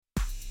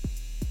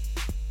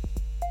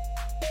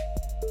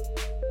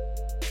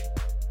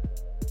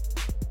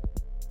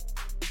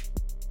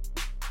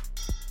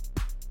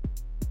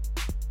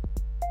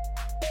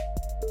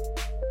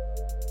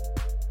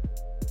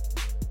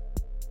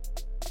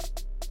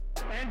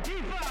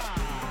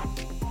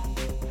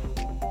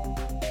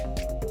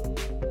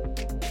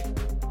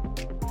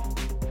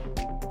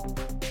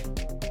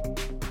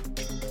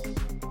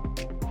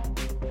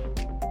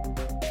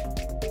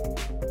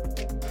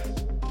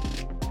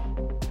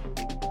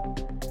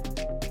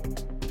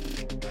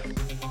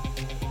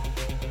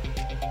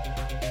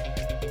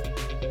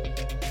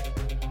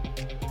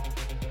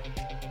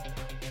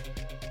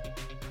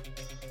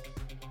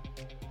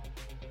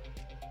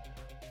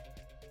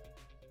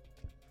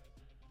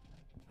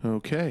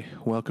Okay,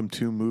 welcome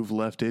to Move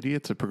Left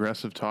Idiots, a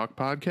progressive talk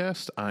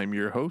podcast. I'm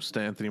your host,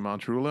 Anthony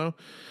Montrullo,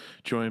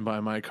 joined by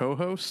my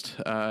co-host,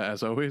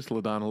 as always,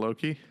 LaDonna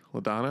Loki.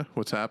 LaDonna,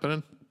 what's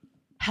happening?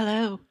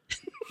 Hello.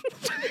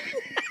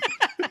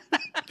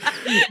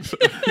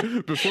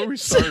 Before we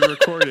started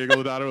recording,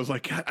 LaDonna was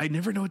like, God, I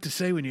never know what to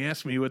say when you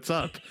ask me what's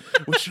up.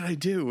 What should I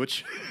do?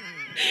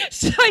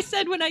 So I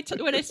said when I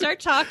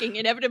start talking,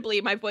 inevitably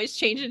my voice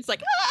changes. It's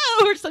like,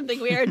 oh, or something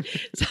weird.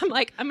 So I'm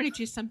like, I'm going to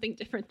do something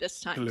different this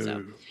time. Hello.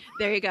 So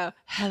there you go.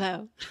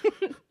 Hello.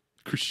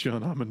 Christian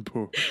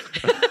Amanpour.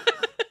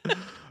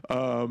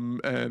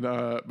 And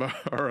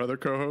our other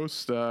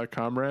co-host,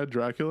 Comrade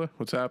Dracula.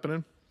 What's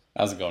happening?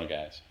 How's it going,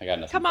 guys? I got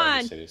nothing Come better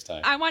on. to say this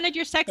time. I wanted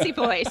your sexy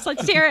voice.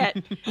 Let's hear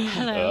it.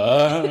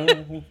 Hello.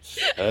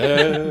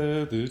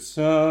 Had the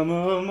time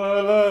of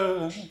my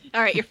life.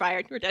 All right, you're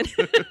fired. We're done.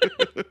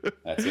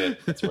 That's it.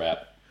 It's a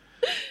wrap.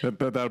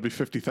 That'll be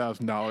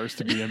 $50,000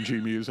 to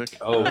BMG Music.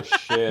 Oh,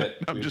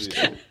 shit. I'm just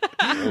kidding.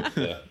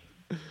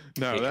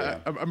 No,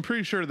 I'm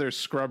pretty sure their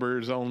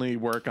scrubbers only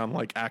work on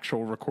like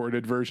actual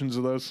recorded versions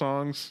of those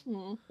songs.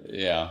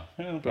 Yeah,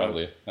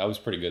 probably. That was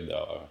pretty good,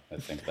 though. I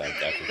think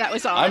That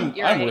was on. I'm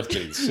right. worth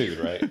getting sued,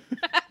 right?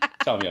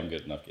 Tell me I'm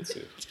good enough to get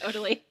sued.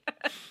 Totally.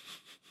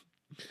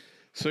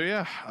 So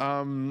yeah,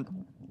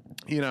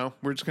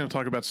 we're just going to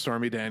talk about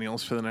Stormy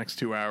Daniels for the next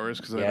 2 hours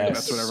because I think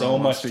that's what everyone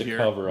so wants much to hear.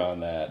 Cover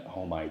on that.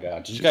 Oh my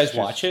god! Did you guys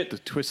watch it? The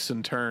twists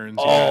and turns.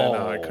 Oh, yeah,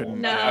 no, I couldn't.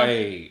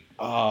 No.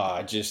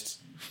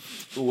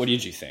 What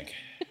did you think?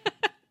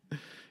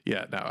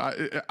 Yeah,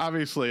 no.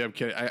 Obviously, I'm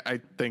kidding.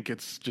 I think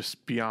it's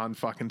just beyond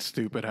fucking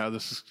stupid how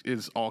this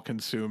is all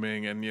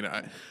consuming, and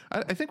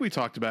I think we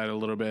talked about it a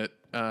little bit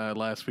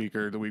last week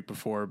or the week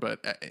before, but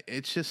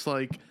it's just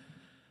like.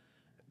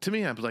 To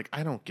me, I was like,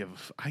 I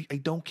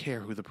don't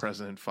care who the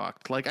president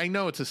fucked. Like, I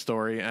know it's a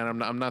story,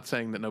 and I'm not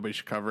saying that nobody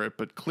should cover it,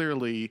 but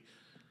clearly,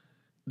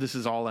 this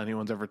is all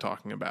anyone's ever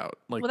talking about.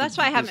 Like, Well, that's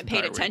why I haven't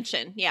paid week.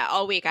 attention. Yeah,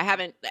 all week I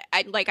haven't.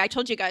 I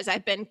told you guys,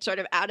 I've been sort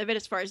of out of it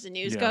as far as the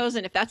news goes,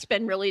 and if that's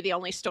been really the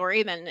only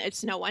story, then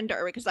it's no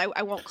wonder because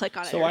I won't click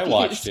on it. So I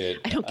watched it.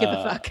 I don't give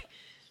a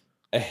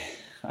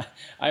fuck.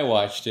 I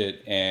watched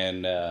it,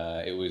 and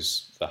it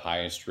was the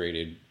highest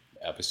rated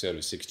episode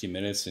of 60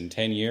 Minutes in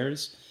 10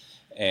 years.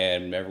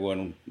 And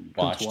everyone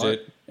watched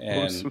it,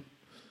 and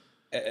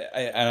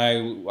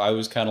I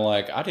was kind of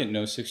like, I didn't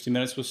know 60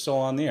 Minutes was still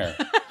on the air.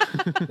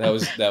 That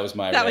was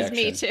my that reaction. was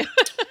me too.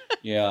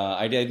 Yeah,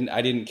 I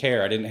didn't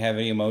care. I didn't have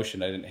any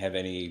emotion. I didn't have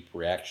any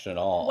reaction at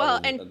all. Well,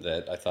 and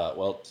that I thought,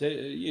 well,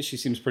 she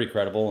seems pretty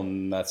credible,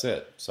 and that's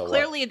it. So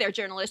clearly, their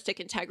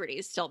journalistic integrity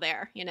is still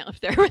there.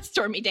 If they're with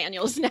Stormy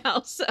Daniels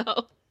now, so.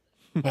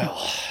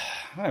 Well,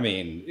 I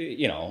mean,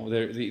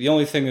 the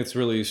only thing that's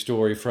really a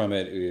story from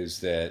it is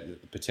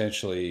that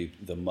potentially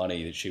the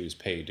money that she was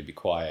paid to be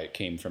quiet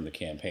came from the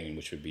campaign,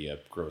 which would be a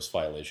gross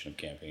violation of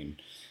campaign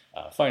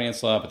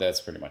finance law, but that's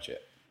pretty much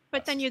it.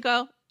 But then you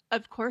go,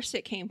 of course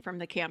it came from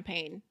the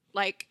campaign.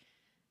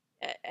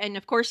 And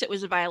of course it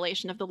was a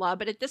violation of the law.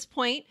 But at this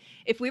point,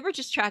 if we were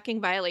just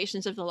tracking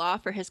violations of the law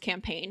for his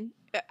campaigin,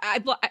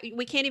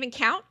 we can't even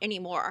count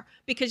anymore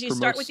because you For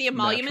start most with the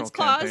emoluments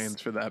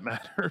clause, for that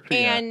matter,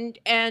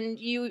 and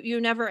you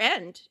never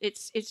end.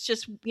 It's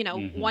just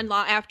one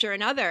law after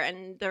another,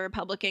 and the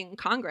Republican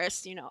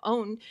Congress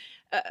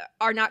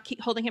are not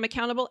holding him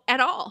accountable at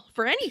all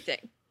for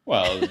anything.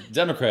 Well,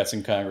 Democrats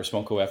in Congress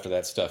won't go after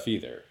that stuff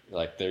either.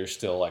 Like they're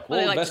still like,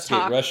 we'll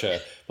investigate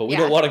Russia, but we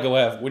don't want to go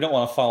after. We don't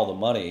want to follow the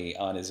money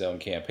on his own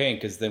campaign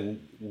because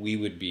then we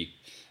would be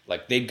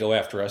like they'd go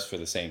after us for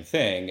the same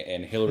thing,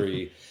 and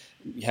Hillary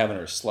having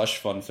her slush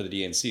fund for the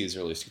DNC as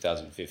early as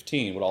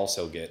 2015 would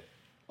also get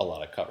a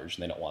lot of coverage,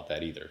 and they don't want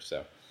that either.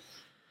 So,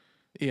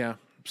 yeah.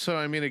 So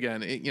I mean,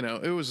 again,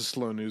 it was a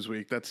slow news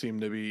week. That seemed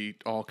to be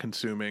all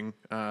consuming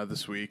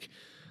this week.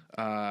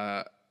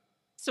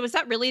 So was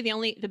that really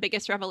the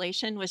biggest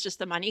revelation was just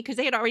the money? Because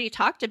they had already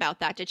talked about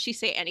that. Did she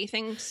say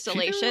anything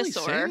salacious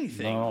say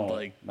anything.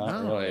 No,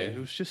 not really. It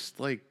was just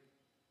like,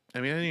 I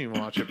mean, I didn't even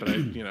watch it, but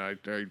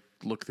I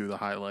looked through the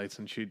highlights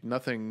and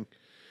nothing.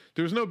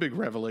 There was no big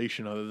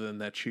revelation other than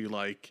that she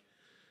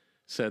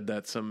said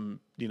that some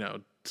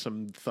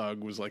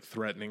thug was like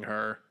threatening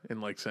her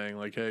and like saying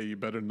like, hey, you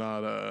better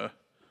not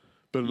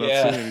better not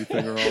say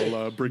anything or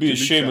I'll break your kneecaps. Be a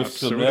shame if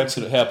some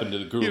accident happened to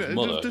the girl's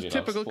mother. Just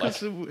typical,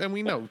 and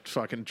we know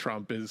fucking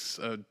Trump is,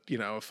 a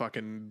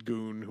fucking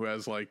goon who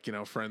has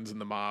friends in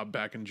the mob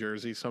back in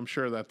Jersey. So I'm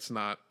sure that's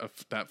not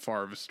that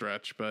far of a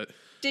stretch. But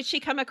did she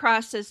come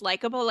across as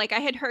likable? Like, I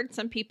had heard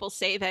some people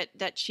say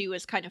that she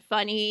was kind of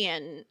funny,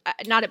 and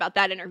not about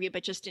that interview,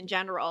 but just in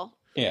general.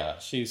 Yeah,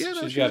 she's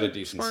got a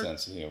decent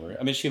sense of humor.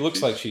 I mean, she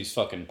looks like she's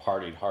fucking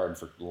partied hard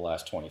for the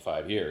last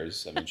 25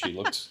 years. I mean, she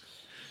looks...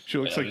 She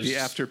looks like the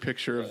after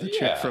picture of the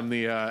chick from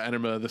the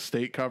Enema of the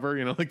State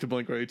cover, like the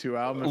Blink-182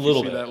 album. A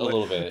little bit.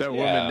 That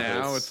woman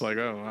now, it's like,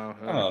 oh,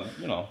 wow.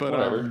 But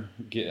whatever.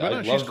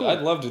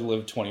 I'd love to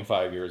live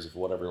 25 years of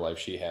whatever life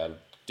she had,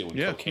 doing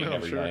cocaine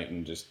every night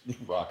and just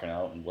rocking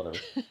out and whatever.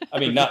 I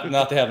mean,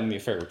 not to having the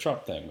affair with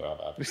Trump thing,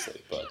 obviously,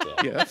 but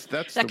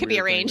that's that could be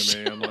arranged.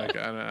 To me. I'm like,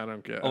 I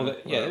don't get.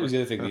 That was the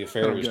other thing. The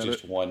affair was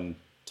just one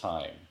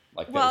time.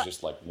 Like there was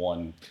just like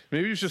one.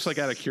 Maybe it was just like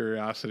out of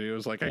curiosity. It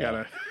was like I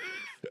gotta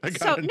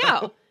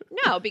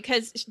no,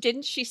 because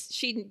didn't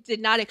she did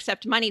not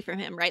accept money from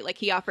him, right? Like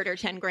he offered her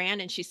 $10,000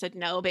 and she said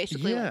no,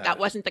 basically. Yeah. That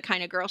wasn't the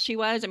kind of girl she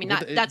was. I mean,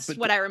 that's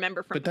what I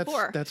remember from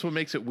before. That's what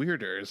makes it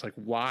weirder. It's like,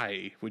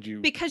 why would you?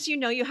 Because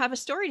you have a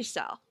story to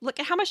sell. Look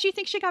at how much do you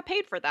think she got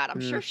paid for that?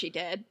 I'm sure she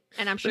did.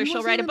 And I'm sure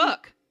she'll write a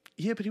book.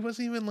 Yeah, but he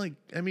wasn't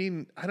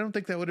even I don't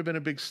think that would have been a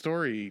big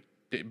story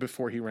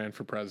before he ran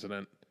for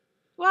president.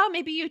 Well,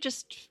 maybe you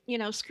just,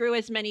 screw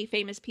as many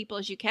famous people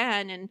as you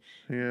can and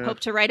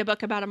hope to write a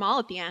book about them all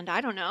at the end. I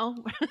don't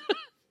know.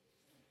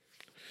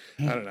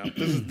 I don't know.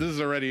 This is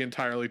already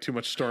entirely too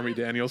much Stormy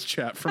Daniels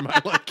chat for my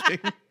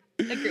liking.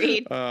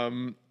 Agreed.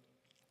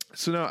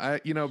 So no,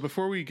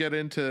 before we get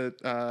into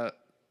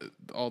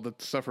all the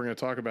stuff we're going to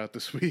talk about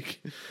this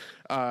week,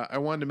 I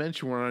wanted to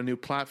mention we're on a new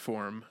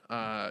platform.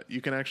 You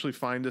can actually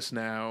find us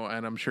now,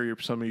 and I'm sure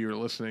some of you are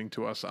listening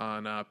to us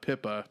on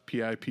Pippa,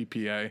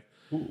 Pippa.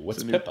 Ooh,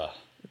 what's Pippa?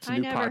 It's a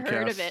new podcast.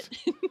 Heard of it.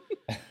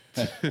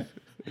 I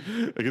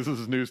guess this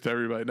is news to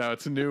everybody. No,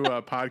 it's a new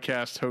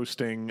podcast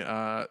hosting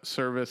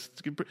service.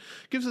 It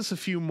gives us a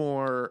few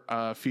more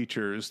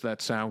features that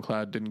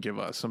SoundCloud didn't give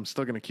us. I'm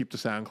still going to keep the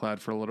SoundCloud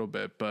for a little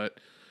bit, but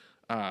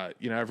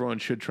everyone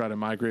should try to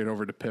migrate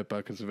over to Pippa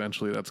because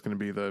eventually that's going to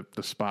be the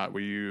spot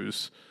we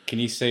use. Can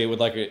you say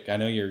with I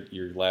know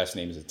your last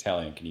name is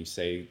Italian. Can you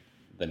say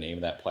the name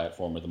of that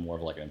platform with more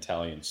of an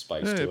Italian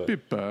spice to it?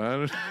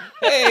 Pippa.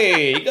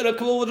 Hey, you gotta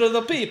come over to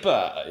the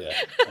Pippa.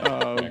 Yeah.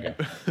 Okay.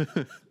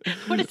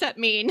 What does that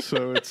mean?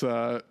 So it's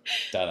I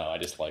don't know. I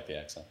just like the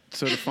accent.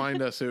 So to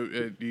find us,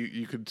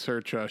 you could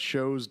search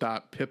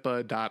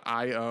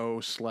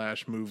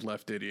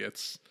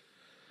shows.pippa.io/moveleftidiots.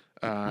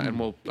 And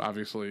we'll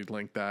obviously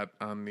link that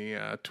on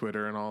the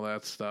Twitter and all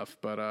that stuff.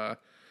 But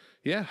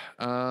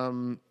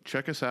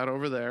check us out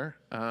over there.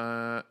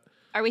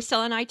 Are we still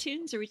on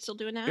iTunes? Are we still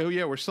doing that? Oh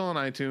yeah, we're still on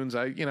iTunes.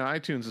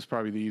 iTunes is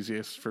probably the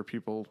easiest for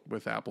people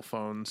with Apple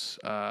phones.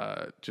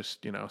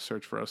 Just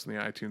search for us in the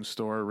iTunes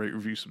store, rate,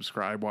 review,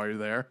 subscribe while you're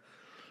there.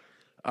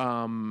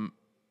 So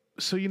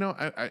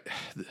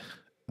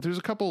there's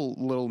a couple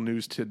little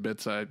news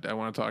tidbits I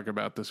want to talk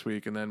about this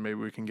week, and then maybe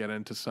we can get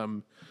into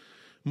some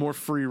more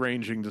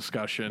free-ranging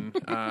discussion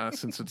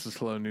since it's a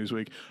slow news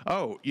week.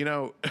 Oh,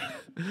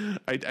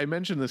 I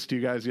mentioned this to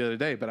you guys the other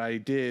day, but I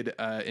did,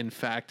 in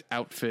fact,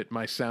 outfit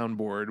my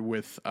soundboard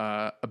with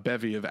a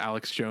bevy of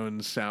Alex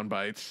Jones sound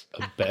bites.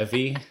 A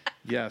bevy?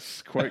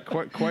 Yes, quite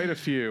a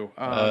few.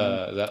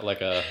 Is that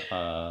like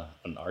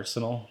an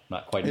arsenal?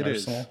 Not quite an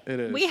arsenal?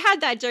 It is. We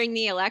had that during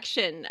the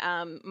election.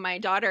 My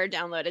daughter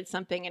downloaded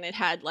something and it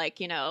had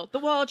the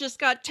wall just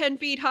got 10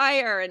 feet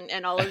higher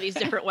and all of these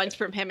different ones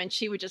from him, and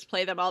she would just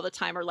play them all the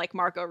time, or like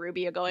Marco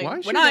Rubio going, "Why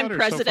is when your I'm daughter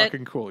president." So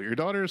fucking cool. Your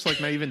daughter's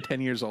not even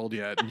 10 years old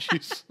yet, and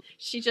she's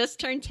she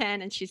just turned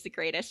 10 and she's the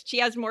greatest. She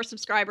has more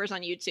subscribers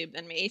on YouTube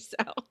than me, so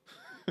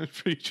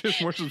she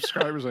has more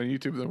subscribers on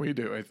YouTube than we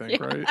do, I think,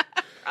 right?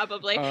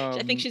 Probably.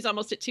 I think she's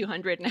almost at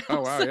 200 now.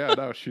 Oh wow, yeah,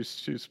 no,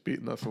 she's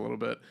beating us a little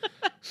bit.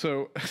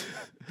 So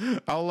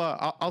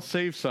I'll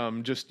save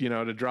some just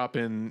to drop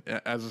in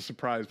as a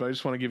surprise, but I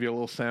just want to give you a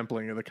little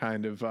sampling of the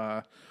kind of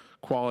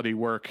quality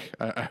work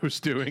I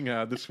was doing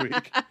this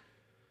week.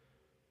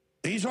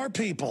 These are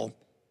people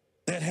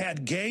that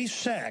had gay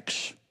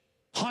sex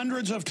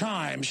hundreds of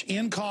times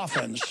in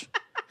coffins,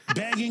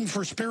 begging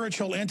for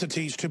spiritual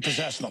entities to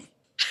possess them.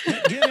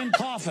 That get in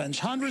coffins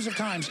hundreds of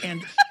times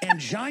and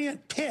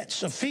giant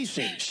pits of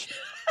feces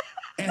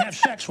and have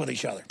sex with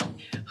each other. Who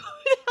the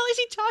hell is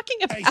he talking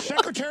about? A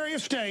Secretary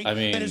of State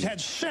that has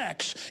had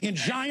sex in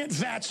giant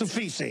vats of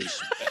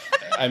feces.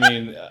 I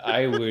mean,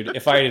 I would,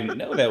 if I didn't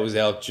know that was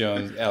Alex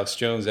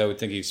Jones, I would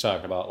think he was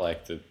talking about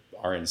the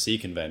RNC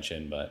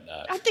convention, but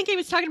I think he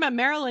was talking about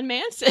Marilyn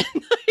Manson.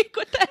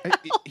 What the hell?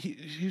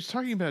 He was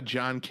talking about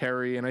John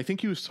Kerry, and I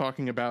think he was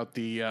talking about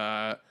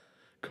the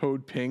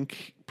Code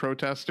Pink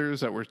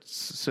protesters that were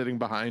sitting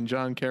behind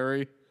John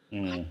Kerry.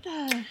 What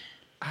the?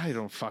 I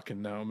don't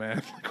fucking know,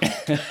 man.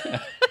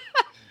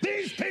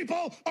 These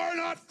people are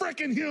not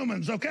freaking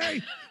humans,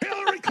 okay?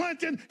 Hillary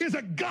Clinton is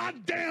a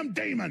goddamn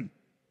demon.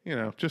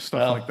 Just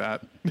stuff like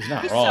that. He's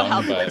not He's wrong. so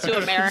helpful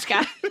to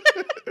America.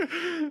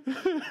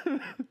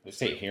 Just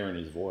hate hearing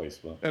his voice.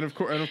 But. And of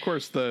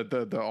course,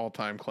 the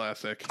all-time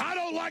classic. I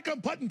don't like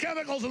them putting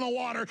chemicals in the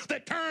water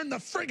that turn the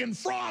friggin'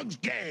 frogs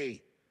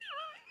gay.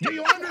 Do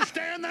you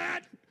understand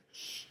that?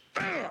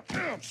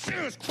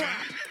 Serious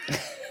crap.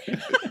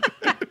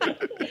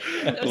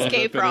 Those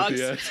gay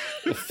frogs.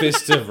 The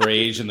fist of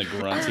rage and the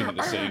grunting at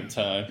the same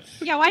time.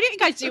 Yeah, why didn't you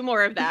guys do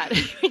more of that?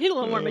 We need a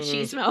little more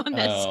machismo on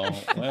this. Oh,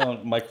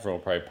 well, microphone will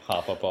probably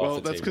pop up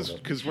off the table. Well, that's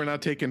because we're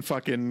not taking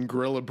fucking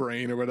Gorilla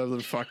Brain or whatever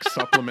the fuck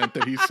supplement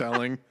that he's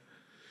selling.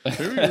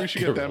 Maybe we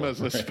should get them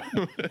as a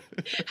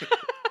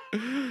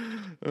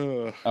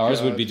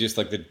Ours would be just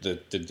like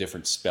the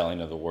different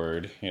spelling of the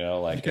word,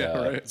 like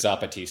right.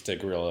 Zapatista,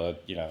 gorilla,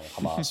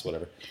 Hamas,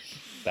 whatever.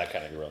 That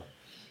kind of gorilla.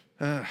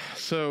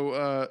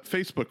 So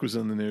Facebook was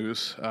in the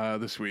news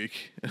this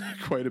week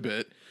quite a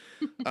bit.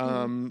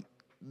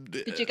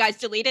 Did you guys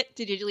delete it?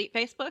 Did you delete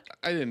Facebook?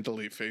 I didn't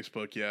delete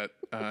Facebook yet,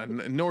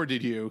 nor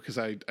did you, because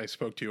I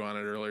spoke to you on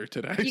it earlier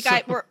today. You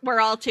guys, we're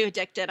all too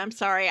addicted. I'm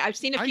sorry. I've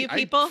seen a few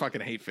people. I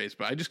fucking hate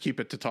Facebook. I just keep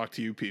it to talk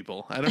to you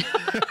people. I don't.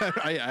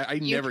 I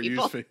never use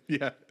Facebook.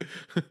 Yeah.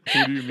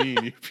 What do you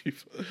mean, you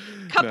people?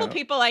 A couple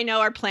people I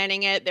know are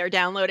planning it. They're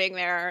downloading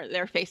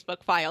their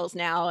Facebook files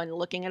now and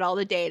looking at all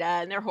the data,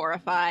 and they're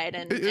horrified.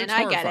 And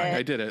I get it.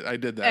 I did it. I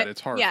did that. It's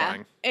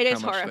horrifying. Yeah, it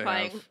is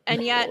horrifying.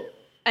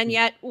 And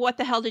yet, what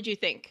the hell did you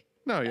think?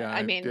 No, yeah.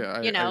 I mean,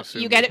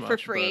 you get it for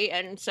free,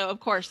 and so of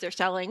course they're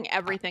selling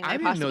everything they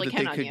possibly can on you. I didn't know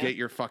that they could get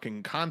your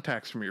fucking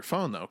contacts from your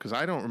phone though, because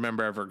I don't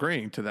remember ever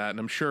agreeing to that, and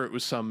I'm sure it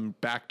was some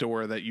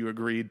backdoor that you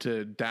agreed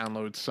to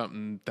download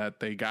something that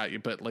they got you,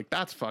 but like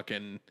that's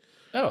fucking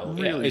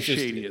really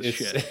shady as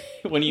shit.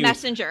 When you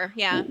Messenger,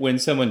 yeah. When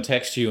someone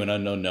texts you an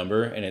unknown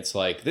number and it's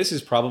like, this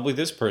is probably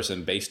this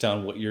person based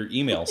on what your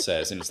email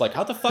says, and it's like,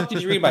 how the fuck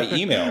did you read my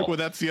email? Well,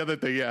 that's the other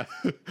thing, yeah.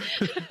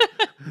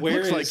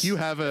 Looks like you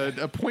have an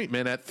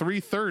appointment at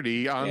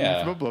 3:30 on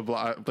blah blah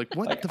blah. Like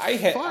what the fuck?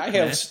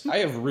 I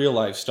have real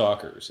life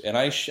stalkers, and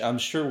I'm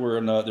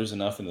sure there's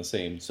enough in the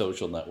same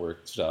social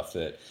network stuff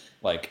that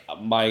like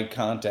my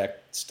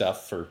contact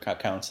stuff for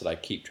accounts that I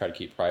try to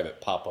keep private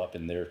pop up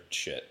in their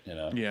shit.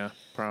 Yeah,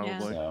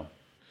 probably. So.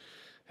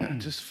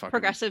 Just fucking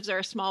progressives are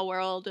a small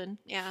world, and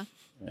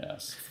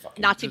Yes,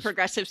 Nazi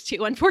progressives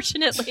too,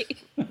 unfortunately.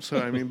 So,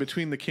 I mean,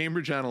 between the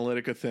Cambridge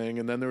Analytica thing,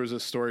 and then there was a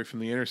story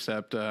from The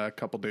Intercept a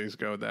couple days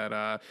ago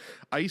that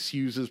ICE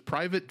uses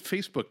private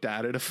Facebook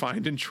data to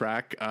find and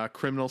track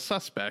criminal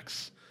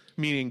suspects,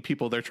 meaning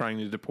people they're trying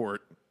to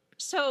deport.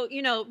 So,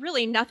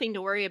 really nothing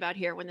to worry about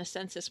here when the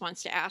census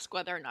wants to ask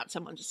whether or not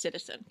someone's a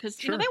citizen, because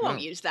they won't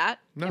use that.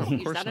 No,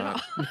 of course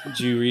not. Did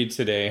you read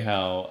today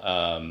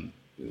how...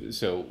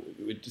 So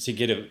to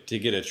get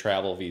a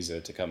travel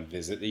visa to come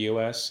visit the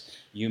U.S.,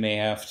 you may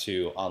have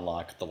to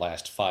unlock the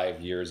last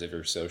 5 years of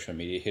your social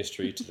media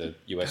history to the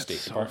U.S.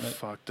 State Department.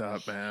 So fucked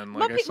up, man.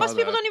 Most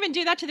people don't even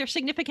do that to their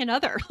significant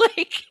other.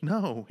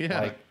 No,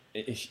 yeah.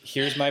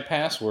 Here's my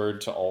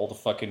password to all the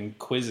fucking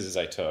quizzes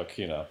I took.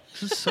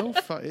 This is so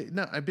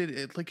no, I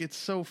mean, it's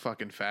so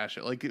fucking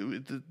fashion. Like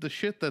the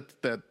shit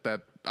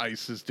that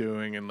ICE is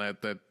doing, and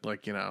that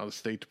the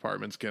State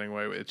Department's getting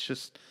away with. It's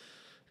just.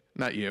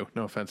 Not you.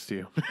 No offense to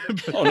you.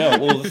 Oh, no.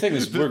 Well, the thing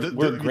is,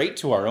 we're great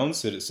to our own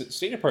citizens.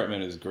 State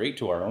Department is great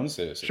to our own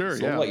citizens. Sure,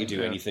 They'll let you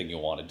do anything you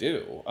want to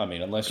do. I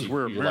mean, unless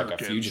you're like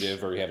a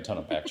fugitive or you have a ton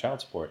of back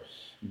child support.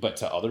 But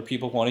to other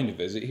people wanting to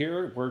visit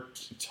here, we're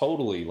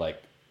totally,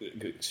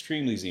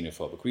 extremely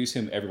xenophobic. We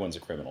assume everyone's a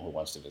criminal who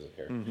wants to visit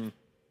here. Mm-hmm.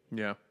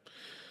 Yeah.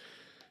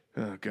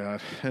 Oh,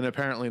 God. And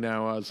apparently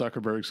now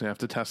Zuckerberg's going to have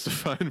to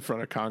testify in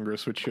front of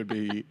Congress, which should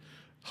be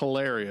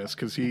hilarious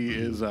because he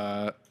is...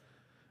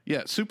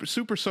 Yeah,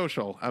 super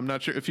social. I'm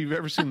not sure if you've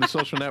ever seen The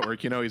Social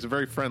Network. He's a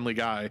very friendly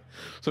guy,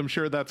 so I'm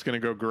sure that's going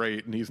to go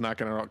great, and he's not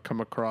going to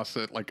come across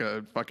it like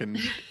a fucking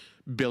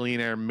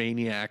billionaire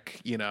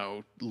maniac,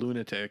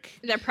 lunatic.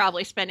 They've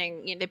probably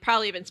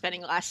been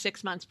spending the last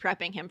 6 months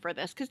prepping him for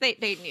this because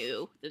they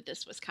knew that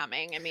this was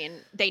coming. I mean,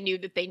 they knew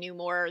that they knew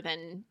more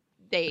than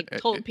they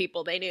told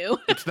people they knew.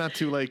 It's not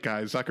too late,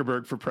 guys.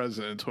 Zuckerberg for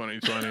president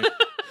 2020.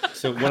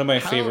 So one of my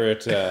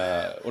favorite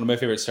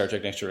Star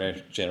Trek Next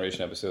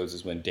Generation episodes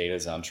is when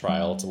Data's on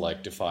trial to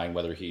define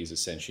whether he's a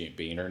sentient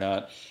being or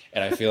not.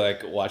 And I feel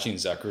like watching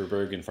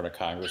Zuckerberg in front of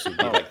Congress would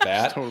be like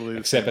that, totally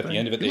except at the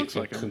end of it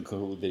they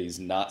conclude that he's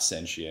not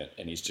sentient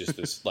and he's just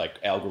this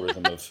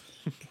algorithm of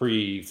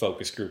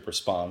pre-focus group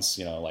response,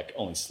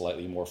 only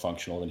slightly more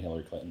functional than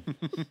Hillary Clinton.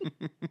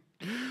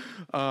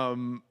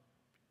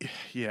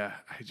 Yeah,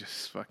 I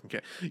just fucking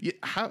can't. Yeah,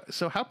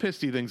 how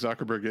pissed do you think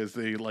Zuckerberg is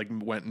that he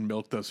went and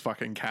milked those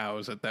fucking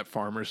cows at that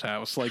farmer's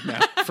house now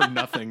for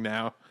nothing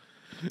now?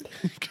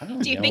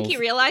 Do you think he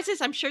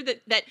realizes? I'm sure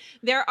that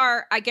there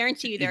are, I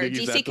guarantee you, there are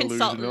DC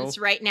consultants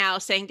right now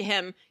saying to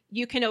him,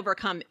 you can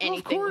overcome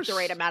anything with the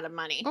right amount of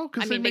money. Oh,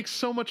 because they make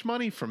so much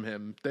money from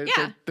him.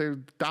 Their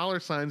dollar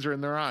signs are in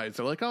their eyes.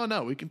 They're like, oh,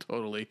 no, we can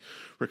totally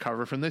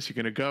recover from this. You're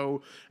going to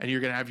go and you're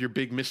going to have your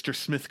big Mr.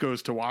 Smith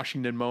goes to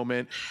Washington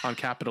moment on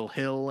Capitol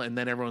Hill. And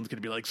then everyone's going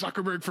to be like,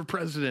 Zuckerberg for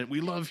president. We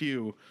love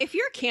you. If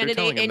you're a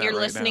candidate and you're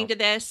listening to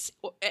this,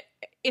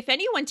 if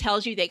anyone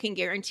tells you they can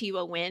guarantee you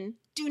a win,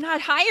 do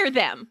not hire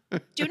them.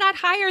 Do not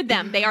hire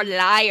them. They are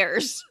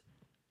liars.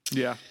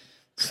 Yeah.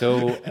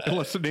 So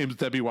unless the name's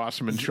Debbie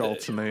Wasserman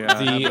Schultz and they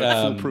have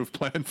a foolproof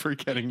plan for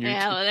getting you.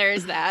 Yeah, well, there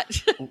is that.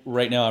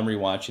 Right now, I'm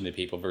rewatching The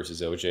People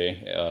versus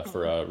OJ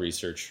for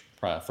research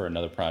for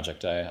another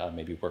project I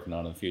may be working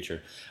on in the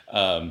future.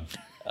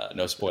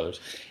 No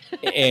spoilers.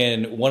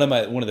 And one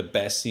of the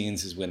best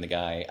scenes is when the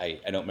guy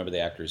I don't remember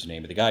the actor's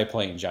name, but the guy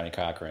playing Johnny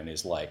Cochran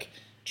is like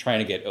trying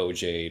to get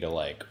OJ to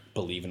like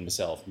believe in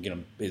himself and get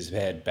his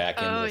head back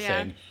into the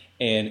thing.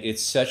 And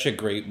it's such a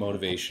great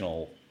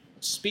motivational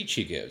speech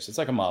he gives. It's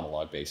like a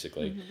monologue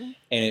basically.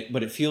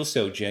 But it feels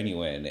so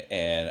genuine,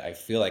 and I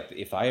feel like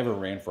if I ever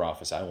ran for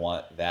office, I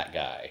want that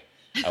guy.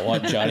 I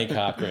want Johnny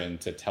Cochran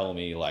to tell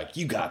me like,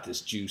 you got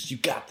this, Juice, you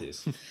got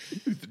this.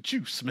 The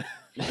juice, man.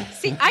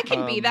 See, I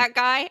can be that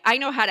guy. I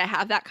know how to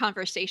have that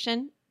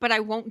conversation, but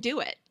I won't do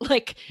it.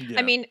 Like,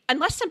 I mean,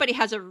 unless somebody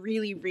has a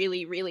really,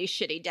 really, really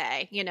shitty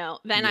day,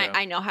 then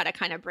I know how to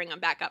kind of bring them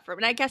back up for it.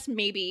 But I guess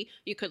maybe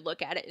you could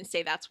look at it and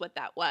say that's what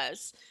that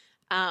was.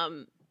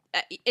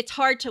 It's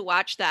hard to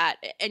watch that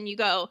and you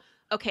go,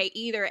 okay,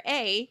 either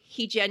A,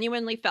 he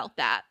genuinely felt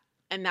that,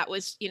 and that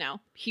was,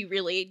 he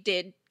really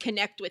did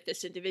connect with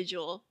this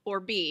individual, or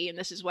B, and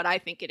this is what I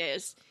think it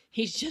is,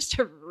 he's just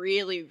a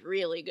really,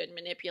 really good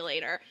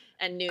manipulator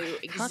and knew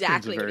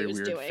exactly what he was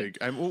doing.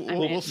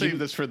 We'll save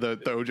this for the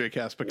OJ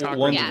cast, but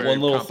one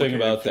little thing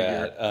about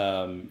that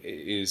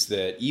is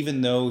that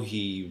even though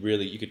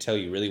you could tell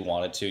he really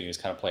wanted to, he was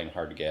kind of playing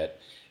hard to get,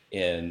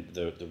 and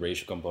the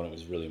racial component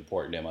was really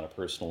important to him on a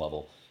personal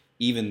level.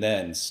 Even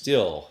then,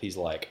 still, he's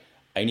like,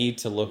 I need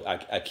to look,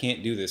 I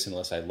can't do this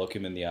unless I look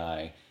him in the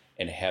eye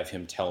and have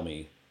him tell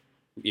me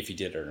if he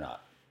did it or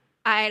not.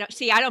 I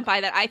don't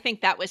buy that. I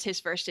think that was his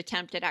first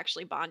attempt at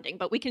actually bonding,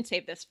 but we can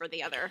save this for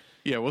the other.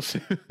 Yeah, we'll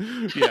see.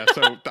 Yeah,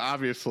 so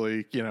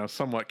obviously,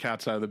 somewhat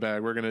cat's out of the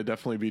bag. We're going to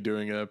definitely be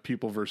doing a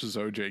People versus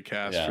OJ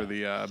cast for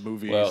the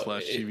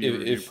movie/TV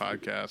review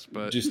podcast,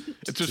 but it's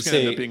just going to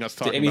end up being us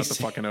talking about the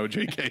fucking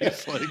OJ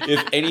case. Like,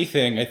 if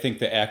anything, I think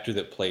the actor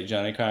that played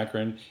Johnny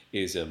Cochran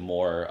is a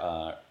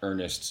more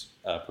earnest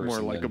person,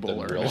 more likable,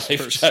 than real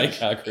life Johnny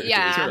Cochran.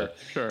 Yeah,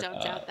 sure.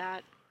 Don't doubt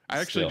that. I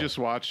actually just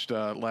watched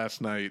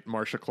last night.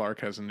 Marcia Clark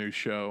has a new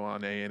show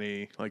on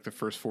A&E, like the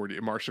first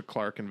 40. Marcia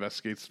Clark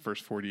investigates the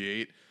first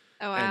 48.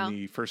 Oh, wow. And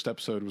the first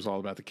episode was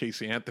all about the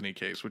Casey Anthony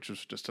case, which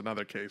was just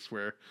another case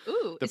where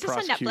the is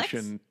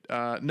prosecution. This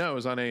on Netflix? No, it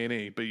was on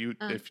A&E. But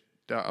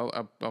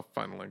I'll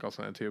find a link. I'll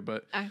send it to you.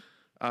 But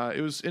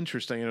it was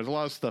interesting. And there's a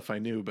lot of stuff I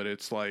knew, but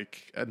it's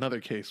like another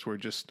case where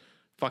just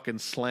fucking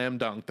slam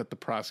dunk that the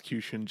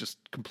prosecution just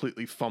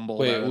completely fumbled.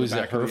 Wait, was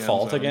it her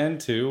fault again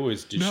too?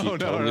 Did she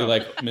totally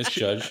like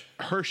misjudge?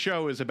 Her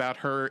show is about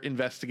her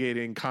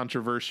investigating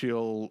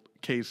controversial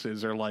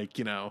cases or like,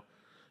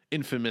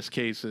 infamous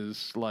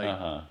cases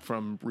like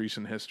from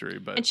recent history.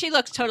 And she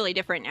looks totally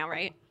different now,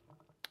 right?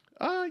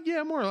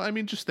 Yeah, more. I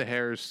mean, just the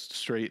hair is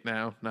straight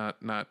now, not.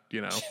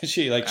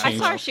 She like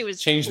changed, I saw she was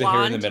changed the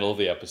hair in the middle of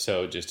the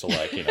episode just to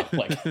like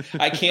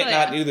I can't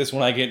not do this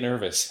when I get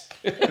nervous.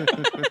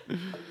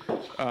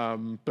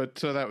 But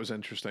so that was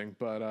interesting.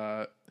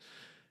 But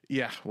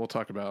yeah, we'll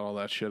talk about all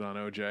that shit on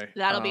OJ.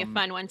 That'll be a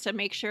fun one. So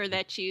make sure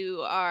that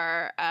you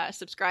are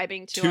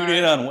subscribing to. Tune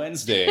in on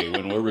Wednesday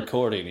when we're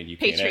recording and you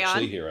Patreon. can't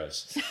actually hear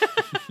us.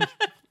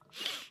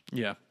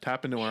 Yeah,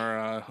 tap into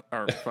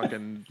our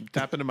fucking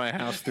tap into my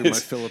house through my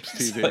Philips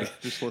TV.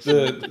 Like just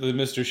listen. The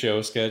Mr.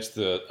 Show sketch,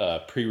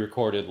 the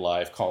pre-recorded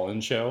live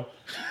call-in show.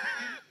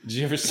 Did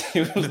you ever see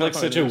it? Was like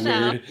such a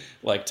weird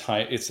like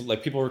time. It's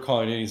like people were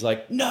calling in. And he's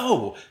like,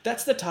 "No,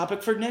 that's the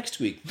topic for next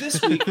week. This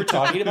week we're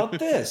talking about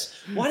this.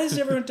 Why does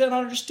everyone not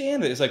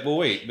understand it?" It's like, well,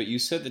 wait, but you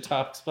said the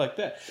topics like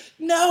that.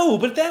 No,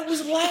 but that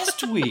was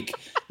last week.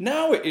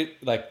 Now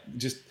it like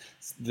just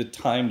the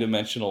time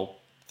dimensional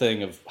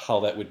thing of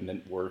how that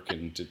would work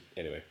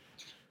anyway.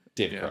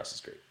 David Cross is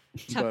great.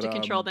 Tough to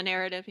control the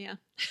narrative, yeah.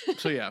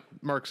 So yeah,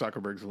 Mark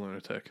Zuckerberg's a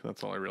lunatic.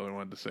 That's all I really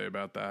wanted to say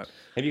about that.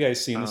 Have you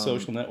guys seen The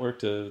Social Network,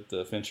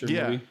 the Fincher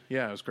movie?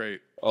 Yeah, it was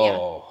great.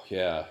 Oh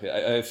yeah,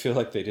 I feel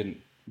like they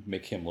didn't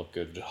make him look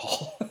good at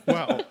all.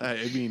 Well,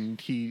 I mean,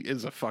 he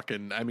is a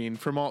fucking. I mean,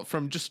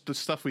 from just the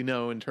stuff we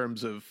know in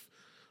terms of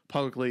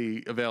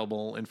publicly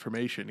available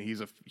information,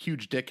 he's a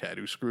huge dickhead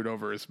who screwed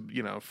over his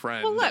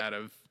friend out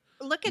of.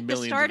 Look at the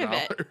start of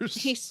it.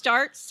 He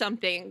starts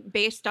something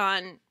based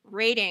on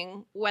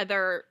rating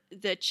whether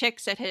the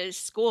chicks at his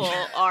school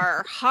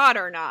are hot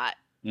or not.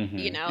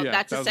 Mm-hmm.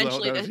 That's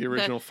essentially the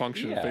original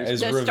function of Facebook.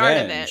 As the revenge start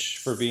of it.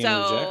 For being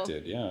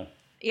rejected. Yeah.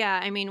 Yeah,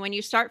 I mean, when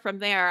you start from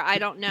there, I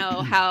don't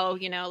know how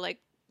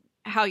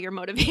how your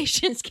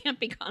motivations can't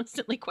be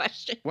constantly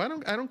questioned.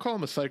 Well, I don't call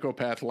him a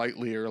psychopath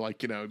lightly or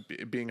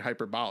being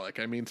hyperbolic.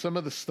 I mean, some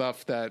of the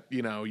stuff that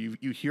you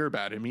hear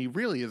about him, he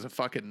really is a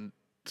fucking.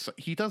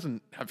 He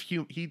doesn't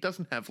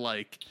have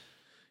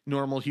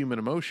normal human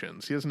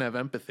emotions. He doesn't have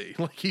empathy.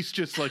 Like, he's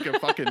just like a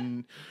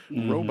fucking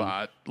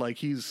robot. Like,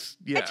 he's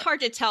It's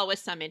hard to tell with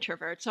some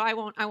introverts, so I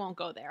won't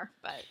go there.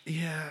 But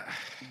yeah.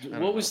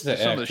 What was the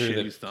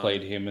actor that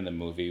played him in the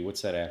movie?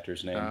 What's that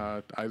actor's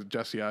name?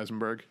 Jesse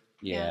Eisenberg.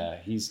 Yeah,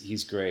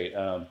 he's great.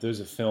 There's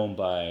a film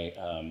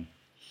by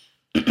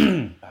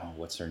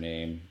what's her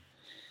name?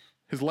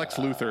 His Lex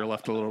Luthor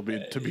left a little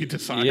bit to be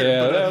decided.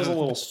 Yeah, that was a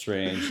little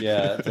strange.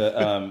 Yeah,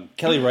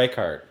 Kelly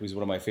Reichardt, who's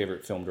one of my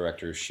favorite film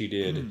directors. She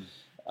did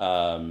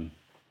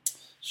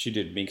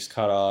Meek's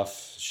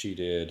Cutoff. She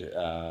did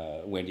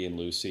Wendy and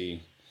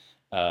Lucy.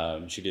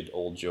 She did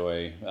Old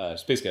Joy.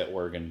 She's basically an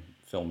Oregon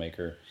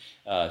filmmaker.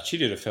 She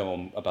did a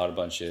film about a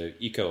bunch of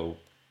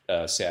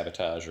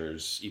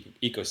eco-saboteurs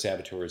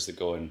that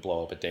go and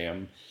blow up a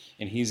dam.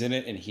 And he's in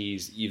it, and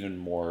he's even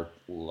more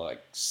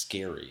like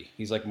scary.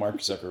 He's like Mark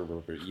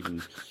Zuckerberg, but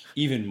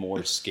even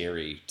more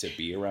scary to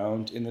be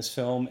around in this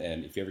film.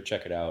 And if you ever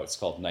check it out, it's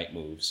called Night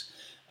Moves,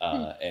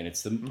 and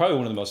it's probably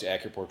one of the most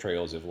accurate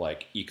portrayals of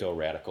like eco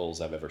radicals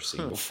I've ever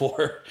seen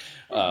before.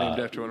 Named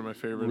after one of my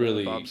favorite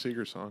Bob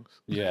Seger songs.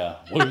 Yeah,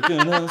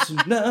 working on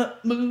some night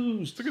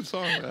moves. It's a good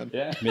song, man.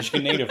 Yeah,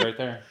 Michigan native right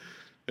there.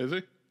 Is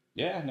he?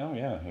 Yeah, no,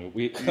 yeah.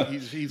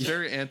 He's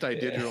very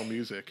anti-digital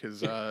music.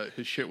 His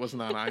shit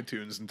wasn't on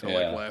iTunes until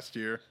like last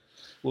year.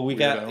 Well, we've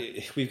got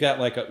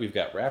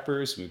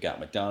rappers, we've got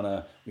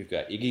Madonna, we've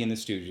got Iggy and the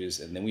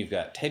Stooges, and then we've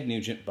got Ted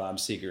Nugent, Bob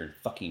Seger, and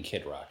fucking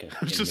Kid Rock. I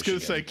was just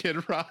gonna say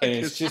Kid Rock. And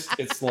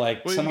it's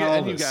like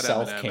somehow the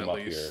South Eminem came up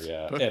here.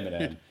 Yeah,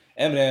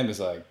 Eminem is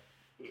like,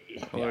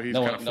 he's kind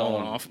of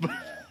fallen off.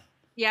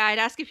 Yeah, I'd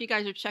ask if you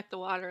guys have checked the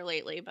water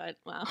lately, but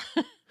well,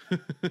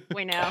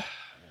 we know.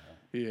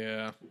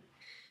 Yeah.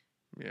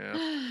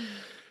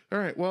 All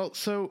right. Well,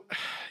 so,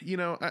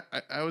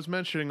 I was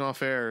mentioning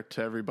off air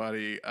to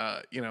everybody,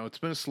 it's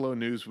been a slow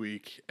news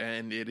week,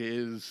 and it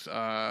is,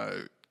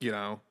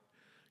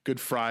 Good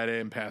Friday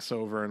and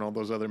Passover and all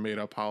those other made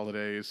up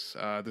holidays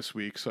this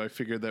week. So I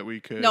figured that we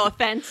could. No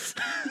offense.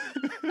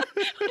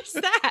 What's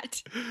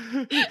that?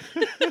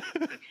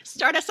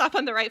 Start us off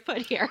on the right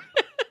foot here.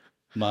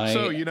 It's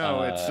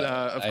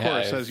of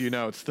course, as you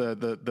know, it's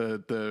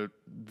the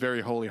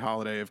very holy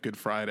holiday of Good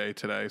Friday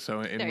today.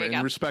 So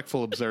in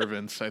respectful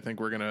observance, I think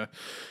we're gonna.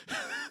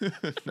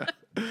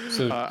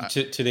 So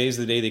today's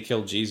the day they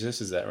killed Jesus.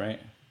 Is that right?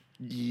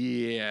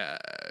 Yeah.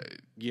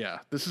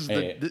 This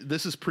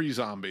is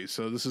pre-zombie,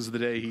 so this is the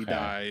day he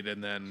died,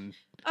 and then.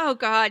 Oh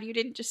God! You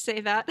didn't just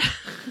say that.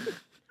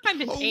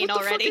 I'm in pain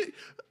already.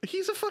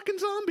 He's a fucking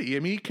zombie. I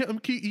mean,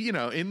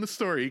 in the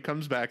story, he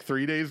comes back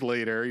 3 days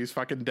later. He's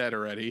fucking dead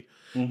already.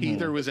 Mm-hmm. He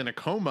either was in a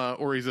coma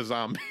or he's a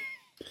zombie.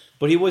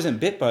 But he wasn't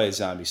bit by a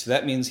zombie, so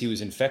that means he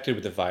was infected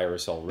with the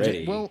virus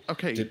already. Well,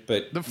 okay.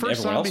 But the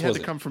first zombie had to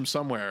come from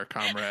somewhere,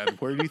 comrade.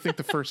 Where do you think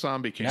the first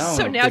zombie came from?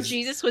 So now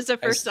Jesus was the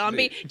first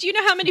zombie. Do you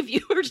know how many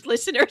viewers,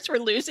 listeners we're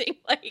losing?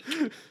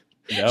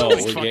 No,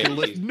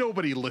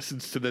 nobody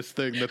listens to this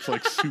thing that's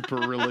like super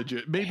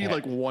religious. Maybe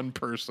like one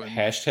person.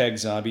 Hashtag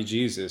zombie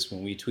Jesus,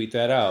 when we tweet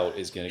that out,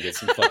 is going to get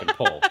some fucking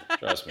pull.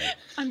 Trust me.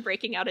 I'm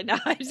breaking out into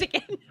hives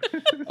again.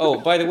 Oh,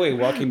 by the way,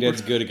 Walking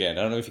Dead's good again.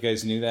 I don't know if you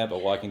guys knew that,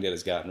 but Walking Dead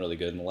has gotten really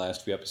good in the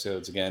last few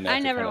episodes again. I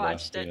never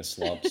watched it. In a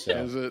slump, so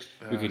is it?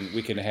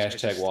 We can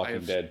hashtag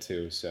Walking Dead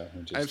too. So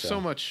I have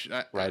so much.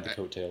 Ride the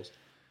coattails.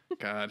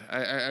 God,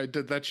 I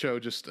did that show.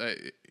 Just I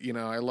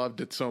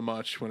loved it so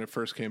much when it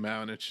first came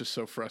out, and it's just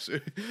so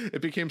frustrating.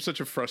 It became such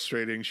a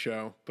frustrating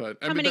show. But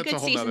how many good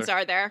seasons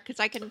are there? Because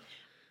I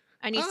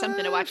need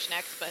something to watch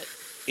next. But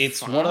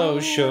it's one of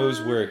those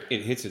shows where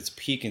it hits its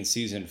peak in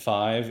season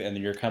 5, and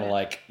then you're kind of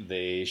like,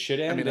 they should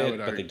end it,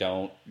 but they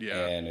don't.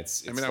 Yeah, and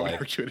it's I would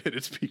argue it hit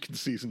its peak in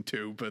season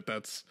 2, but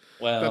that's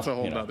a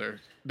whole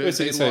nother. They lost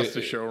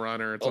the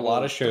showrunner. It's a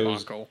lot of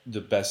shows. Debacle.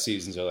 The best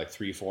seasons are like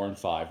 3, 4, and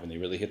 5 when they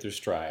really hit their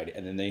stride,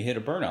 and then they hit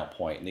a burnout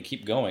point, and they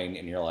keep going,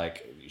 and you're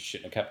like, you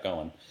shouldn't have kept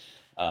going.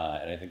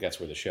 And I think that's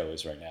where the show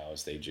is right now.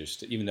 Is they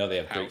just, even though they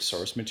have great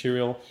source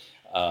material,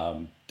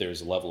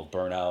 there's a level of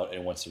burnout,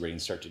 and once the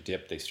ratings start to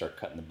dip, they start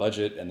cutting the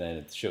budget, and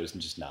then the show's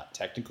just not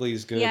technically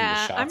as good. Yeah, and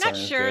the shots I'm not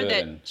sure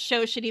that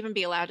shows should even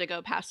be allowed to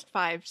go past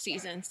 5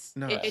 seasons.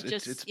 No,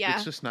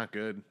 it's just not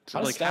good.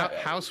 So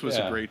House was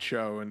a great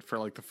show, and for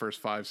like the first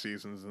 5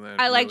 seasons, and then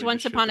I liked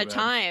Once Upon a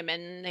Time,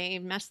 and they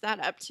messed that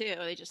up too.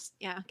 They just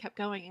kept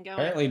going and going.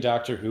 Apparently,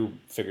 Doctor Who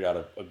figured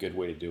out a good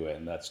way to do it,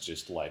 and that's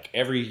just like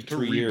every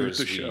 3 years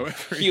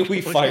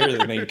we fire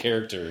the main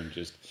character and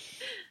just.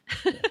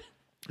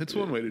 It's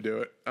one way to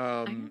do it.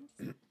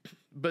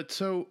 But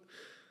so,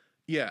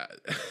 yeah,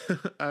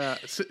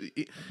 so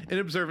in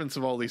observance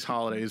of all these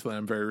holidays that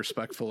I'm very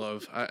respectful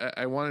of,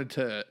 I wanted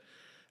to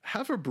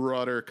have a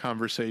broader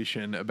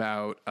conversation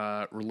about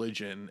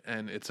religion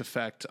and its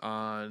effect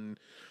on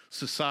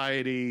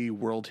society,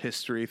 world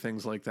history,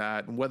 things like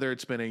that, and whether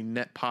it's been a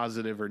net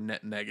positive or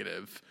net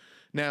negative.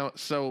 Now,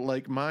 so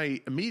like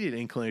my immediate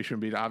inclination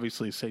would be to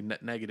obviously say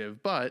net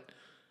negative, but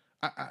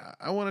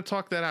I want to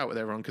talk that out with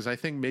everyone because I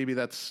think maybe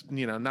that's,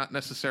 not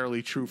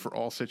necessarily true for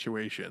all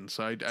situations.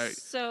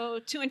 So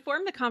to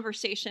inform the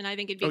conversation, I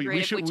think it'd be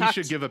great if we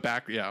should give a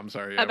back. Yeah, I'm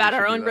sorry. Yeah, about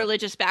our own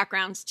religious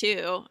backgrounds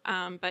too.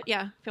 But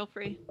yeah, feel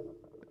free.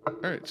 All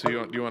right. So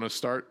you want to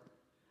start?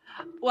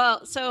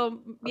 Well, so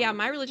yeah,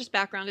 my religious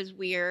background is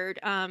weird.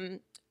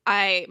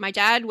 My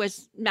dad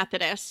was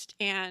Methodist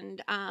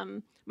and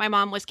my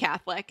mom was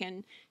Catholic,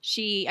 and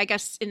I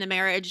guess in the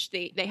marriage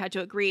they had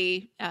to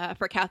agree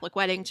for a Catholic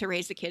wedding to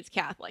raise the kids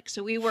Catholic.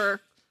 So we were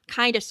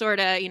kind of sort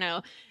of,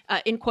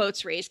 in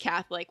quotes, raised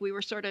Catholic. We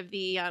were sort of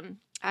the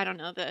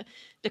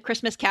the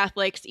Christmas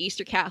Catholics,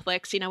 Easter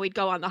Catholics. We'd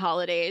go on the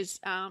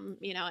holidays,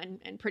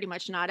 and pretty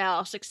much not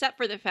else, except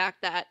for the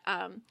fact that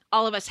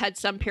all of us had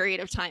some period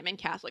of time in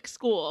Catholic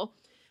school.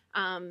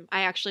 I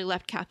actually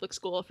left Catholic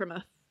school from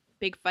a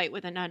big fight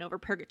with a nun over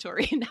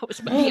purgatory, and that was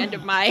the end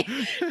of my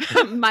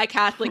my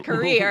Catholic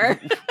career.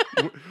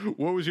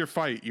 What was your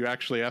fight? You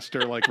actually asked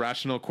her like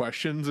rational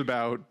questions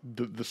about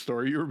the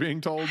story you were being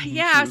told?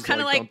 Yeah, I was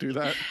kind of like, don't do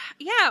that.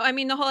 Yeah, I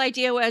mean, the whole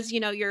idea was,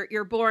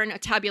 you're born a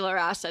tabula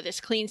rasa,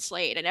 this clean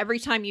slate, and every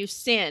time you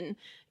sin,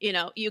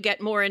 you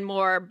get more and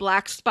more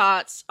black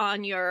spots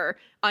on your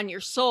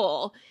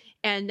soul.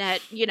 And that,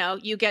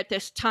 you get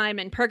this time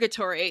in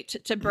purgatory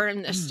to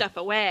burn this stuff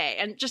away.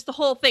 And just the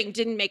whole thing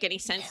didn't make any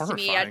sense to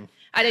me.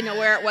 I didn't know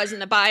where it was in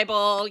the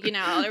Bible.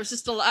 There was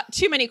just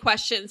too many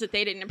questions that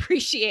they didn't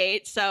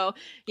appreciate. So,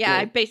 yeah,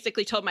 I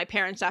basically told my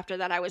parents after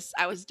that I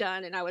was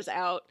done and I was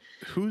out.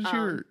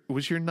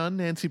 Was your nun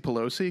Nancy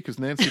Pelosi? Because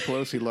Nancy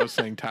Pelosi loves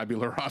saying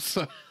tabula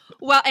rasa.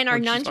 Well, and our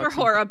nuns were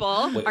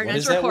horrible. Wait, our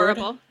nuns were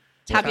horrible. Word?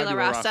 Tabula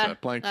rasa,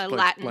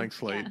 Latin. Blank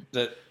slate.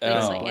 Yeah.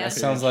 That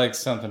sounds like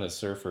something a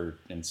surfer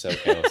in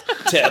SoCal.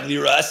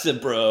 Tabula rasa,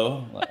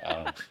 bro. Like, I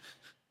don't know.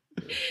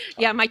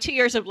 Yeah, my 2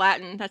 years of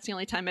Latin, that's the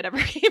only time it ever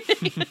came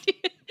in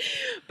handy.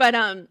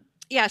 But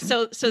yeah,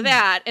 so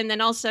that, and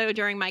then also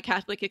during my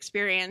Catholic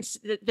experience,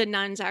 the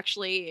nuns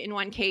actually, in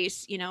one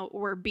case,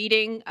 were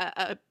beating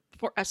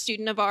a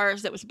student of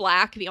ours that was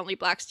black, the only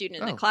black student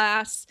in the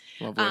class.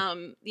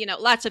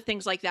 Lots of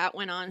things like that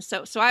went on.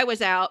 So I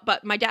was out,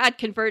 but my dad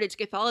converted to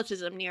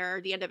Catholicism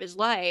near the end of his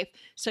life.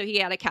 So he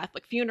had a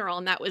Catholic funeral,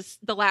 and that was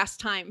the last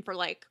time for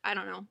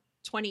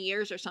 20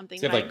 years or something.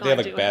 So they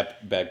have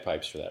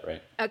bagpipes for that,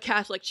 right? A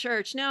Catholic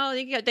church. No,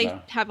 they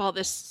have all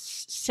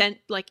this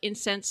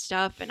incense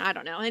stuff, and I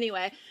don't know.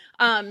 Anyway,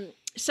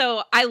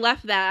 so I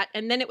left that,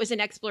 and then it was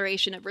an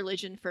exploration of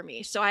religion for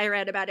me. So I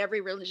read about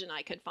every religion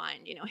I could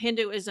find,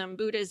 Hinduism,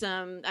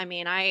 Buddhism. I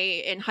mean,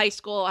 in high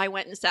school, I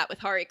went and sat with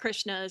Hare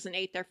Krishnas and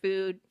ate their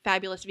food,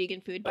 fabulous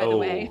vegan food, by the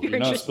way. If you're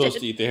not supposed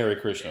to eat the Hare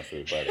Krishna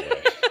food, by the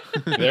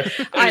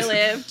way. I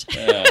lived.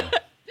 Yeah.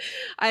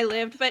 I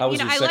lived, but how was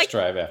your sex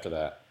drive after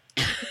that?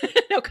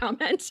 No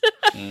comment.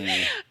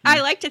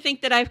 I like to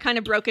think that I've kind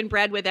of broken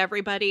bread with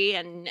everybody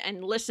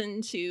and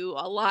listened to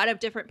a lot of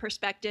different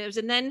perspectives.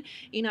 And then,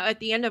 at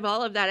the end of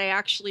all of that, I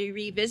actually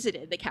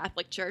revisited the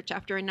Catholic Church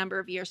after a number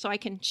of years. So I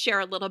can share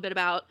a little bit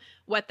about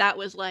what that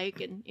was like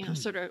and,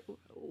 sort of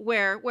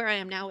where I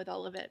am now with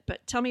all of it.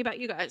 But tell me about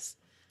you guys.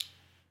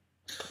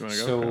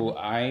 So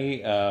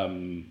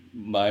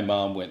my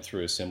mom went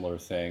through a similar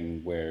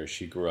thing where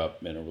she grew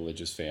up in a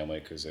religious family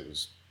because it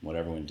was what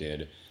everyone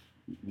did.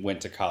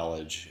 Went to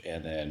college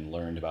and then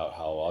learned about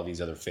how all these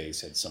other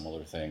faiths had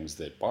similar things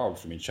that borrowed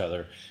from each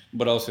other,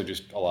 but also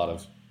just a lot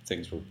of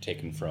things were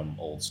taken from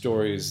old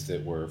stories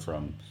that were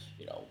from,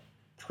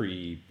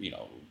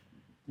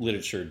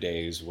 literature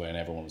days when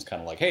everyone was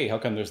kind of like, hey, how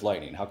come there's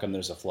lightning? How come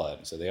there's a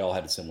flood? So they all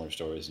had similar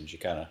stories, and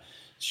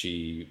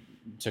she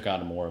took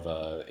on more of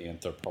a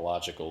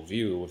anthropological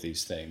view of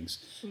these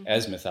things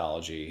as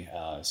mythology.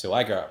 So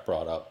I got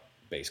brought up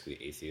basically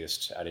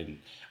atheist.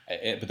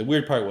 But the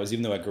weird part was,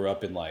 even though I grew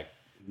up in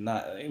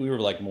we were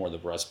more the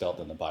Rust Belt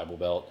than the Bible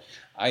Belt,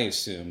 I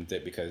assumed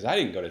that because I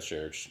didn't go to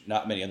church,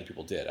 not many other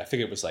people did. I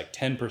figured it was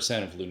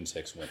 10% of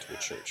lunatics went to a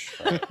church.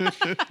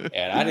 Right?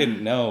 And I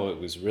didn't know it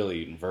was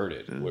really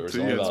inverted, where it was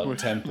only about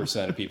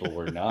 10% of people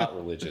were not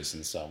religious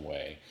in some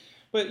way.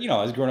 But,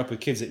 I was growing up with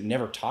kids that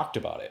never talked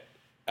about it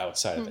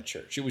outside of the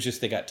church. It was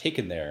just they got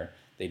taken there,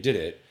 they did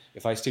it.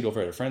 If I stayed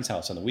over at a friend's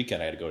house on the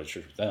weekend, I had to go to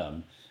church with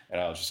them. And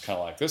I was just kind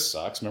of like, this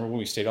sucks. Remember when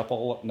we stayed up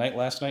all night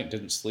last night and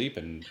didn't sleep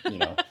and,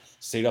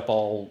 stayed up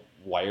all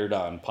wired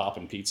on pop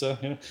and pizza?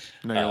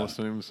 Now you're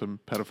listening to some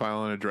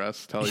pedophile in a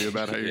dress tell you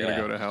about how you're going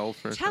to go to hell.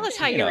 Tell us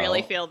how you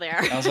really feel there.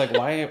 I was like,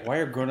 why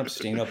are grown-ups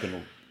staying up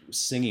and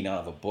singing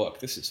out of a book?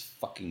 This is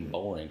fucking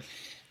boring.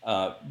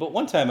 But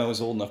one time I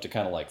was old enough to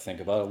kind of think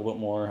about it a little bit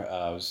more.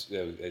 I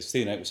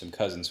stayed the night with some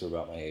cousins who were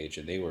about my age,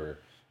 and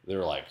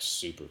they're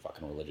super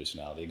fucking religious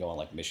now. They go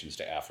on missions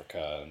to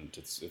Africa, and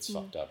it's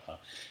fucked up, huh?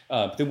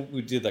 But then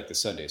we did the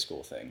Sunday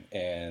school thing,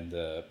 and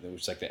it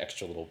was the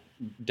extra little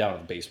down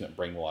in the basement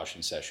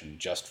brainwashing session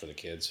just for the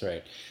kids,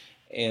 right?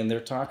 And they're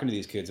talking to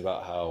these kids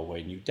about how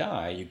when you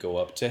die, you go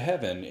up to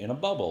heaven in a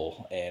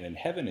bubble, and in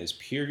heaven is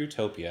pure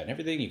utopia, and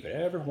everything you could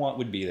ever want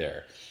would be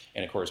there.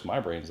 And of course, my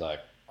brain's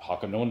like, how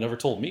come no one never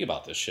told me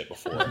about this shit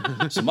before?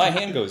 So my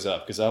hand goes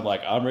up because I'm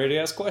like, I'm ready to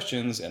ask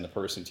questions. And the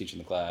person teaching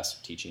the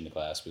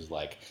class was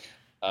like,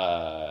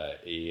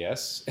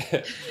 yes.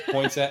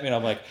 Points at me and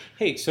I'm like,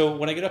 hey, so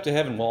when I get up to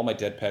heaven, will all my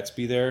dead pets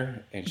be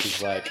there? And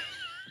she's like,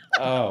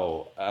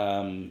 oh,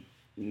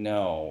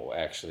 no,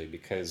 actually,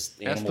 because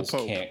animals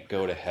can't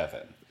go to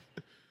heaven.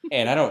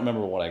 And I don't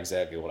remember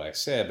exactly what I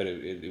said, but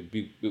it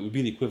would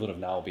be the equivalent of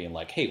now being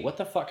like, hey, what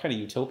the fuck kind of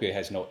utopia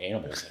has no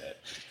animals in it?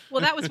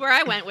 Well, that was where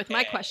I went with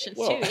my questions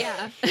too,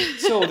 yeah.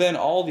 So then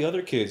all the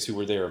other kids who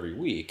were there every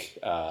week,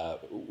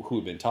 who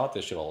had been taught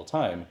this shit all the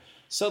time,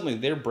 suddenly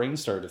their brains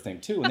started to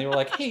think too. And they were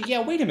like, hey,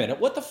 yeah, wait a minute,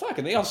 what the fuck?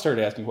 And they all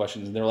started asking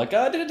questions. And they were like,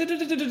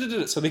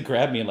 so they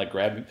grabbed me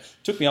and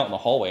took me out in the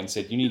hallway and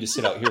said, you need to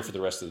sit out here for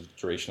the rest of the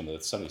duration of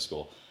the Sunday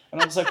school.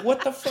 And I was like,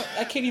 what the fuck?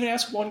 I can't even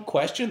ask one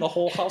question. The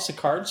whole house of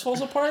cards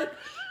falls apart.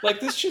 Like,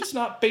 this shit's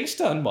not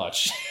based on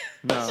much.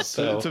 No,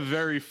 so, it's a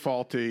very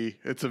faulty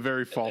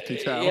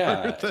tower.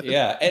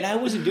 Yeah. And I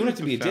wasn't doing it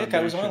to be a dick. I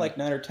was only like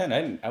 9 or 10.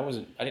 I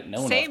didn't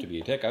know enough to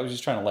be a dick. I was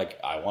just trying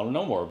to I want to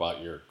know more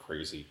about your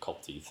crazy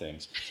culty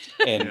things.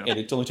 And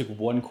it only took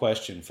one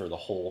question for the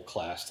whole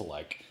class to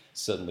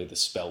suddenly the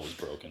spell was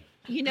broken.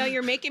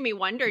 You're making me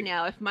wonder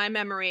now if my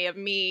memory of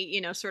me,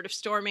 sort of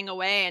storming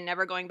away and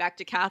never going back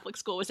to Catholic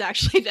school was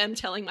actually them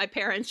telling my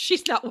parents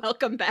she's not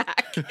welcome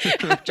back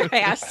after I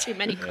asked too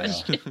many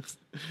questions.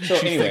 So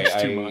anyway,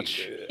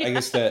 I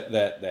guess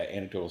that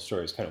anecdotal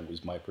story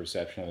was my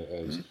perception.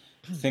 I was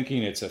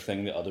thinking it's a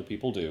thing that other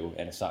people do,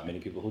 and it's not many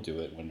people who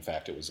do it, when in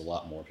fact it was a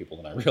lot more people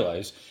than I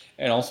realized.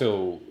 And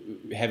also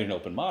having an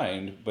open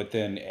mind, but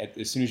then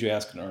as soon as you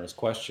ask an earnest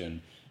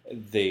question,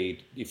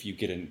 if you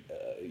get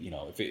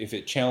if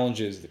it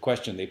challenges the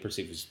question they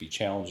perceive as to be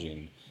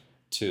challenging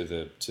to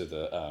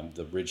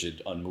the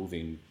rigid,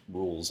 unmoving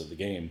rules of the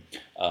game,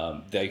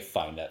 they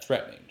find that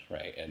threatening,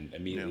 right? And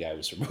immediately I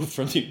was removed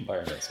from the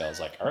environment. So I was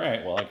like, all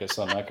right, well, I guess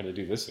I'm not going to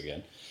do this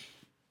again.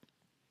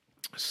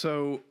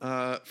 So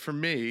for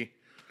me,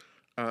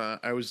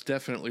 I was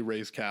definitely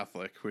raised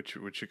Catholic,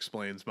 which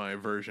explains my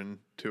aversion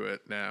to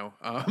it now.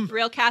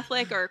 Real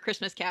Catholic or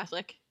Christmas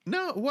Catholic?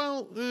 No,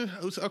 well,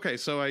 okay.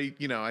 So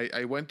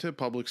I went to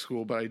public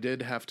school, but I did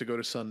have to go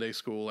to Sunday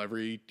school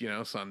every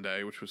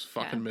Sunday, which was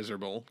fucking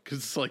miserable because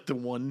it's like the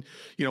one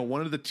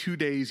of the 2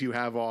 days you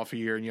have off a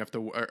year, and you have to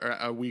or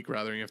a week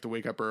rather, and you have to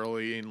wake up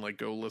early and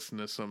go listen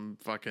to some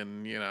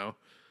fucking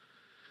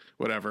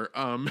whatever.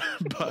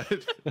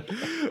 But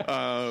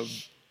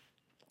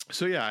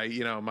so yeah,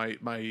 my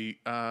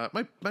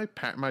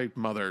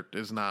mother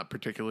is not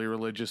particularly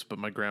religious, but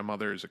my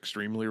grandmother is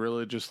extremely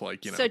religious. So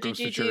goes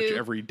to church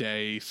every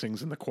day,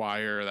 sings in the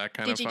choir, that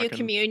kind of. Did you do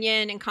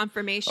communion and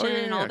confirmation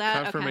and all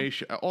that?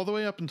 Confirmation, all the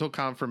way up until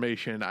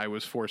confirmation. I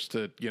was forced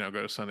to go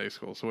to Sunday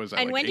school. So was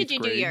that? And when did you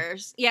do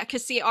yours? Yeah,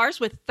 because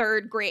ours was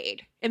third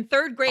grade. In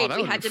third grade,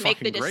 we had to make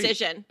the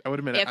decision. I would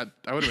have been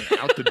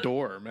out the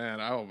door,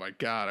 man. Oh my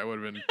god, I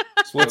would have been.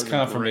 So what's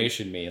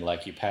confirmation mean?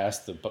 Like you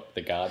passed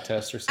the God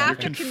test or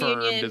something? After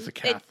confirmed as a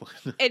Catholic.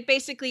 It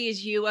basically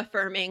is you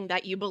affirming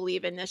that you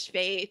believe in this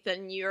faith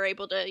and you're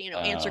able to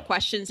answer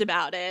questions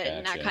about it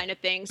and that kind of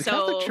thing. The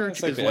Catholic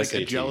Church is like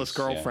a jealous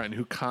girlfriend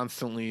who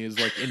constantly is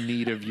in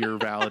need of your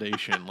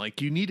validation.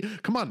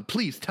 Come on,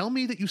 please tell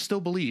me that you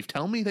still believe.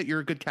 Tell me that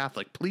you're a good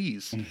Catholic,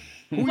 please.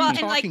 Who are you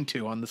talking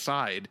to on the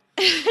side?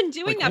 And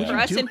doing that for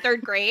us in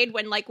third grade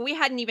when we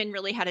hadn't even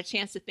really had a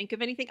chance to think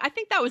of anything. I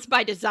think that was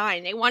by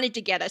design. They wanted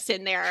to get us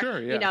in there, sure,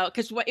 yeah.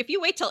 Because if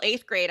you wait till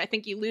 8th grade, I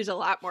think you lose a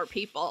lot more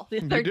people.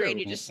 In third grade,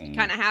 you just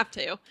kind of have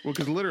to. Well,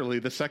 because literally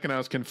the second I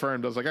was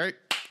confirmed, I was like, all right,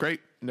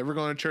 great. Never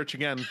going to church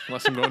again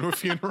unless I'm going to a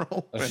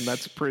funeral. And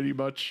that's pretty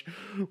much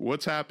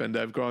what's happened.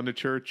 I've gone to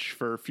church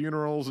for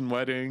funerals and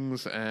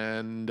weddings.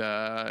 And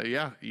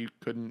you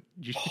couldn't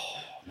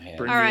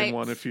bring me in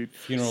one if you...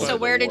 So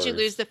where did you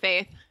lose the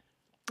faith?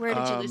 Where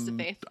did you lose the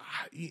faith?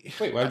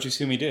 Wait, why would you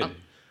assume he did?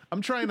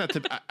 I'm trying not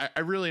to.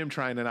 I really am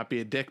trying to not be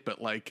a dick, but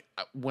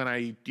when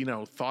I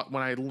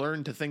when I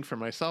learned to think for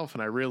myself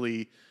and I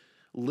really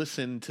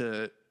listened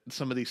to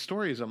some of these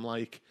stories, I'm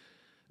like,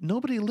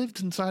 nobody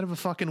lived inside of a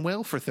fucking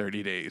whale for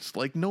 30 days.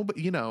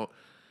 Nobody,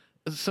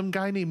 some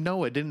guy named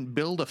Noah didn't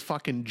build a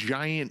fucking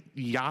giant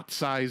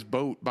yacht-sized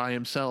boat by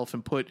himself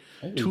and put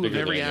two of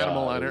every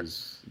animal on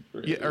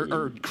it.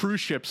 Or cruise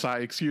ship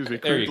size, excuse me.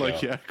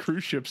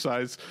 Cruise ship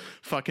size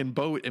fucking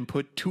boat and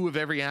put two of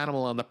every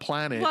animal on the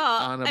planet.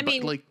 Well,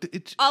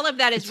 all of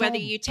that is whether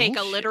you take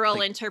a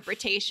literal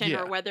interpretation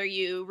or whether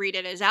you read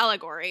it as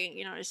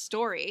allegory, as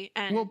story,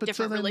 and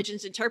different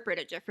religions interpret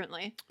it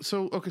differently.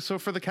 So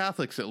for the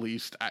Catholics at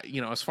least,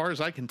 as far as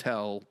I can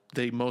tell,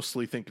 they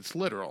mostly think it's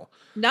literal.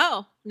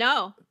 No,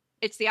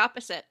 it's the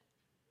opposite.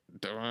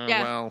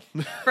 Well,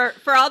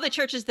 for all the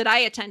churches that I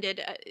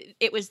attended,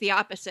 it was the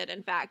opposite,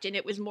 in fact, and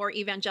it was more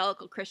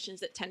evangelical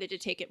Christians that tended to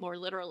take it more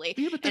literally.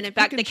 Yeah, and in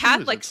fact, the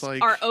Catholics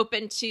are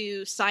open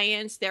to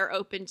science; they're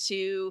open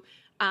to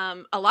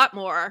a lot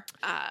more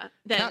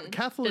than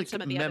Catholic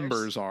some of the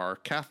members others. are.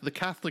 The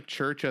Catholic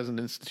Church as an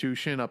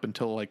institution up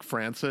until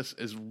Francis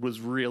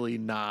was really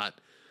not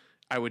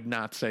I would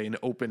not say an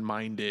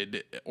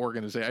open-minded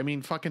organization. I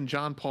mean, fucking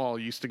John Paul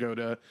used to go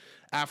to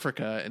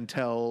Africa and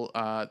tell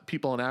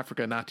people in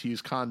Africa not to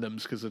use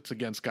condoms because it's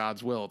against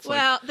God's will. It's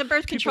the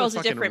birth control is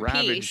a different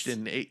piece.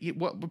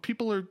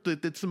 People are.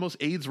 It's the most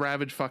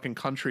AIDS-ravaged fucking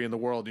country in the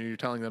world, and you're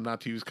telling them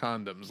not to use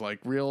condoms. Like,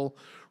 real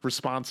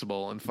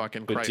responsible and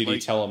fucking. But did he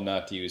tell them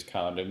not to use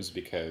condoms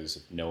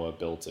because Noah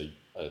built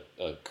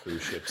a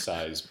cruise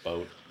ship-sized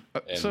boat?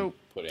 So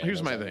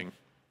here's my thing.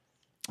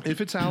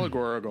 If it's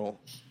allegorical,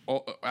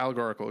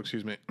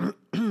 excuse me,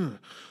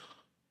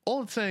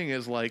 all it's saying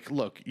is, like,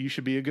 look, you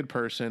should be a good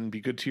person, be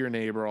good to your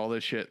neighbor, all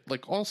this shit,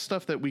 like all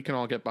stuff that we can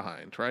all get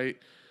behind, right?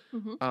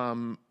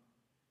 Mm-hmm.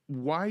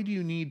 Why do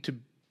you need to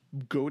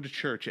go to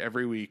church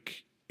every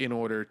week in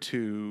order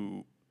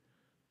to...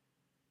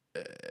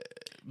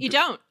 You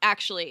don't,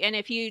 actually. And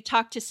if you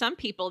talk to some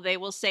people, they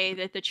will say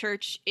that the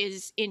church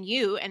is in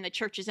you and the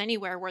church is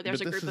anywhere where there's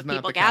a group of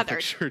people gathered.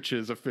 Catholic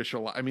Church's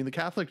official... I mean, the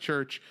Catholic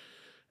Church...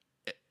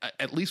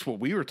 At least what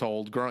we were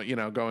told,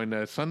 going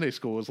to Sunday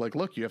school was like,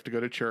 look, you have to go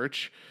to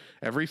church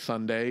every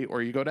Sunday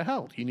or you go to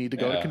hell. You need to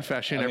go to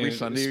confession every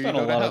Sunday or you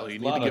go to hell. You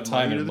need to get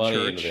time and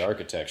money into the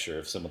architecture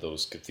of some of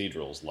those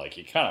cathedrals. Like,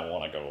 you kind of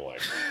want to go,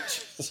 like,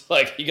 just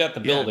like, you got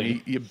the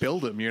building. You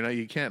build them,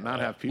 you can't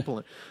not have people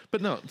in.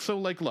 But no, so,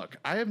 like, look,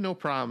 I have no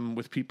problem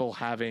with people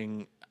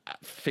having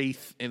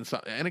faith in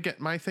something. And again,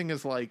 my thing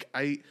is, like,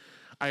 I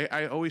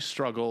always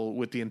struggle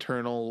with the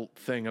internal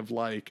thing of,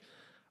 like,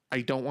 I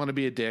don't want to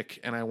be a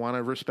dick and I want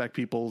to respect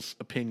people's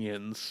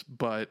opinions,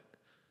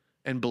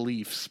 and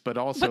beliefs, but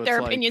also but their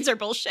opinions are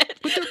bullshit.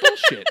 But they're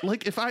bullshit.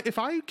 Like if I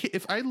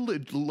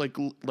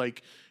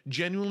like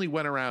genuinely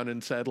went around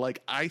and said,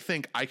 like, I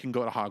think I can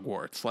go to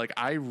Hogwarts. Like,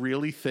 I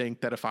really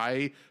think that if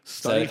I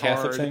study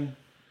hard,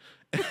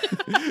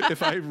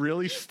 if I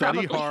really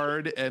study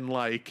hard and,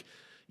 like,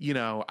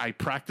 I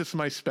practice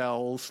my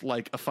spells,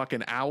 like, a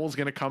fucking owl's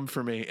going to come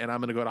for me and I'm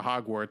going to go to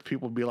Hogwarts.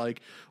 People will be like,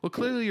 well,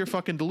 clearly you're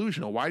fucking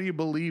delusional. Why do you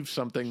believe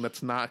something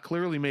that's not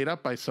clearly made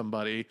up by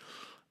somebody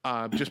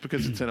just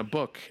because it's in a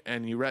book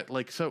and you read,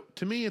 like, so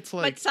to me, it's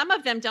like. But some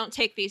of them don't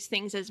take these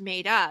things as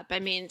made up. I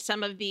mean,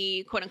 some of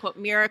the quote unquote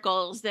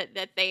miracles that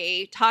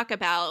they talk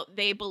about,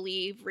 they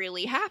believe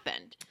really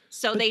happened.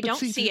 So they don't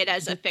see it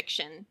as a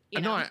fiction.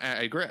 No, I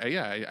agree.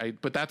 Yeah.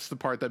 But that's the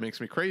part that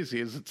makes me crazy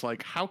is it's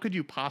like, how could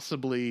you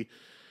possibly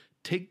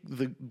take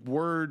the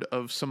word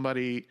of some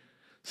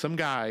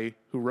guy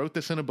who wrote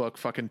this in a book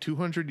fucking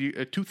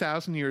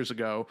 2,000 years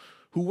ago,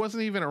 who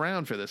wasn't even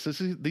around for this.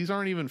 These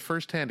aren't even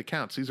first-hand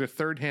accounts. These are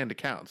third-hand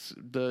accounts.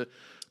 The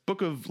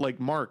book of, like,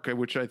 Mark,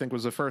 which I think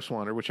was the first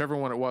one, or whichever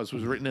one it was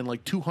written in,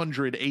 like,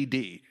 200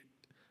 AD.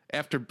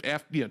 After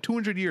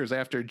 200 years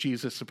after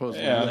Jesus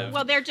supposedly lived.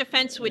 Well, their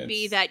defense would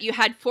be that you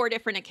had 4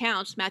 different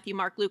accounts, Matthew,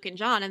 Mark, Luke, and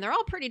John, and they're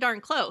all pretty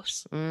darn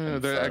close.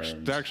 They're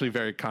actually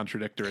very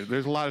contradictory.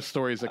 There's a lot of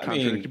stories that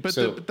contradict,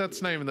 but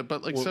that's not even the.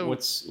 But, like, so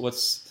what's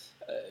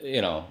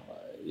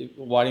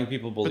why do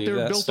people believe that stuff? But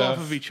they're built off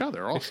of each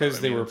other also. Because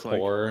they were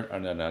poor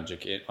and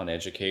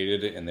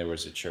uneducated, and there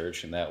was a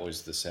church, and that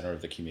was the center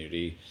of the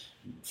community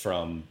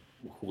from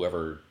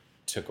whoever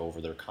took over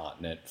their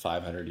continent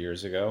 500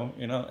 years ago.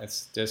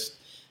 It's just.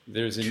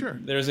 There's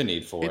a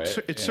need for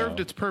it. It served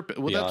its purpose.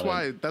 Well,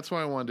 that's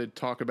why I wanted to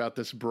talk about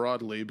this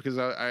broadly, because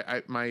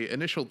I my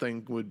initial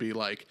thing would be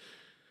like,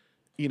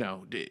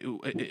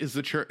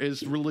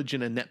 is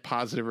religion a net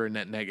positive or a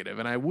net negative?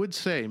 And I would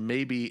say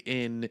maybe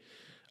in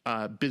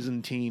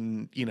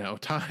Byzantine,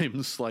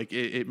 times, like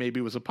it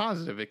maybe was a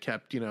positive. It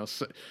kept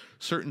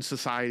certain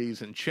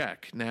societies in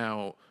check.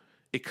 Now,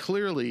 it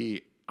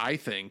clearly, I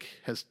think,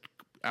 has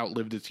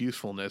outlived its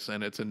usefulness,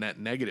 and it's a net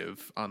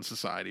negative on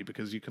society,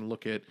 because you can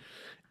look at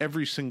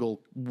every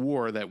single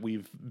war that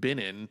we've been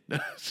in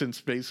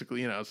since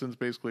basically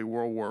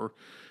World War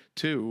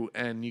II,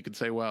 and you could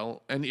say,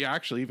 well, and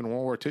actually even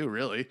World War II,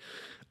 really,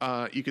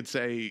 you could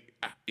say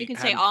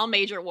say all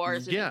major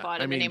wars have been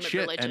fought in the name of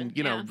religion,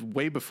 and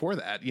way before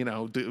that,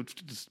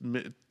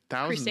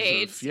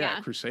 thousands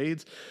of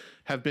crusades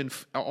have been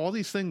all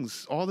these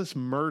things, all this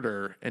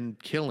murder and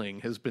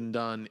killing has been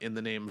done in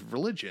the name of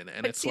religion.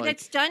 And it's like,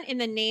 that's done in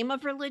the name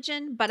of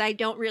religion, but I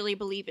don't really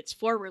believe it's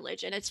for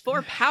religion. It's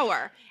for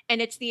power.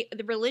 And it's the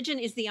religion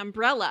is the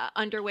umbrella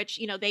under which,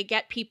 they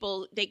get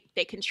people,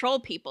 they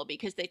control people,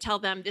 because they tell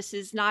them this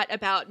is not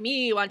about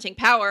me wanting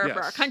power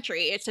for our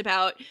country. It's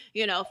about,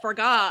 for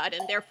God.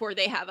 And therefore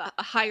they have a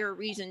higher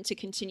reason to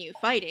continue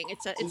fighting.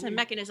 It's a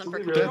mechanism for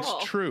control.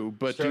 That's true.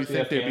 But do you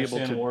think they'd be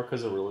able to war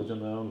because of religion,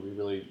 though? Do we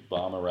really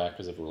bomb Iraq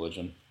because of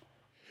religion?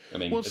 I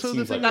mean, that's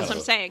what I'm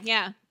saying.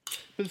 Yeah.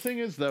 But the thing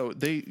is, though,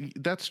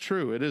 that's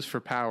true. It is for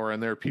power,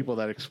 and there are people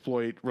that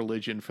exploit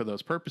religion for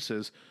those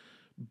purposes.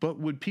 But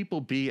would people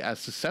be as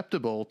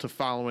susceptible to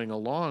following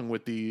along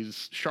with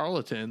these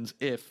charlatans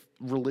if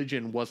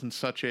religion wasn't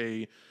such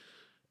a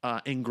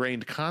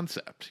ingrained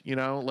concept?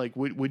 Like,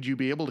 would you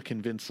be able to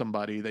convince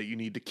somebody that you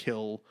need to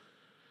kill?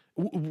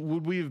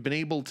 Would we have been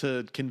able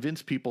to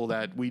convince people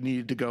that we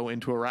needed to go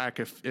into Iraq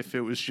if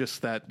it was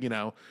just that,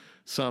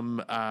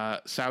 some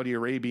Saudi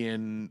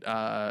Arabian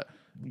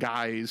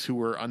guys who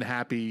were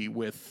unhappy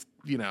with,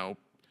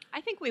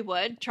 I think we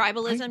would.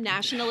 Tribalism,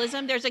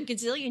 nationalism. There's a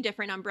gazillion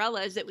different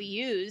umbrellas that we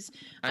use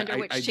under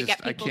which to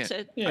get people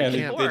to. Yeah,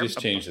 they just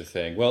changed the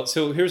thing. Well,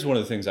 so here's one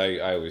of the things I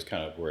always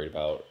kind of worried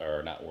about,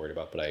 or not worried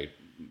about, but I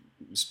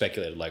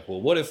speculated, like, well,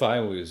 what if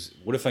I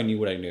knew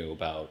what I knew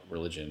about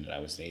religion and I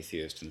was an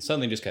atheist and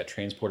suddenly just got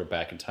transported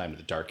back in time to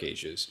the Dark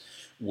Ages,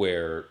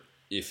 where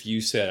if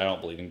you said I don't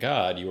believe in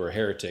God, you were a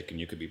heretic and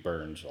you could be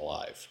burned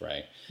alive,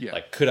 right? Yeah.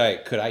 Like, could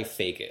I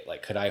fake it?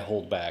 Like, could I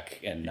hold back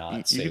and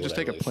not say what I really thought? You could just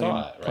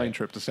take a plane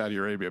trip to Saudi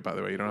Arabia, by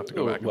the way. You don't have to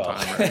go back in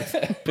time.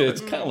 Right?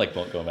 It's kind of like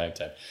going back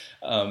in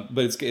time.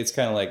 But it's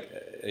kind of like,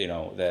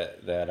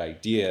 that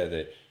idea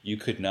that you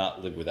could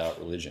not live without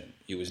religion.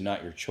 It was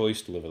not your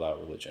choice to live without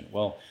religion.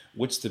 Well,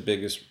 what's the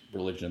biggest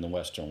religion in the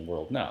Western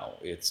world now?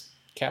 It's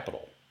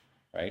capital,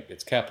 right?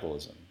 It's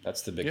capitalism.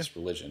 That's the biggest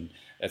religion.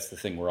 That's the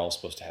thing we're all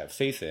supposed to have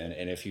faith in.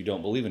 And if you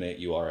don't believe in it,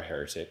 you are a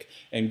heretic.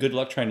 And good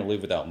luck trying to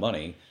live without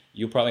money.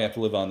 You'll probably have to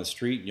live on the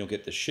street, and you'll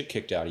get the shit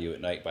kicked out of you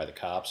at night by the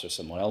cops or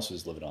someone else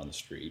who's living on the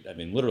street. I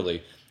mean,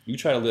 literally, you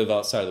try to live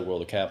outside of the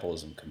world of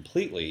capitalism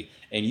completely,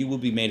 and you will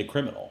be made a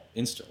criminal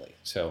instantly.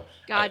 So,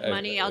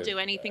 money, I'll do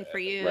anything for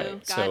you.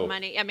 Right. God,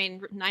 money. I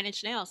mean, 9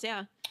 Inch Nails,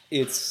 yeah.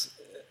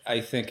 I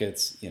think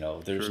it's,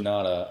 there's True.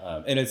 Not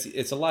a, and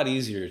it's a lot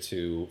easier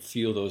to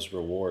feel those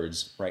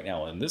rewards right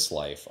now in this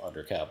life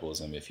under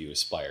capitalism if you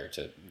aspire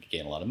to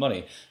gain a lot of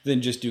money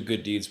than just do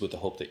good deeds with the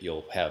hope that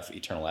you'll have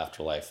eternal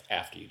afterlife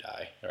after you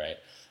die, right?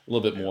 A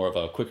little bit more of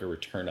a quicker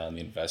return on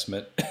the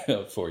investment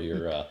for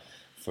your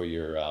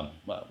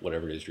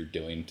whatever it is you're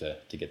doing to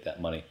get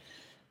that money.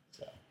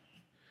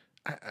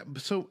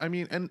 So I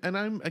mean, and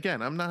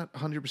I'm not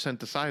 100%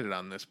 decided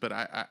on this, but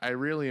I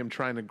really am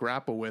trying to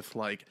grapple with,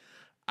 like,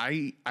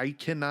 I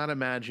cannot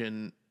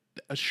imagine.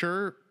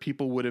 Sure,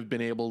 people would have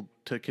been able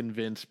to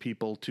convince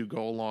people to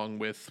go along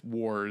with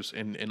wars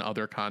in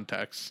other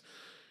contexts,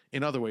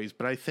 in other ways,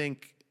 but I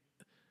think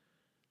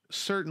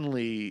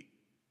certainly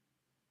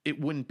it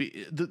wouldn't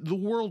be, the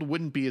world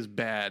wouldn't be as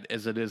bad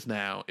as it is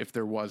now if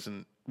there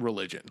wasn't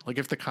religion. Like,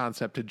 if the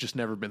concept had just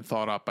never been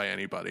thought up by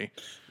anybody.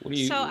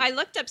 So I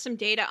looked up some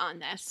data on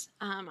this,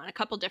 on a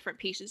couple different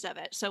pieces of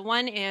it. So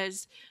one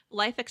is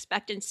life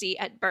expectancy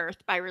at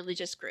birth by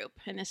religious group,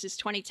 and this is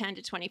 2010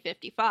 to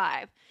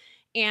 2055.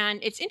 And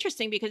it's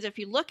interesting because if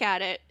you look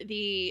at it,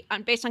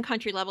 based on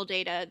country level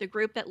data, the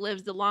group that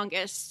lives the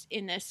longest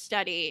in this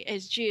study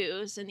is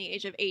Jews in the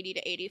age of 80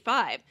 to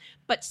 85.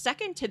 But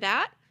second to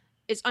that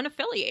is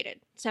unaffiliated,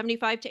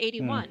 75 to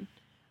 81.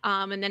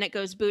 And then it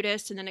goes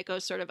Buddhist, and then it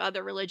goes sort of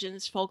other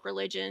religions, folk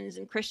religions,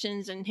 and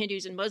Christians and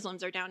Hindus and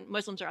Muslims are down.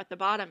 Muslims are at the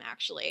bottom,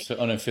 actually. So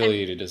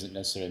unaffiliated doesn't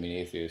necessarily mean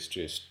atheist,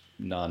 just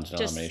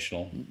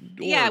non-denominational.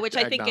 Which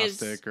I think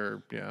is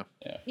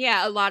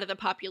a lot of the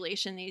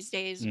population these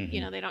days.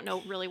 Mm-hmm. They don't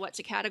know really what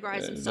to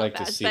categorize themselves as. I'd like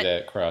to see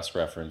that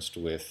cross-referenced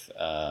with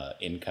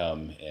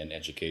income and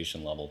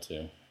education level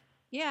too.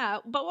 Yeah,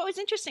 but what was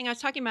interesting, I was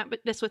talking about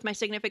this with my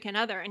significant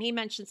other, and he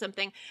mentioned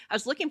something. I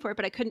was looking for it,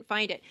 but I couldn't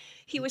find it.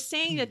 He was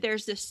saying that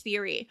there's this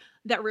theory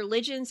that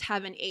religions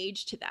have an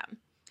age to them.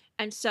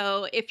 And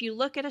so if you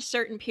look at a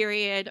certain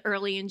period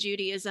early in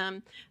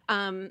Judaism,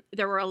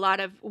 there were a lot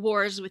of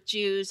wars with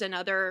Jews and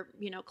other,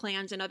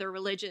 clans and other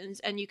religions.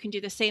 And you can do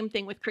the same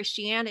thing with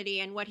Christianity.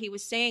 And what he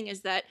was saying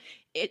is that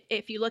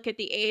if you look at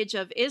the age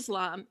of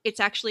Islam, it's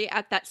actually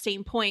at that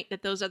same point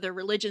that those other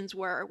religions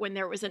were when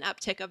there was an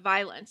uptick of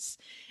violence.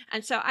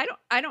 And so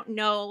I don't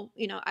know,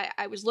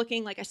 I was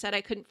looking, like I said,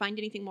 I couldn't find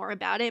anything more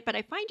about it, but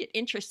I find it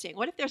interesting.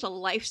 What if there's a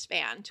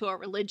lifespan to a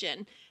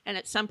religion, and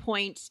at some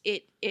point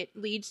it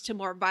leads to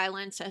more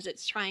violence as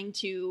it's trying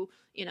to,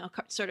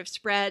 sort of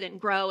spread and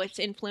grow its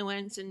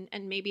influence,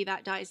 and maybe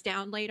that dies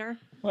down later?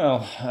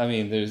 Well, I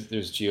mean, there's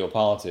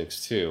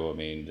geopolitics too. I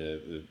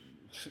mean,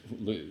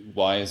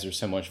 why is there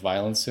so much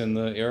violence in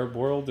the Arab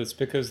world? It's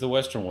because the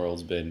Western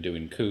world's been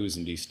doing coups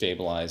and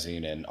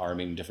destabilizing and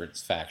arming different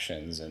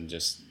factions, and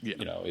just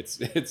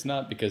it's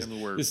not because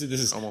this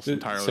is almost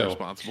entirely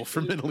responsible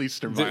for Middle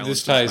Eastern violence.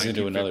 This ties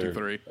into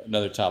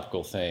another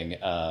topical thing.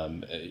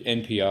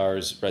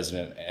 NPR's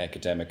resident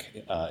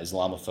academic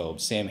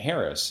Islamophobe Sam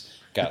Harris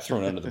got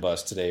thrown under the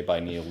bus today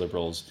by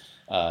neoliberals.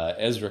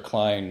 Ezra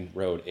Klein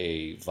wrote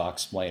a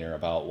Vox-plainer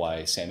about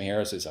why Sam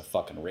Harris is a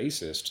fucking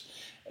racist.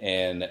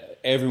 And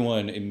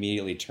everyone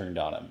immediately turned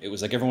on him. It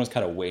was like everyone was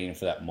kind of waiting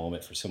for that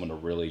moment for someone to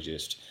really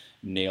just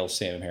nail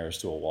Sam Harris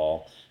to a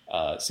wall.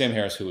 Sam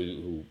Harris,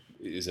 who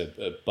is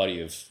a buddy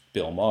of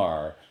Bill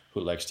Maher, who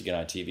likes to get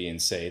on TV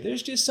and say,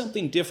 there's just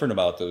something different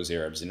about those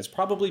Arabs, and it's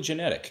probably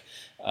genetic,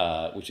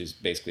 which is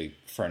basically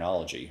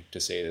phrenology,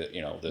 to say that,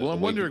 I'm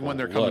wondering when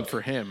they're coming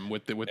for him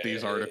with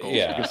these articles,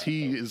 because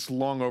he is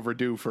long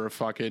overdue for a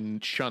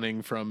fucking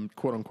shunning from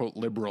quote-unquote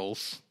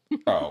liberals.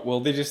 Oh,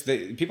 well,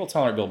 people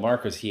tolerate Bill Maher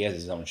because he has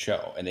his own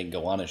show and they can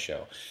go on a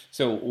show.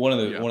 So one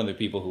of the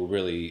people who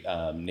really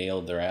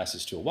nailed their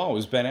asses to a wall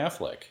was Ben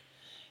Affleck.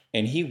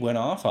 And he went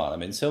off on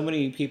him. And so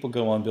many people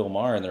go on Bill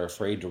Maher and they're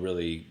afraid to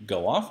really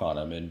go off on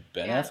him. And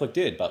Ben Affleck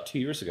did about 2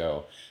 years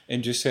ago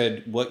and just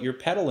said, what you're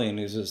peddling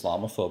is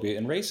Islamophobia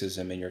and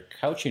racism, and you're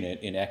couching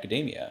it in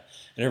academia.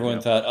 And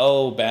everyone thought,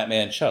 oh,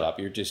 Batman, shut up.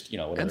 You're just,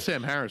 whatever. And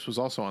Sam Harris was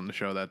also on the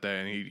show that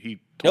day. And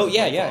he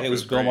it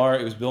was Bill Maher.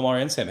 It was Bill Maher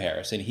and Sam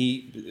Harris.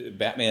 And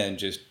Batman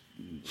just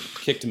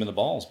kicked him in the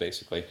balls,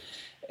 basically.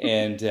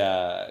 And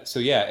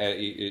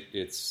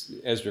it's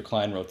Ezra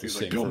Klein wrote this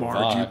thing Bill for Maher,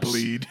 Vox, do you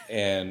bleed?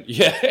 And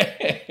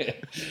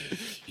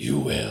you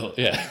will,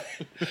 we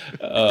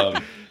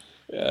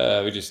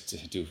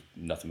just do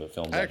nothing but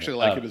films. I actually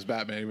like him as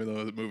Batman, even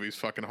though the movie's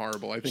fucking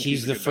horrible. I think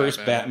he's the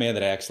first Batman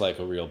that acts like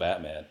a real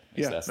Batman.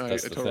 I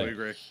totally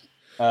agree.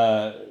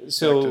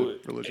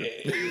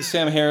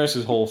 Sam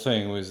Harris's whole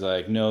thing was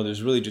like, no,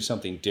 there's really just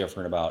something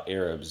different about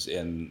Arabs,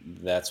 and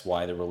that's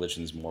why the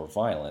religion's more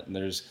violent. And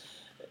there's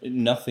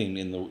nothing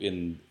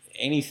in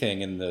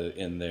anything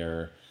in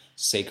their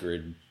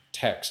sacred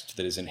text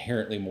that is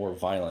inherently more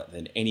violent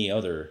than any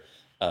other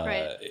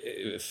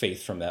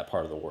faith from that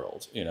part of the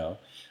world,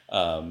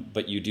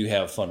 but you do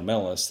have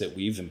fundamentalists that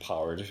we've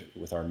empowered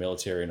with our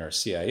military and our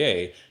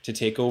CIA to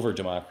take over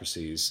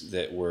democracies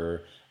that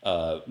were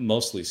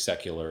mostly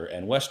secular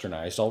and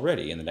westernized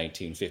already in the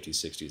 1950s,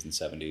 60s, and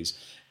 70s.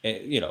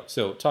 And,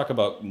 so talk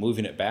about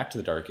moving it back to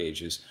the Dark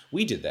Ages.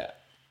 We did that.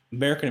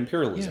 American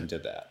imperialism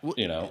did that.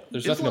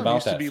 There's nothing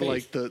about that. Islam used to be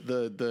like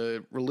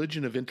the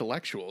religion of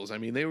intellectuals. I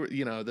mean, they were,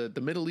 the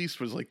Middle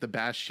East was like the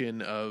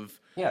bastion of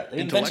they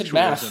invented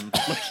math.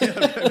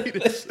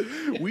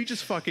 We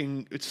just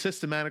fucking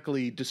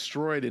systematically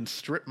destroyed and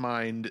strip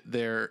mined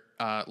their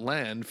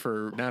land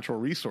for natural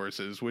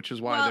resources, which is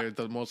why they're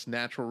the most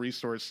natural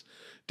resource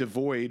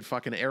devoid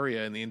fucking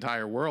area in the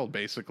entire world,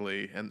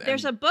 basically. And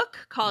there's a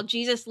book called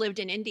Jesus Lived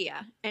in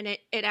India, and it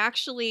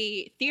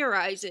actually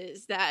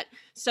theorizes that,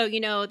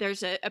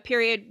 there's a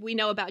period we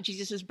know about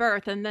Jesus's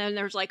birth, and then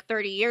there's like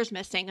 30 years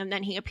missing, and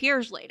then he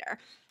appears later.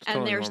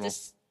 And there's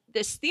this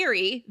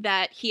theory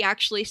that he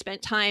actually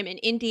spent time in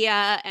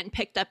India and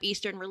picked up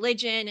Eastern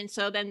religion. And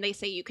so then they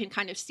say you can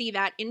kind of see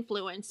that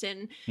influence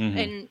in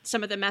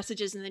some of the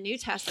messages in the New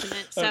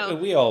Testament. So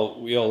we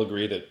all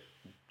agree that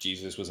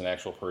Jesus was an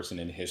actual person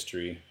in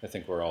history. I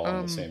think we're all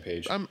on the same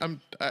page. I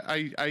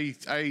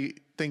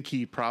think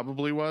he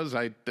probably was.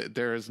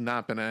 There has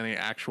not been any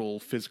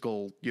actual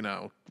physical,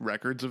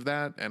 records of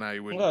that, and I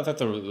would. Well, I thought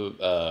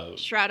the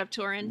Shroud of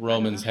Turin.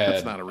 Romans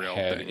that's not a real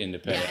had thing.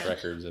 Independent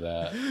records of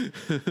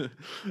that.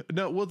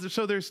 No, well,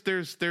 so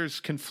there's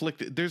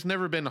conflict. There's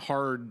never been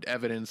hard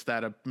evidence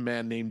that a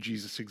man named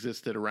Jesus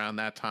existed around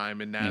that time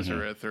in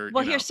Nazareth, or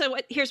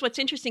here's what's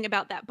interesting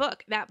about that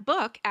book. That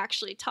book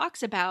actually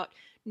talks about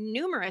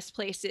numerous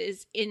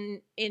places in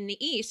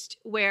the East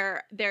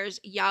where there's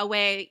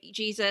Yahweh,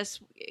 Jesus,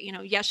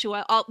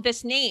 Yeshua. All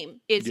this name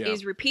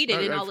is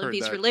repeated in all of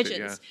these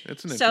religions.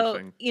 It's an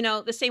interesting.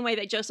 So the same way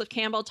that Joseph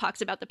Campbell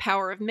talks about the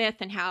power of myth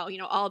and how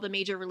all the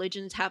major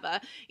religions have a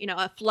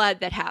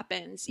flood that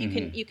happens.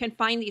 You can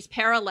find these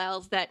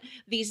parallels that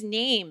these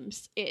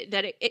names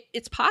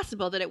it's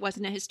possible that it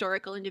wasn't a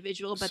historical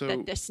individual, but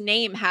that this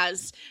name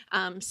has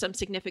some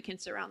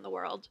significance around the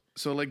world.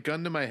 So, like,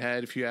 gun to my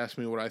head, if you ask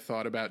me what I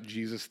thought about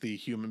Jesus, the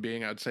human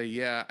being, I'd say,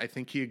 yeah, I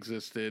think he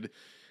existed.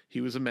 He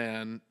was a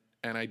man,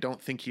 and I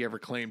don't think he ever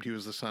claimed he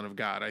was the son of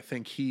God. I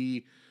think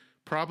he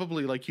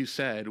probably, like you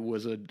said,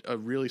 was a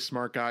really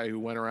smart guy who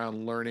went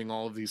around learning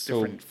all of these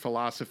different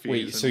philosophies.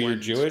 Wait, so you're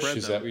Jewish?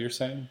 Is that what you're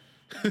saying?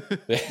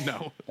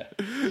 No,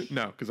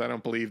 because I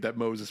don't believe that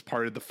Moses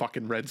parted the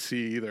fucking Red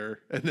Sea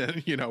either, and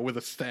then with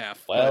a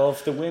staff. Well,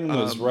 if the wind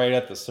was right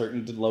at the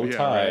certain low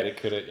tide, it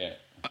could have. Yeah.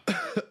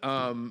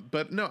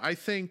 But no, I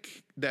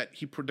think that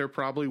there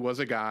probably was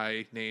a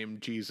guy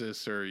named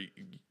Jesus or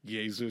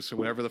Jesus or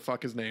whatever the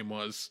fuck his name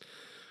was,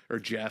 or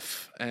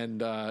Jeff,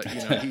 and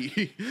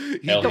he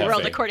the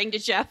world according to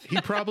Jeff.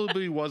 He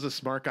probably was a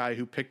smart guy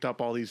who picked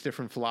up all these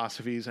different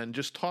philosophies and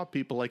just taught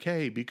people like,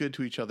 hey, be good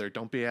to each other,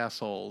 don't be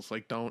assholes,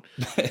 like don't,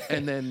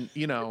 and then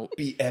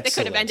be excellent. They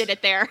could have ended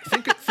it there.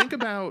 Think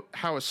about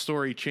how a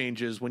story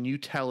changes when you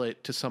tell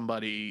it to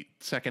somebody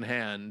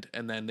secondhand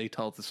and then they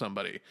tell it to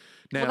somebody.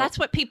 Now, well, that's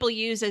what people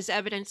use as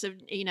evidence of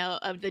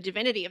of the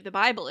divinity of the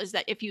Bible, is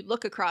that if you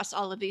look across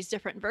all of these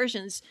different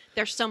versions,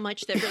 there's so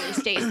much that really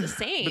stays the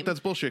same. But that's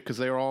bullshit, because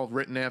they're all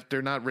written after.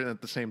 They're not written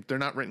at the same. They're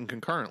not written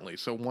concurrently.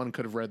 So one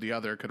could have read the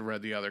other, could have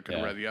read the other, could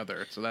have read the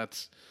other. So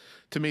that's,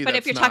 to me. But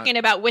if you're talking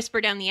about whisper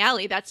down the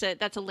alley, that's a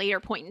later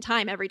point in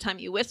time. Every time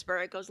you whisper,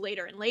 it goes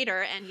later and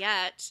later, and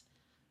yet.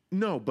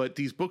 No, but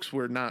these books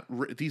were not.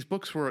 These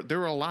books were. There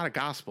were a lot of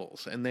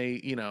gospels, and they,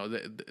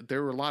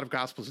 there were a lot of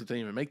gospels that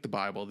didn't even make the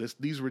Bible.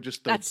 These were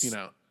just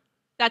the,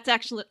 That's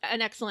actually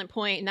an excellent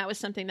point, and that was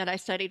something that I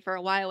studied for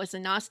a while. Was the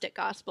Gnostic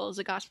Gospels,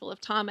 the Gospel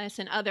of Thomas,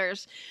 and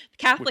others.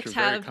 Catholics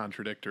have very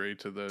contradictory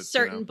to the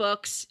certain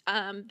books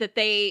that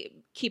they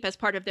keep as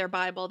part of their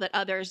Bible that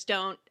others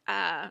don't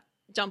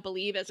don't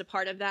believe as a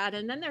part of that.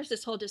 And then there's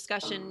this whole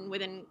discussion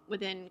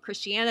within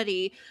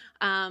Christianity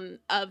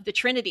of the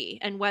Trinity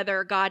and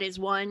whether God is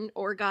one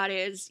or God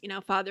is,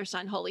 Father,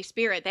 Son, Holy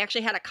Spirit. They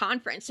actually had a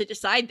conference to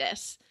decide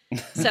this.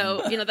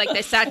 So, like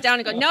they sat down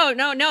and go,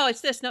 no,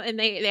 it's this. No. And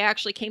they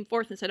actually came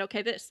forth and said,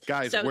 okay, this.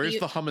 Guys, so where's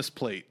the hummus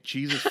plate?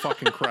 Jesus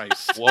fucking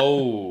Christ.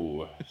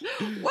 Whoa.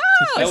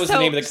 That was the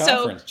name of the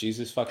conference.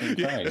 Jesus fucking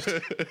Christ.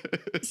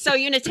 So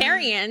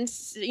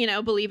Unitarians,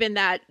 believe in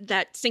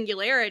that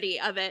singularity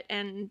of it.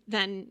 And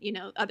then,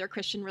 other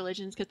Christian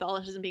religions,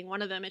 Catholicism being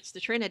one of them, it's the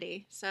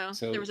Trinity. So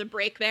there was a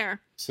break there.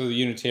 So the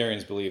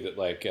Unitarians believe that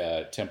like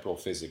temporal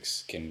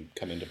physics can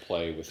come into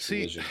play with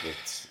religion.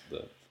 With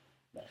the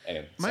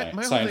anyway, my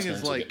whole thing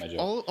is like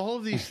all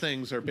of these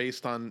things are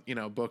based on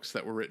books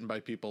that were written by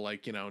people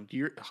like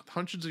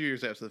hundreds of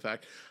years after the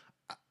fact.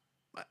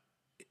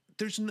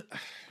 There's no,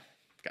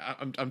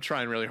 I'm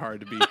trying really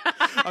hard to be.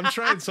 I'm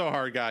trying so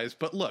hard, guys.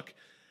 But look,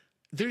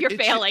 you're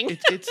failing.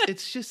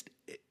 It's just.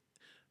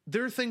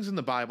 There are things in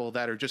the Bible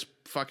that are just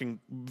fucking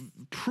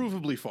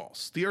provably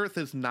false. The earth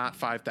is not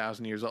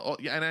 5,000 years old.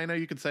 And I know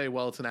you could say,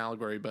 well, it's an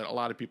allegory, but a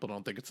lot of people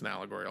don't think it's an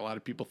allegory. A lot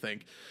of people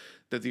think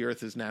that the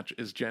earth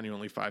is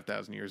genuinely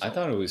 5,000 years old. I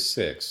thought it was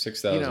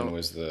 6,000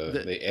 was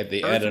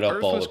they added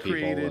up all the people.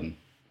 Created,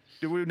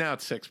 now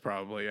it's 6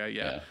 probably.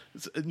 Yeah.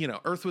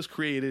 Earth was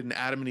created and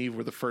Adam and Eve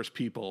were the first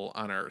people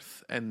on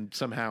earth. And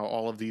somehow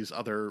all of these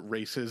other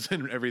races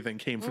and everything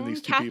came from these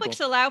two people.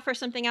 Catholics allow for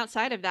something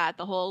outside of that.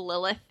 The whole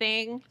Lilith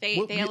thing.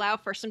 They allow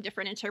for some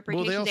different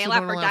interpretations. They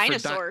allow for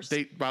dinosaurs.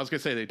 I was going to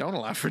say they don't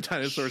allow for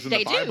dinosaurs in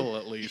the Bible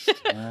at least.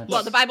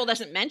 Well, the Bible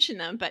doesn't mention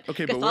them, but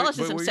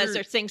Catholicism says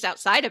there's things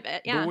outside of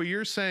it. Yeah. But what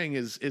you're saying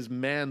is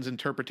man's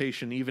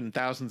interpretation, even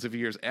thousands of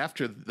years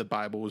after the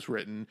Bible was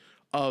written,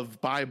 of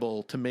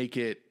Bible to make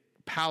it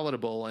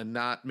palatable and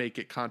not make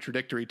it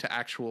contradictory to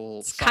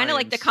actual it's kind of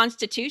like the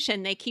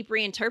Constitution. They keep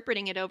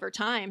reinterpreting it over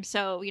time.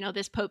 So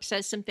this Pope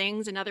says some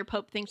things, another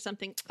Pope thinks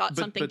something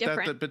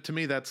different. But to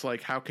me, that's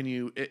like, how can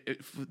you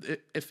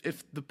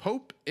if the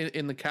Pope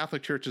in the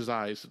Catholic Church's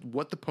eyes,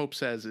 what the Pope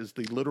says is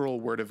the literal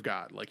word of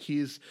God, like he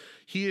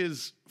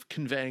is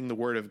conveying the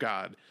word of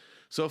God.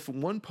 So if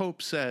one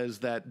Pope says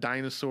that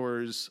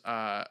dinosaurs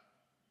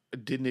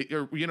didn't,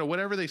 or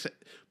whatever they say,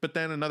 but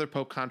then another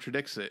Pope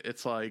contradicts it,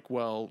 it's like,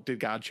 well, did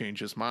God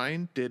change his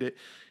mind? Did it?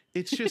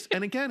 It's just,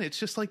 and again, it's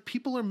just like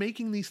people are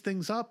making these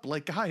things up.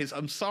 Like, guys,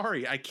 I'm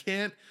sorry,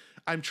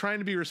 I'm trying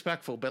to be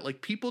respectful, but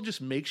like people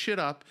just make shit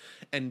up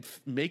and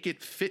make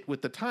it fit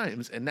with the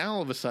times. And now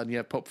all of a sudden you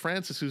have Pope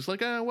Francis who's like,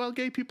 well,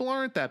 gay people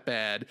aren't that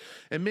bad.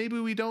 And maybe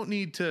we don't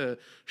need to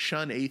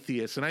shun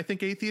atheists. And I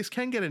think atheists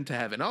can get into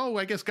heaven. Oh,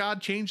 I guess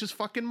God changed his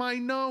fucking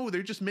mind. No,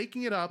 they're just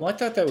making it up. Well, I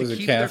thought that was a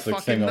Catholic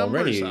thing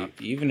already.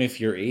 Even if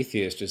you're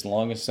atheist, as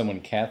long as someone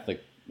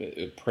Catholic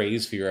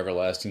prays for your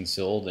everlasting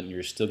soul, then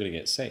you're still going to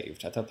get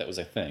saved. I thought that was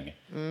a thing.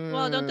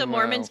 Well, don't the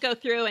Mormons go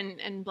through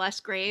and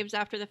bless graves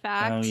after the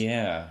fact? Oh,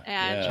 yeah.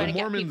 And try to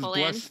get Mormons people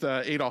blessed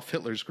Adolf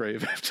Hitler's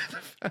grave after the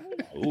fact.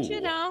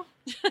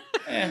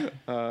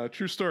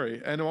 True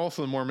story. And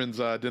also the Mormons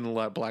didn't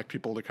let black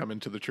people to come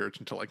into the church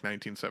until like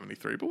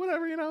 1973. But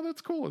whatever,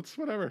 that's cool. It's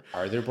whatever.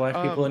 Are there black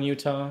people in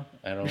Utah?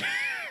 I don't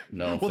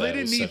know. Well, they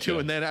didn't need to.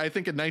 And then I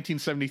think in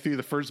 1973,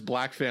 the first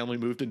black family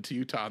moved into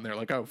Utah. And they're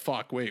like, oh,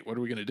 fuck, wait, what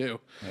are we going to do?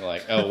 They're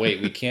like, oh,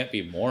 wait, we can't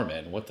be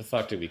Mormon. What the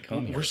fuck did we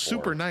come here for? We're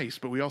super nice,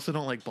 but we also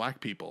don't like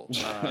black people.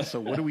 So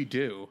what do we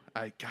do?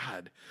 I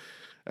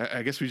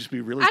guess we just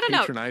be really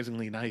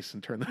patronizingly nice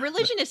and turn them.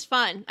 Religion is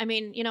fun. I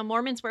mean,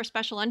 Mormons wear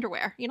special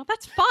underwear.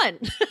 That's fun.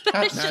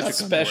 It's just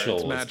special.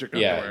 It's magic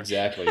underwear. Yeah,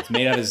 exactly. It's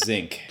made out of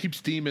zinc.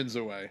 Keeps demons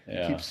away.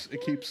 Yeah.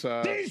 It keeps.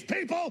 These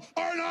people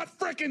are not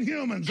freaking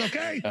humans,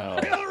 okay?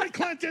 Hillary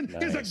Clinton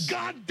is a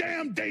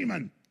goddamn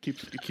demon.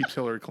 It keeps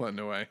Hillary Clinton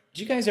away.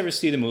 Did you guys ever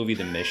see the movie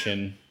The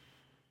Mission?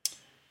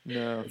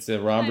 No. It's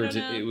it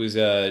was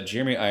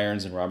Jeremy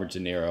Irons and Robert De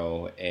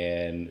Niro,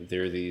 and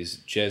they're these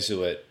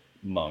Jesuit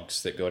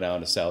monks that go down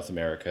to South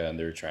America, and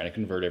they're trying to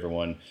convert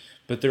everyone,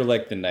 but they're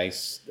like the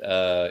nice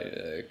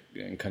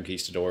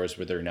conquistadors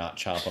where they're not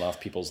chopping off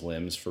people's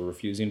limbs for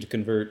refusing to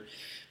convert.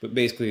 But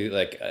basically,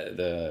 like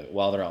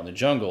while they're out in the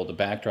jungle, the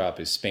backdrop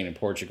is Spain and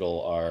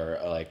Portugal are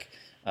like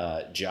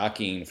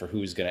jockeying for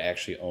who's going to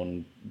actually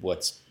own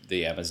what's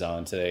the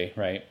Amazon today,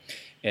 right?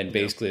 And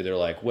basically, they're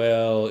like,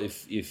 well,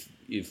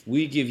 if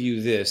we give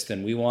you this,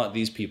 then we want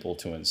these people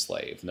to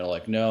enslave. And they're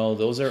like, no,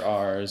 those are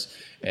ours,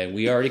 and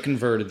we already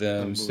converted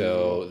them.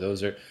 So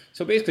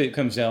basically it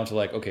comes down to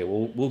like, okay,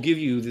 we'll give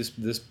you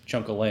this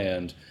chunk of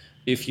land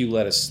if you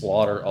let us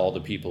slaughter all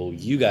the people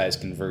you guys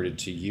converted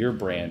to your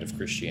brand of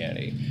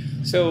Christianity.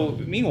 So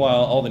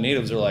meanwhile, all the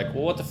natives are like,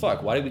 well, what the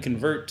fuck? Why did we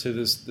convert to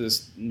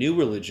this new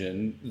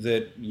religion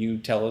that you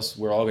tell us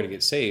we're all going to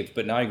get saved,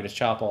 but now you're going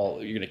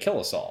to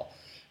kill us all?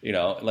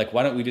 Like,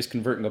 why don't we just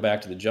convert and go back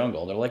to the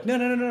jungle? And they're like,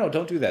 no,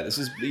 don't do that. This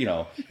is,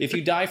 if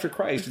you die for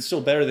Christ, it's still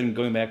better than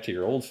going back to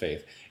your old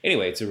faith.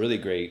 Anyway, it's a really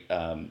great,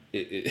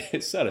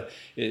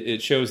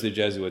 it shows the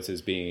Jesuits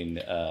as being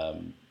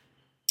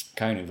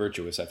kind and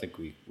virtuous. I think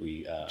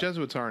we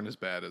Jesuits aren't as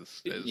bad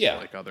as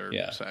like other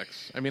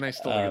sects. I mean, I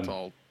still think it's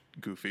all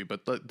goofy,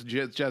 but the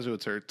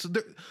Jesuits are.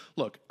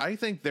 Look, I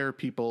think there are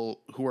people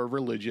who are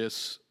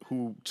religious,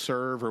 who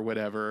serve or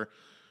whatever,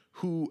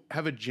 who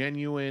have a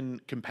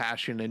genuine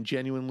compassion and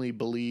genuinely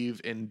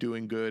believe in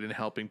doing good and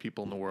helping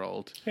people in the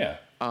world. Yeah.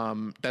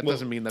 That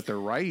doesn't mean that they're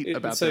right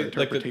about their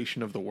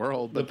interpretation of the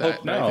world, but I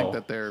think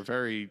that they're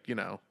very,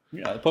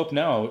 Yeah, the Pope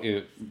now,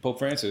 Pope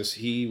Francis,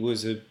 he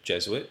was a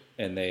Jesuit,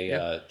 and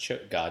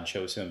God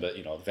chose him, but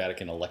the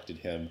Vatican elected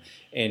him,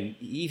 and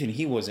even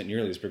he wasn't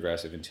nearly as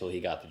progressive until he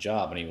got the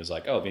job, and he was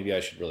like, oh, maybe I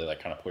should really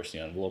kind of push the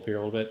envelope here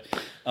a little bit.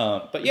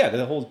 But yeah,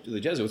 the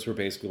Jesuits were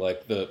basically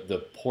like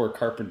the poor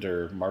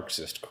carpenter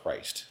Marxist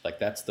Christ, like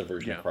that's the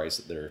version of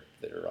Christ that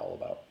they're all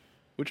about.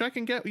 Which I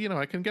can get,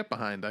 I can get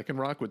behind. I can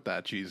rock with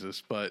that,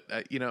 Jesus. But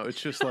it's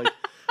just like,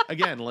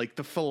 again, like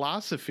the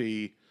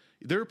philosophy.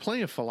 There are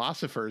plenty of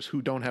philosophers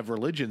who don't have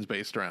religions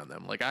based around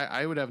them. Like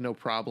I would have no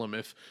problem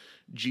if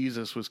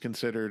Jesus was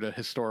considered a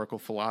historical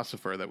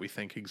philosopher that we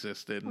think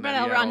existed. What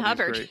about L. Ron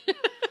Hubbard?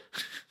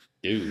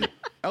 Dude.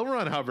 L.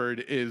 Ron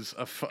Hubbard is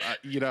and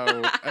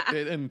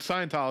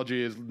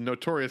Scientology is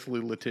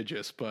notoriously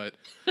litigious, but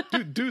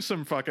do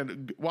some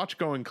watch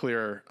Going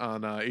Clear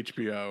on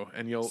HBO,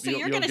 and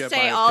you're going to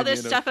say all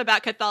this stuff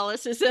about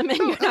Catholicism, and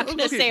you're not going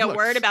to say a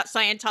word about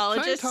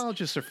Scientologists.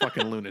 Scientologists are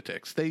fucking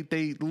lunatics. I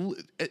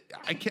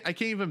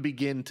can't even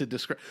begin to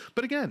describe.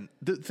 But again,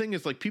 the thing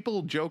is, like,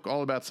 people joke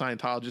all about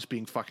Scientologists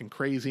being fucking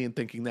crazy and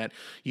thinking that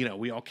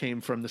we all came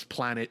from this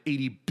planet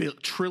 80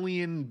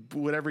 trillion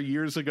whatever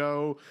years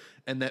ago.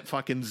 And that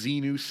fucking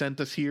Xenu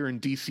sent us here in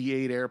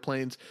DC-8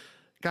 airplanes.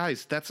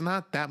 Guys, that's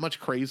not that much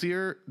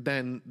crazier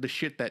than the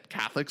shit that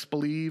Catholics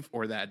believe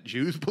or that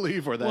Jews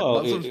believe or that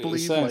Muslims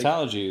believe.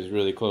 Scientology is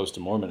really close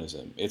to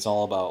Mormonism. It's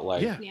all about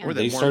or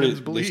that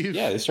Mormons believe.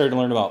 They started to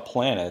learn about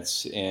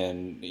planets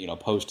and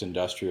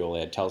post-industrial. They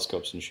had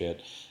telescopes and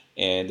shit.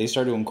 And they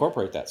started to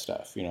incorporate that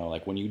stuff.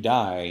 Like when you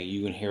die,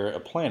 you inherit a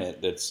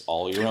planet that's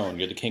all your own.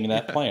 You're the king of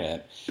that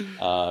planet.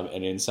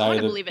 And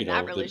inside of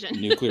the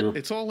nuclear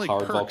it's all like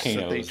powered perks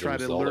volcanoes, that they try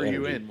to lure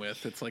you in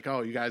with. It's like,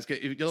 oh, you guys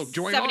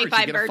join ours, you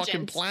get a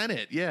fucking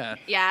planet. Yeah.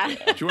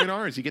 Join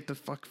ours, you get the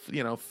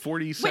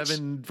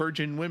 47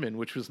 virgin women,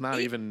 which was not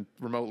even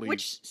remotely.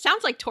 Which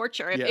sounds like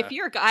torture. If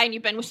you're a guy and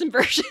you've been with some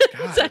virgins.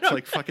 God, it's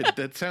like fucking.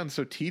 That sounds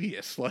so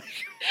tedious. Like.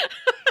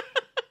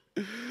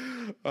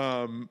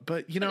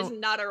 But it's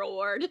not a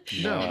reward.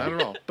 No, not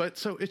at all. But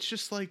so it's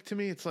just like, to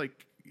me, it's like,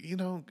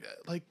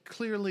 like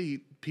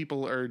clearly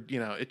people are,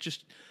 it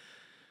just.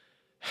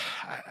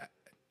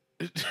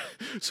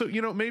 So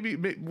maybe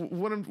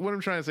what I'm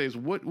trying to say is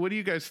what do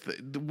you guys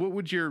what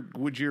would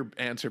your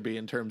answer be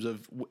in terms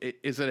of,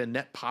 is it a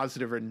net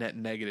positive or net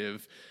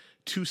negative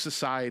to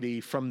society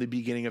from the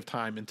beginning of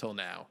time until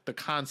now, the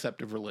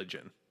concept of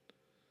religion?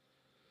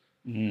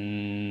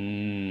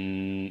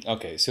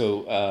 Okay,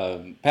 so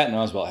Patton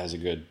Oswalt has a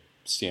good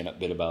stand-up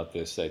bit about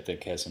this. I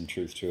think has some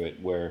truth to it,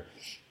 where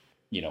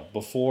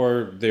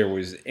before there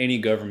was any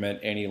government,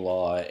 any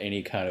law,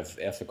 any kind of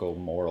ethical,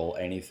 moral,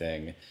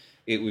 anything,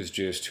 it was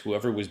just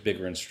whoever was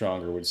bigger and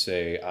stronger would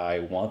say, I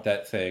want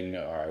that thing,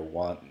 or I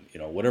want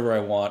whatever I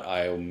want.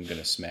 I'm going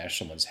to smash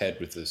someone's head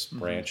with this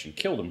branch and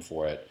kill them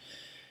for it.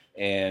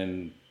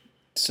 And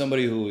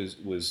somebody who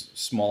was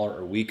smaller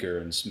or weaker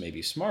and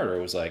maybe smarter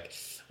was like,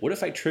 what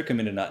if I trick him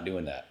into not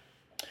doing that?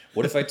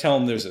 What if I tell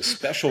him there's a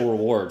special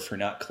reward for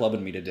not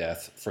clubbing me to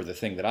death for the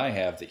thing that I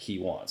have that he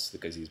wants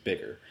because he's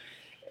bigger?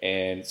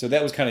 And so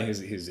that was kind of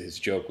his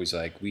joke, was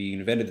like, we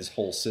invented this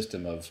whole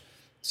system of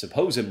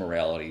supposed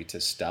morality to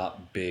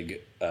stop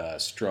big,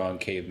 strong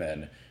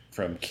cavemen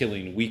from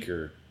killing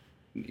weaker,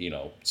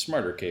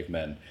 smarter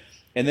cavemen.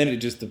 And then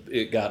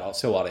it got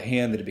so out of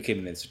hand that it became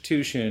an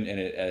institution, and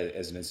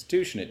as an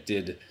institution, it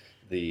did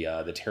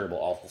the terrible,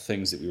 awful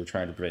things that we were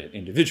trying to prevent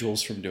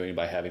individuals from doing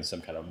by having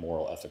some kind of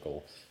moral,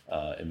 ethical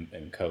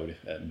and code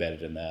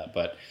embedded in that.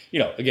 But,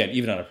 again,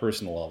 even on a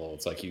personal level,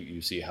 it's like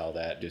you see how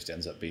that just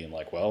ends up being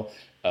like, well,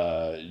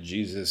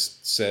 Jesus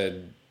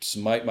said,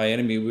 smite my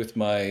enemy with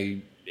my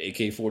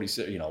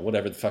AK-47,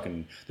 whatever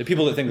the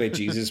people that think that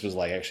Jesus was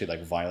actually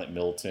violent,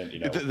 militant,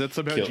 That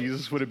somehow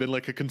Jesus would have been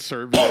like a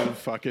conservative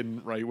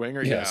fucking right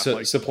winger. Yeah,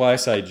 supply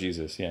side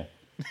Jesus, yeah.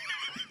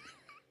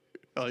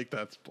 I like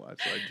that, supply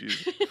side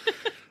Jesus.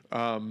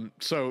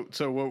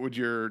 So what would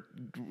your?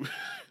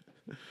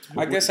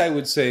 I guess I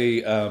would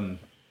say,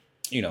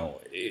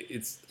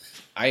 it's.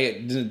 I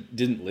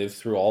didn't live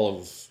through all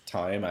of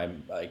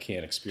time. I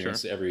can't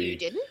experience every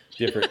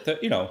different.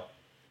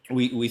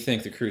 We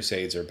think the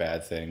Crusades are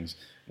bad things,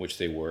 which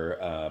they were,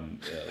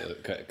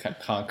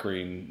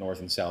 conquering North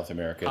and South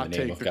America in the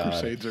name of God.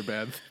 Crusades are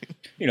bad things.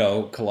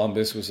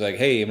 Columbus was like,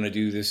 hey, I'm going to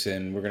do this,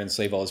 and we're going to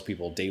enslave all those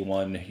people. Day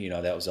one,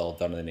 that was all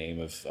done in the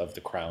name of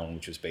the crown,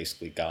 which was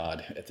basically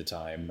God at the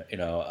time.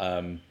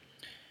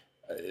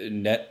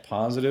 Net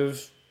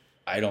positive,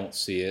 I don't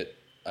see it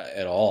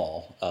at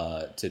all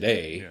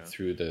today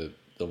through the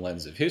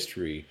lens of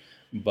history.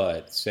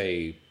 But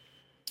say,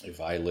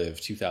 if I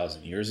lived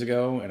 2,000 years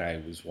ago and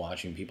I was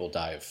watching people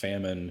die of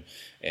famine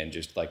and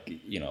just like,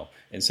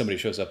 and somebody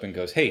shows up and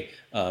goes, hey,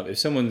 if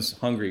someone's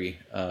hungry,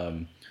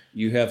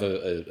 you have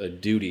a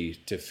duty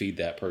to feed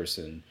that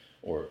person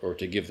or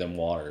to give them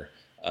water,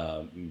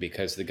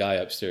 because the guy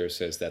upstairs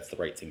says that's the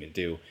right thing to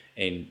do.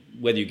 And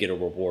whether you get a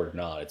reward or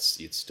not,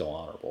 it's still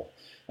honorable.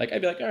 Like,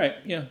 I'd be like, all right,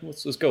 yeah,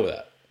 let's go with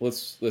that.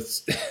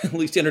 Let's at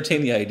least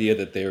entertain the idea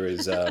that there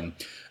is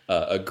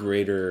a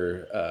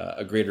greater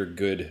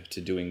good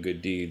to doing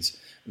good deeds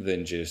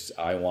than just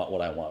I want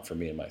what I want for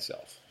me and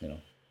myself.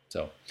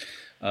 So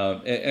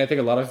and I think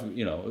a lot of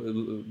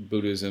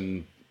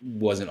Buddhism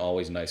wasn't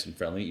always nice and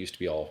friendly. It used to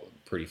be all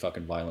pretty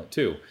fucking violent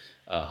too.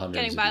 Hundreds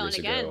Getting of violent years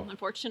again, ago.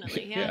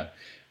 unfortunately.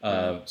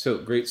 Yeah. So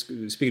great.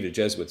 Speaking of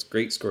Jesuits,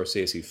 great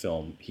Scorsese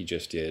film he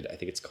just did. I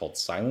think it's called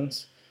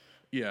Silence.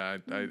 Yeah,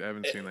 I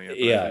haven't seen that yet.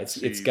 Yeah,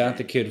 it's got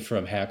the kid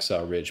from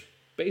Hacksaw Ridge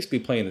basically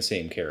playing the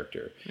same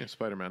character. Yeah,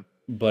 Spider-Man.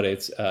 But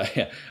it's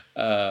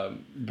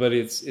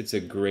it's a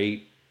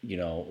great,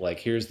 like,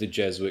 here's the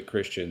Jesuit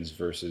Christians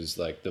versus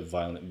like the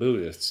violent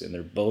Buddhists, and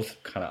they're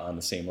both kind of on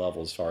the same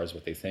level as far as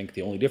what they think.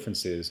 The only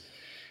difference is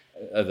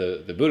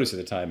the Buddhists at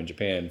the time in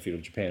Japan,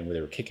 feudal Japan, where they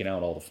were kicking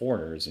out all the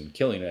foreigners and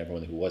killing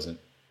everyone who wasn't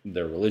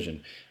their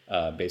religion,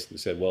 basically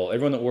said, well,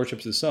 everyone that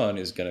worships the sun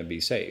is going to be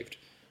saved.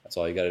 That's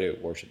all you got to do,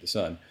 worship the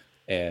sun.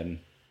 And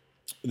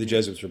the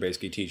Jesuits were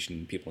basically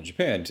teaching people in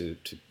Japan to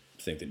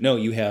think that, no,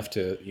 you have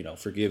to,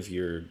 forgive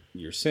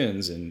your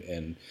sins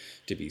and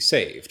to be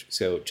saved.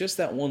 So just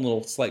that one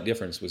little slight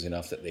difference was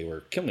enough that they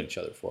were killing each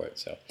other for it.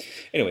 So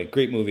anyway,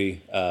 great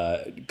movie,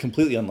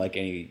 completely unlike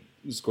any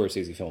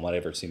Scorsese film I'd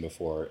ever seen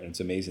before. And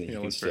it's amazing that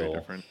you can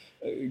still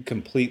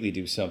completely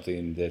do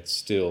something that's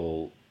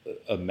still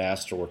a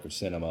masterwork of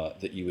cinema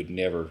that you would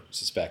never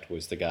suspect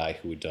was the guy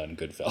who had done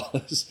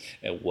Goodfellas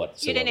and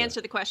whatsoever. You didn't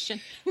answer the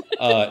question.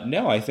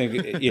 No, I think,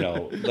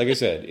 like I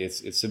said,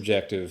 it's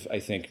subjective. I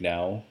think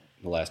now,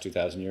 the last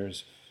 2,000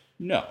 years,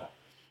 no.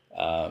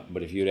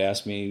 But if you'd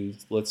asked me,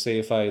 let's say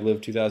if I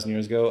lived 2,000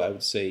 years ago, I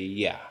would say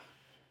yeah.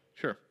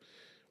 Sure.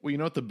 Well, you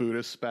know what the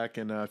Buddhists back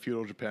in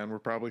feudal Japan were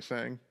probably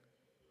saying?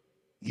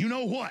 You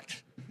know what?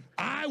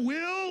 I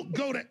will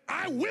go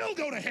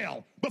to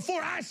hell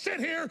before I sit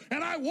here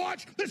and I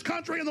watch this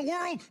country and the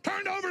world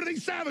turned over to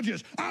these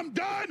savages. I'm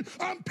done.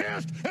 I'm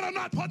pissed, and I'm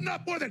not putting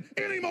up with it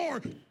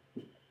anymore.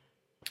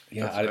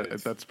 Yeah,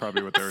 that's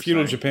probably what they were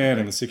feudal saying. Japan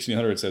in the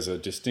 1600s has a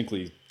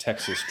distinctly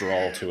Texas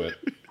drawl to it.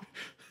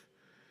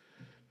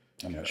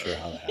 I'm not sure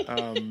how that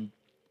happened.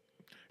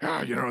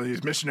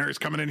 These missionaries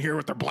coming in here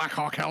with their Black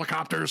Hawk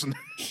helicopters, and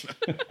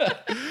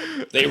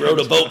they rode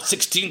a boat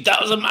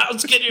 16,000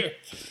 miles to get here.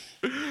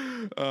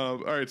 All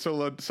right,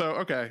 so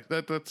okay,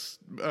 that's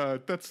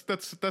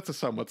a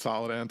somewhat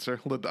solid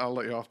answer. I'll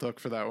let you off the hook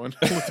for that one.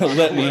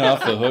 Let me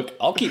off the hook.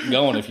 I'll keep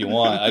going if you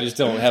want. I just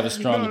don't have a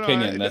strong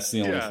opinion. That's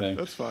the only thing.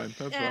 That's fine.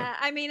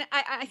 I mean,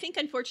 I think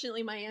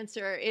unfortunately my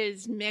answer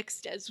is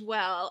mixed as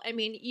well. I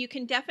mean, you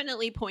can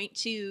definitely point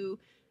to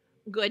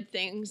good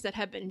things that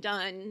have been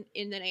done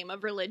in the name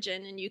of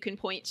religion, and you can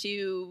point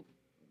to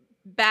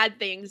bad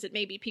things that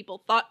maybe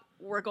people thought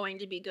were going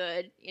to be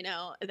good,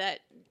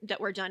 that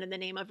were done in the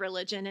name of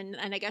religion.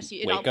 And I guess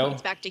it all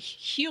points back to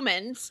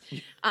humans.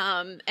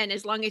 And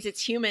as long as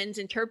it's humans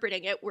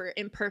interpreting it, we're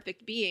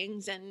imperfect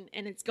beings, and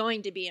it's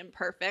going to be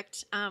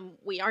imperfect.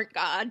 We aren't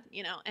God,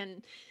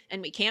 and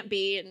we can't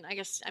be. And I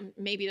guess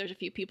maybe there's a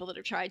few people that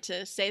have tried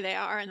to say they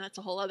are, and that's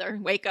a whole other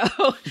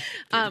Waco,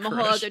 a whole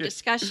other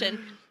discussion.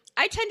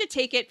 I tend to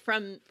take it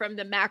from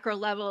the macro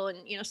level, and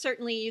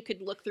certainly you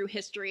could look through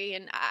history,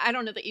 and I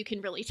don't know that you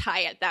can really tie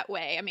it that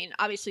way. I mean,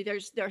 obviously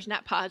there's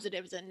net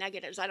positives and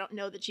negatives. I don't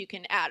know that you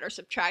can add or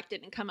subtract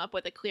it and come up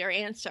with a clear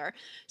answer.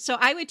 So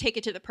I would take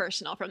it to the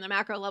personal, from the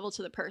macro level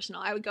to the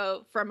personal. I would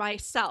go for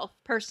myself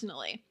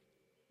personally.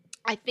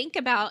 I think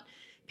about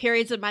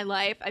periods of my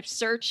life. I've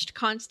searched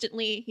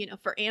constantly,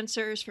 for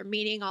answers, for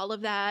meaning, all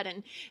of that.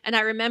 And I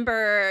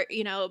remember,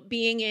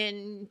 being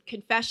in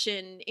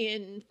confession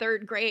in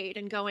 3rd grade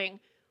and going,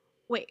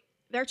 wait,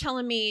 they're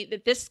telling me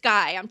that this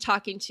guy I'm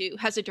talking to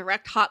has a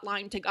direct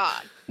hotline to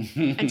God.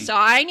 And so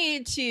I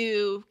need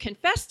to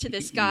confess to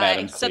this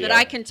guy so that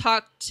I can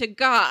talk to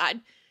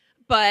God,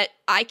 but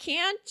I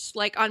can't,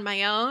 like, on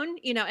my own,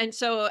 and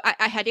so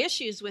I had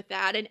issues with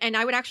that. And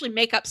I would actually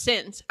make up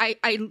sins.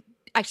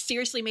 I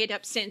seriously made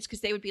up sins,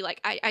 because they would be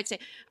like, I'd say,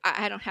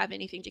 I don't have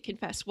anything to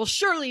confess. Well,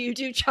 surely you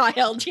do,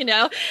 child,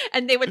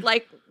 and they would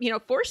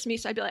force me.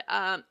 So I'd be like,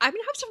 I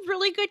was a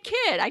really good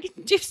kid. I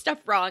didn't do stuff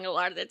wrong a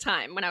lot of the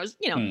time when I was,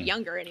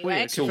 younger anyway. Well,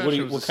 yeah, so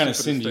what kind of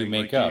sin do you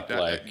make up? I'd be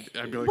like,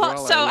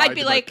 I'd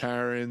be like,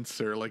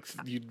 parents, or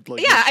you'd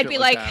I'd be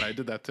like, that. I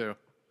did that too.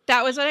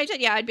 That was what I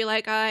did. Yeah, I'd be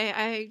like,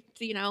 I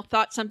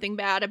thought something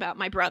bad about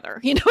my brother.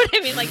 You know what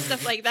I mean? Like,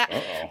 stuff like that.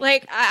 Uh-oh.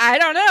 Like, I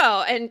don't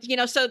know.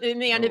 And, so in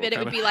the end of it, it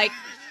would be like,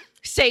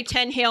 say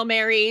 10 Hail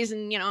Marys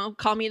and,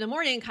 call me in the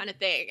morning kind of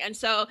thing. And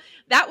so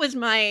that was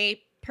my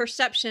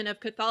perception of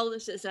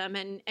Catholicism.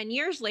 And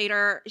years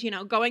later,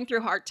 going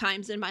through hard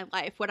times in my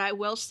life, what I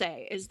will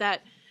say is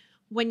that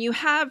when you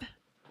have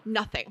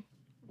nothing,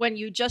 when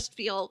you just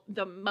feel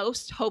the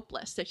most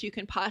hopeless that you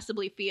can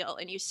possibly feel,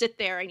 and you sit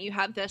there and you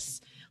have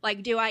this,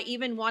 like, do I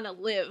even want to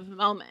live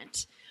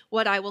moment?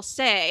 What I will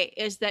say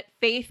is that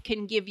faith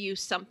can give you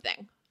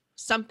something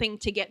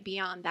to get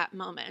beyond that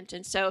moment.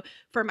 And so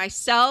for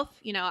myself,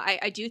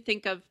 I do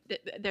think of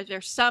that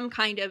there's some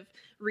kind of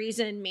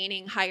reason,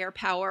 meaning, higher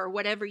power,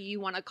 whatever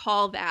you want to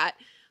call that.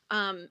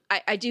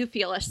 I do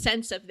feel a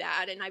sense of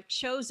that. And I've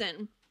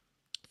chosen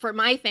for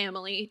my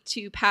family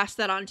to pass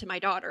that on to my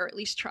daughter, or at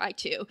least try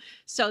to,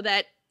 so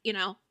that,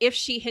 if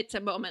she hits a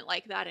moment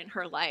like that in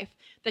her life,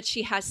 that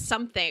she has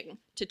something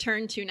to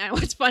turn to. Now,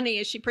 what's funny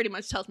is she pretty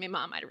much tells me,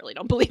 Mom, I really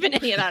don't believe in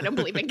any of that. I don't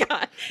believe in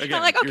God. Again,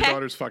 I'm like, okay. Your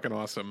daughter's fucking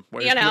awesome.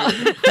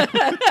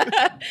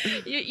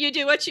 You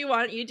do what you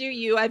want. You do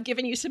you. I've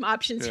given you some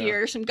options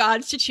here, some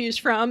gods to choose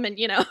from, and,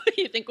 you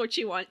think what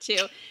you want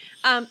to.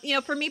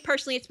 For me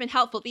personally, it's been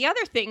helpful. The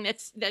other thing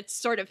that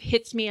sort of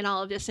hits me in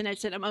all of this, and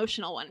it's an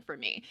emotional one for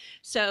me.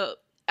 So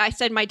I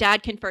said my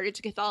dad converted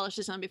to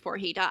Catholicism before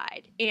he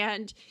died,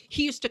 and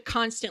he used to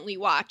constantly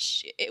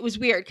watch. It was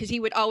weird because he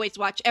would always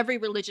watch every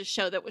religious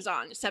show that was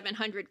on,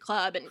 700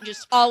 Club, and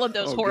just all of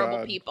those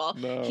horrible people.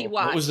 No. He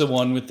watched. What was the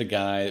one with the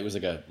guy? It was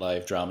like a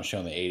live drama show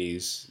in the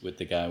 80s with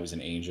the guy who was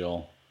an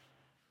angel.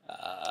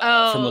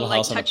 From Little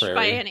House on the Prairie. Touched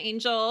by an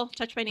Angel.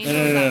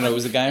 No. It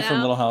was the guy from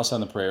Little House on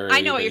the Prairie.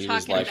 I know what you're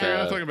talking about.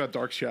 I'm talking about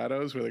Dark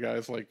Shadows, where the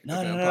guy's like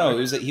no.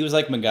 He was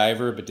like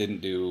MacGyver, but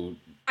didn't do.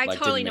 I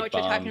totally know what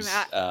you're talking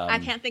about. I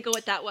can't think of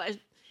what that was.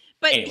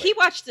 But anyway.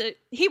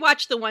 he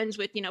watched the ones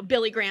with,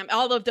 Billy Graham,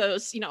 all of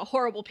those,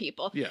 horrible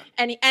people. Yeah.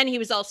 And he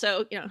was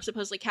also,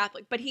 supposedly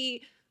Catholic. But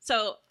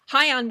so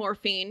high on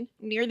morphine,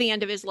 near the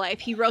end of his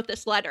life, he wrote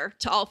this letter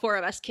to all 4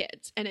 of us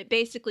kids. And it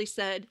basically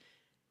said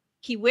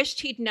he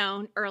wished he'd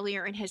known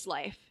earlier in his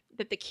life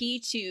that the key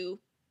to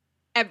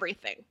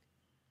everything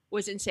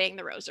was in saying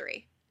the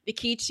rosary. The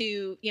key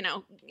to,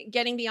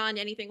 getting beyond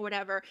anything,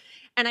 whatever.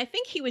 And I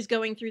think he was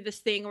going through this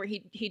thing where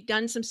he'd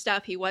done some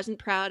stuff he wasn't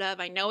proud of.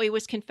 I know he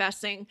was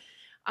confessing,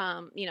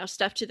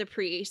 stuff to the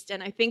priest.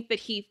 And I think that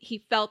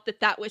he felt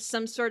that was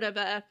some sort of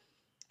a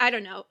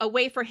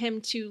way for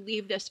him to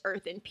leave this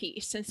earth in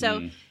peace. And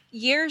so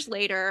years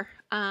later,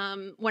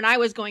 when I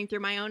was going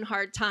through my own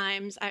hard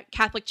times,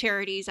 Catholic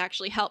Charities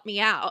actually helped me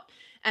out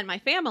and my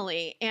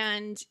family.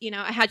 And,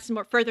 I had some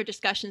more further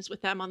discussions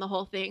with them on the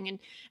whole thing.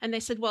 And they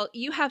said, well,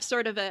 you have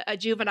sort of a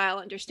juvenile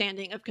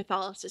understanding of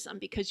Catholicism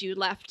because you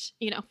left,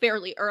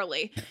 fairly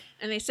early.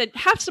 And they said,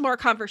 have some more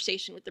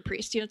conversation with the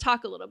priest,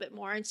 talk a little bit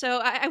more. And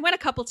so I went a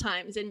couple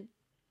times, and it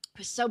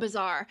was so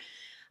bizarre.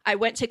 I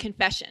went to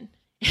confession.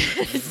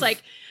 It's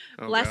like,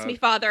 bless me,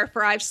 Father,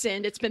 for I've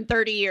sinned. It's been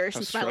 30 years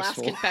since my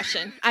last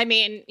confession. I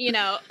mean,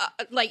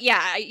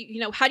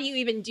 how do you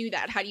even do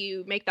that? How do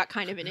you make that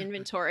kind of an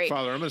inventory?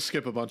 Father, I'm going to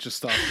skip a bunch of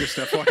stuff, just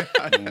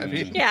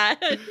FYI. Yeah.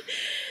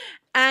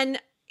 And,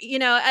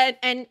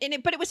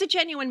 but it was a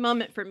genuine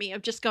moment for me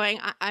of just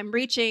going, I'm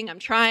reaching, I'm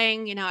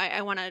trying,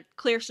 I want to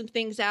clear some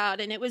things out.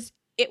 And it was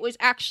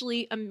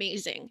actually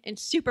amazing and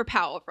super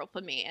powerful for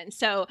me. And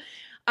so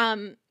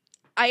I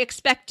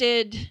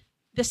expected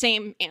the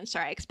same answer.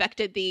 I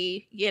expected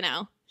the,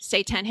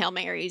 say 10 Hail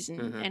Marys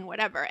and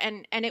whatever.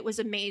 And it was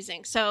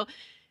amazing. So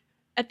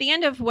at the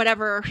end of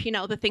whatever,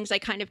 the things I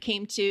kind of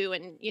came to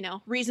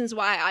and, reasons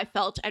why I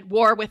felt at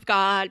war with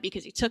God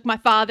because he took my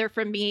father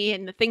from me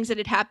and the things that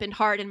had happened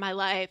hard in my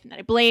life and that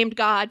I blamed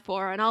God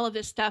for and all of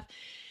this stuff.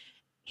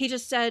 He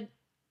just said,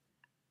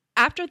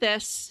 after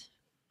this,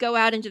 go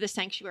out into the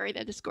sanctuary,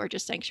 this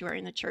gorgeous sanctuary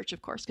in the church,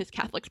 of course, because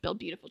Catholics build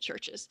beautiful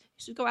churches.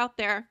 He said, go out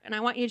there and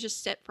I want you to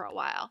just sit for a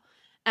while.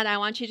 And I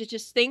want you to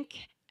just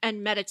think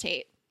and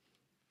meditate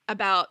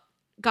about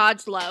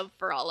God's love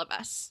for all of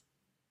us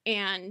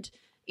and,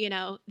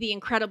 the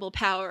incredible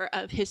power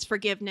of his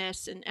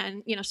forgiveness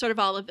and sort of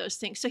all of those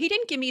things. So he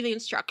didn't give me the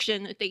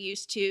instruction that they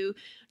used to.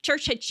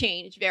 Church had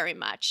changed very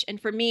much.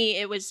 And for me,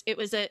 it was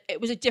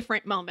a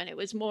different moment. It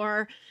was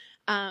more,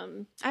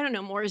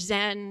 more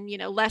Zen,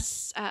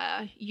 less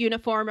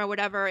uniform or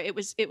whatever. It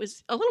was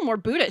a little more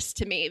Buddhist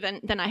to me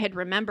than I had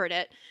remembered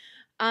it.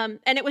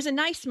 And it was a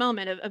nice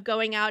moment of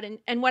going out.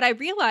 And what I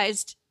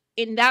realized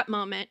in that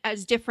moment,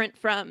 as different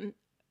from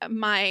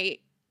my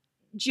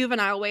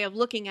juvenile way of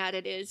looking at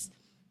it, is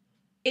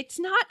it's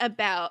not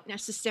about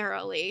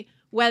necessarily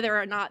whether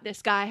or not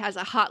this guy has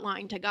a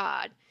hotline to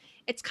God.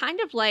 It's kind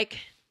of like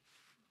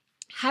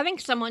having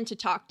someone to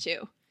talk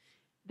to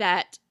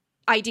that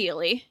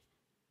ideally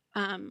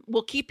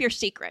will keep your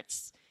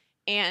secrets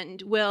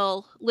and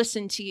will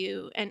listen to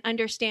you and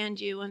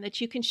understand you, and that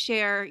you can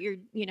share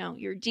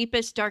your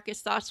deepest,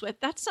 darkest thoughts with.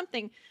 That's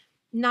something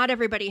not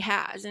everybody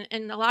has.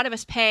 And a lot of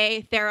us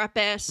pay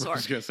therapists. I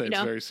was going to say,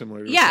 it's very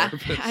similar to yeah,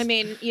 therapists. I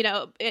mean,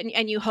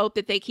 and you hope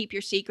that they keep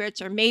your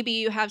secrets, or maybe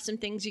you have some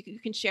things you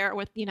can share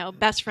with,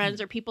 best friends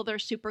or people that are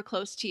super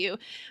close to you.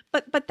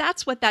 But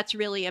that's what that's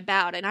really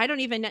about. And I don't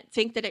even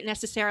think that it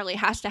necessarily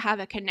has to have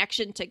a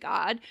connection to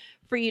God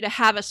for you to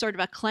have a sort of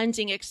a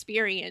cleansing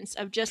experience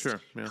of just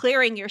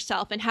clearing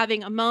yourself and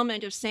having a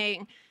moment of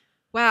saying,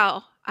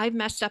 wow, I've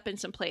messed up in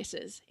some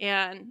places,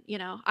 and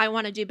I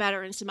want to do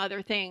better in some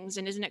other things,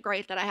 and isn't it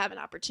great that I have an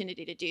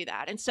opportunity to do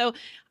that? And so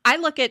I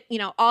look at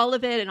all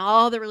of it and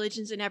all the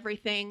religions and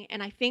everything,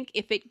 and I think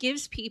if it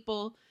gives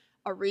people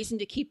a reason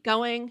to keep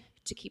going,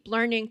 to keep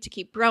learning, to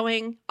keep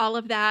growing, all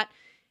of that,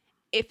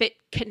 if it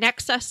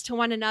connects us to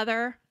one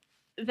another,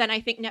 then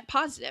I think net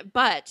positive.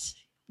 But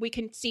we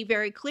can see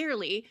very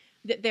clearly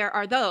that there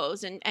are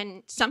those,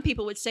 and some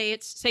people would say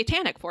it's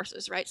satanic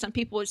forces, right? Some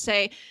people would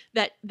say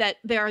that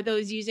there are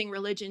those using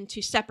religion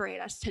to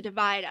separate us, to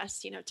divide us,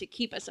 to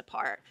keep us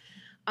apart.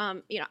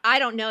 I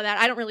don't know that.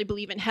 I don't really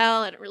believe in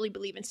hell. I don't really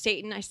believe in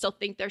Satan. I still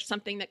think there's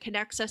something that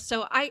connects us.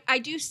 So I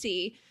do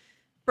see,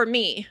 for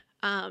me,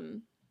 that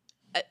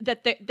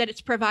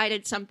it's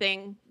provided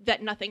something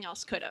that nothing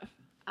else could have.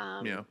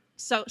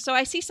 So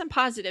I see some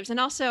positives. And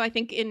also I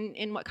think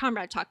in what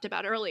Comrade talked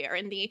about earlier,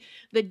 in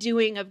the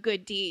doing of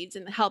good deeds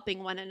and the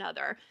helping one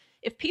another,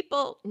 if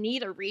people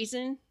need a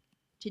reason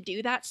to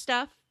do that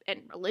stuff,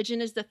 and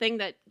religion is the thing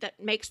that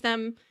makes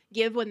them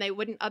give when they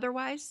wouldn't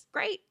otherwise,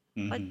 great.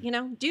 Mm-hmm.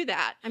 But, do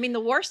that. I mean, the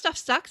war stuff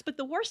sucks, but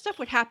the war stuff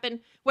would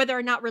happen whether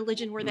or not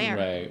religion were there.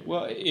 Right.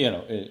 Well,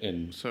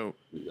 and so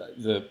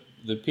the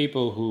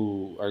people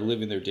who are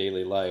living their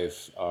daily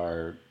life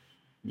are,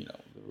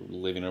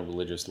 living a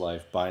religious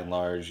life. By and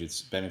large,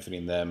 it's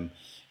benefiting them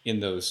in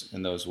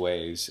those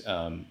ways.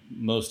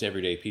 Most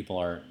everyday people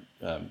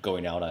aren't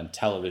going out on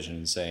television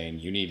and saying,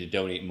 you need to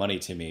donate money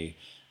to me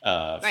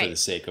for the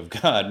sake of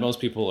God. Most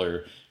people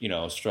are,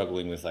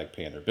 struggling with like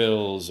paying their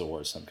bills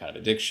or some kind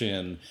of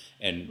addiction.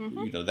 And,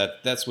 mm-hmm.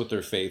 That's what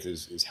their faith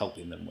is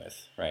helping them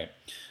with. Right.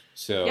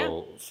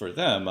 So for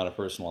them, on a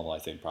personal level, I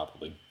think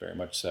probably very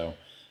much so.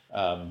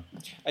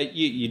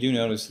 You do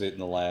notice that in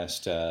the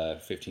last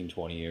 15,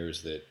 20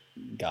 years that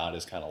God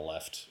has kind of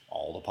left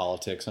all the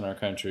politics in our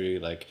country.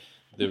 Like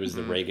there was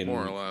the Reagan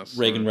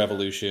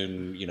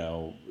Revolution,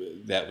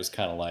 that was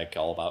kind of like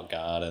all about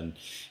God. And,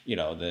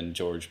 then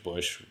George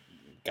Bush,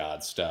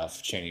 God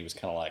stuff. Cheney was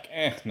kind of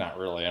like, not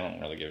really. I don't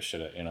really give a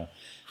shit,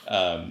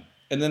 And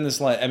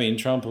then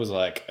Trump was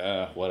like,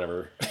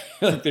 whatever.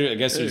 Like I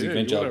guess there's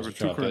evangelicals for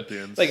Trump.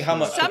 But like how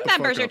much? Some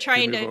members are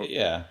trying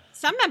to.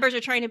 Some members are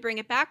trying to bring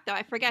it back, though.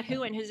 I forget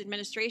who in his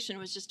administration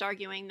was just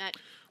arguing that.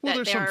 Well,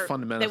 there's some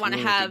fundamental. They want to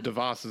have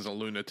DeVos is a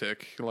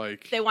lunatic.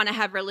 Like they want to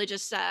have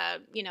religious,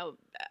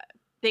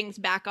 things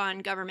back on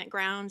government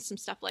grounds, some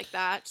stuff like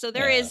that. So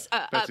there is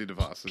a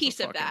piece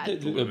of that.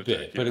 A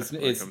bit, but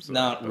it's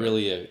not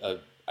really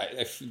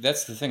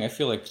that's the thing I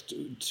feel like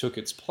took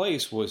its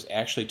place was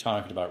actually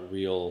talking about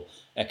real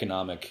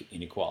economic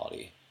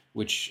inequality,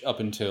 which up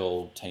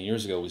until 10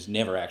 years ago was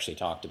never actually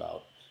talked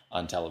about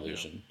on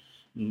television,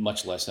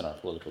 much less in our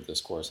political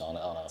discourse.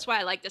 That's why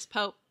I like this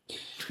Pope.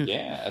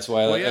 Yeah, that's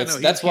why.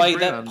 That's why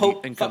that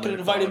Pope fucking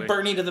invited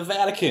Bernie to the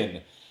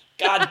Vatican.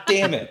 God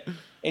damn it!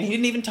 And he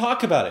didn't even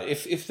talk about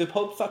it. If the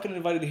Pope fucking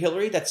invited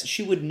Hillary,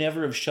 she would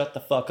never have shut the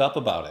fuck up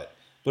about it.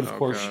 But of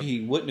course,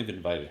 he wouldn't have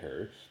invited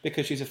her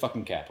because she's a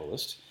fucking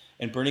capitalist.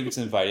 And Bernie gets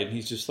invited, and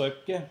he's just like,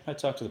 yeah, I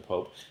talked to the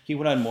Pope. He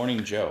went on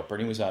Morning Joe.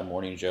 Bernie was on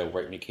Morning Joe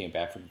right when he came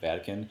back from the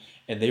Vatican,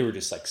 and they were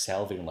just like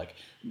salivating. Like,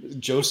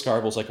 Joe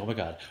Scarborough's like, oh my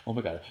God,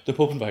 the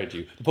Pope invited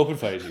you.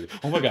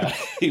 Oh my God.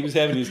 He was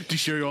having his... Do you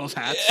show you all his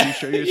hats? Do you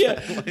show you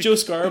his like... Joe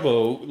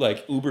Scarborough,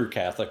 like uber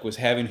Catholic, was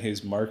having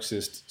his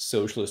Marxist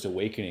socialist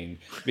awakening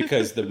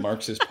because the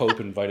Marxist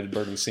Pope invited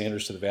Bernie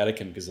Sanders to the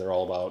Vatican because they're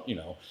all about,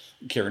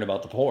 caring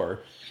about the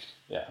poor.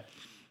 Yeah.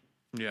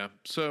 Yeah,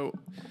 so...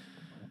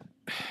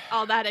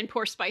 all that and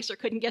poor Spicer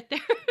couldn't get there.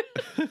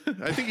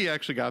 I think he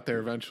actually got there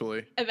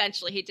eventually.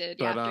 Eventually he did,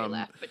 after he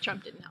left, but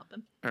Trump didn't help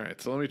him. All right,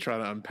 so let me try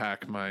to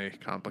unpack my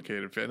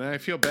complicated fit. And I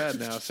feel bad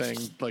now saying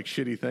like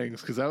shitty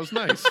things because that was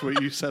nice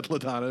what you said,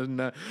 LaDonna.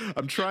 And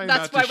I'm trying not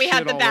to That's why we shit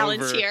have the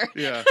balance over. Here.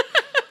 Yeah.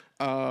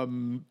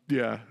 You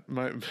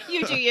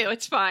do you.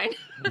 It's fine.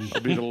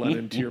 I'll be the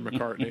Lennon to your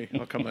McCartney.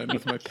 I'll come in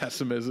with my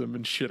pessimism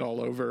and shit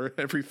all over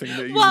everything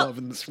that you love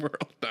in this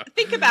world. No.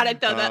 Think about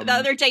it though. The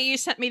other day you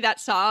sent me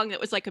that song that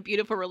was like a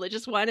beautiful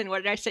religious one, and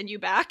what did I send you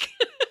back?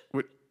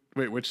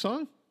 Wait, which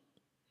song?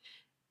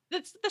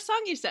 That's the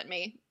song you sent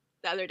me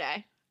the other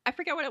day. I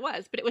forget what it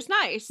was, but it was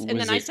nice. And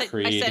then I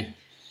said,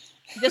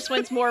 this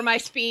one's more my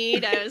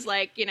speed. I was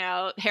like,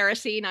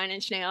 heresy, 9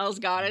 Inch Nails,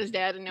 God is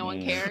dead, and no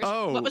one cares.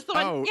 Oh, what was the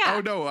one?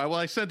 Oh no!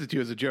 I sent it to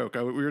you as a joke.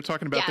 We were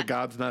talking about the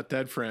God's Not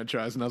Dead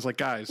franchise, and I was like,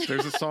 guys,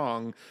 there's a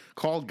song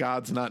called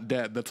God's Not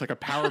Dead that's like a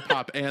power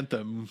pop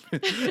anthem,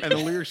 and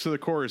the lyrics to the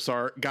chorus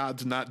are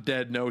 "God's not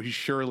dead, no, he's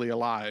surely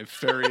alive."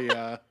 Very.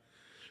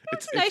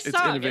 It's a nice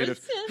song.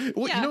 Innovative.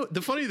 Well,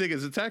 the funny thing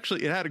is, it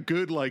had a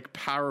good like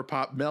power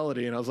pop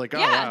melody, and I was like, oh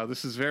wow,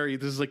 this is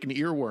like an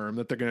earworm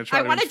that they're going to try.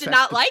 I wanted to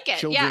not like it.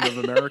 Children of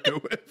America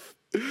with,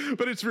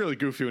 but it's really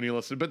goofy when you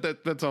listen.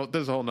 But that's all.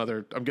 There's a whole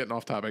nother. I'm getting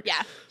off topic.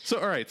 Yeah. So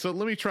all right. So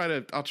let me try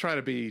to. I'll try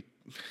to be.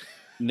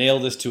 Nail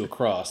this to a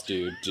cross,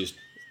 dude. Just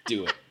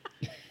do it.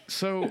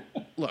 So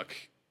look,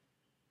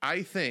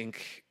 I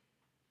think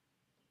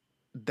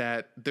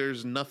that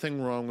there's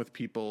nothing wrong with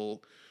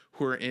people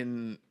who are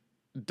in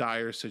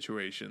dire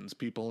situations,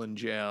 people in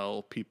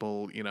jail,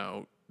 people,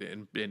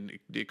 in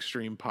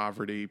extreme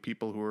poverty,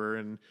 people who are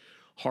in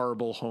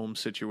horrible home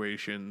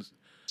situations.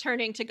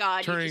 Turning to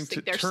God, you just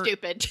think they're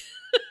stupid.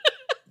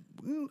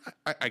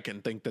 I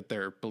can think that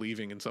they're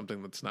believing in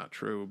something that's not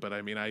true, but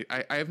I mean, I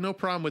have no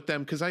problem with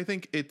them because I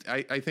think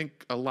I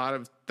think a lot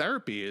of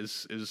therapy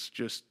is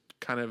just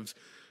kind of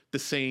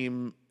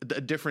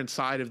a different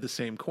side of the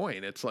same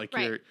coin. It's like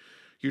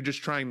you're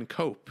just trying to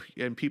cope,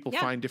 and people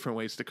find different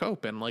ways to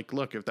cope. And like,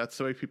 look, if that's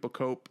the way people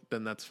cope,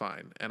 then that's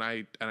fine. And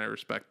I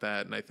respect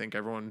that. And I think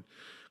everyone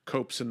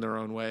copes in their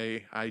own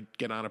way. I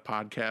get on a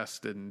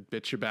podcast and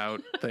bitch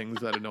about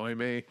things that annoy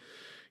me.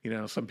 You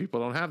know, some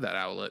people don't have that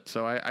outlet.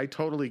 So I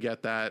totally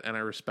get that, and I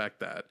respect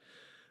that.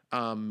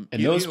 And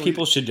those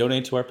people should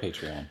donate to our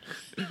Patreon.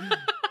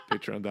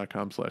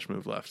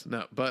 Patreon.com/moveleft.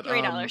 No, but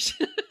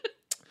 $3.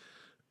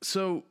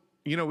 So,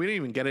 you know, we didn't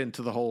even get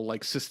into the whole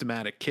like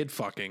systematic kid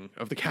fucking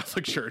of the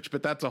Catholic Church,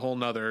 but that's a whole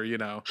nother, you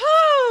know.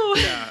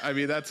 Yeah, I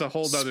mean, that's a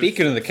whole nother.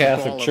 Speaking of the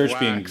Catholic Church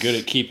being good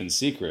at keeping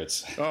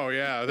secrets. Oh,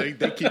 yeah.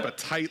 They keep a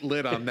tight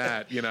lid on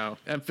that, you know.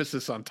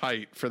 Emphasis on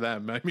tight for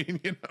them. I mean,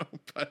 you know,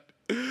 but.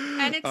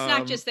 And it's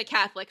not just the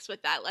Catholics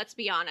with that. Let's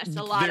be honest.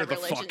 A lot of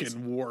religions. They're the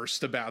fucking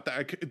worst about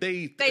that.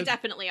 They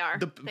definitely are.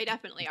 They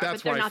definitely are.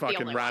 That's but they're why not fucking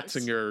the only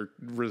Ratzinger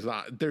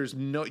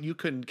resigned. You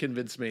couldn't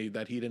convince me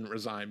that he didn't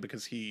resign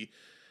because he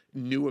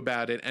knew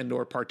about it and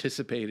or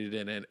participated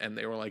in it, and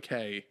they were like,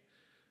 hey,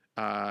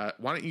 why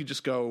don't you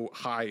just go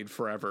hide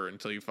forever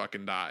until you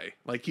fucking die?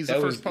 Like, he's the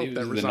first pope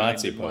that resigned. The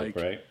Nazi pope,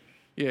 right?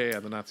 Yeah,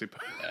 the Nazi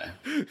pope. Yeah.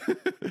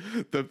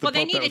 Well,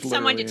 they needed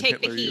someone to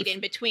take the heat in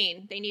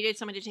between. They needed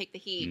someone to take the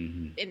heat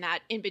in that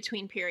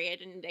in-between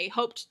period, and they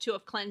hoped to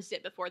have cleansed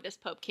it before this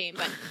pope came,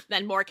 but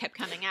then more kept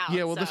coming out.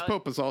 Yeah, well, this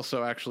pope is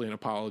also actually an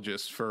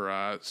apologist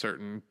for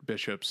certain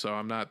bishops,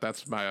 so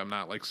that's why I'm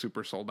not like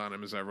super sold on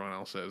him as everyone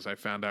else is. I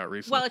found out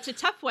recently. Well, it's a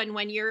tough one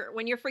when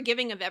you're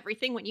forgiving of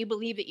everything, when you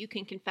believe that you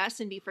can confess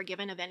and be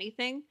forgiven of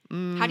anything.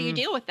 How do you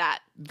deal with that?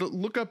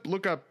 Look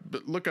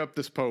up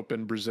this pope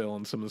in Brazil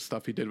and some of the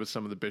stuff he did with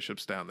some of the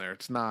bishops down there.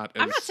 It's not.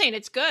 I'm not saying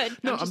it's good.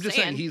 No, I'm just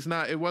saying he's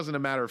not. It wasn't a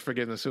matter of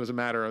forgiveness. It was a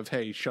matter of,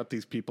 hey, shut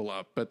these people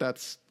up. But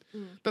that's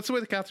the way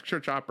the Catholic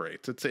Church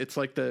operates. It's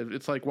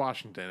like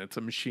Washington. It's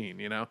a machine,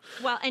 you know.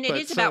 Well, and it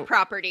is about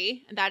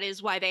property. That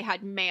is why they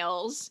had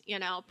males, you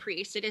know,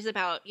 priests. It is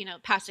about, you know,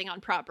 passing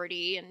on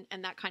property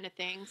and that kind of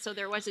thing. So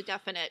there was a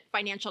definite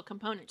financial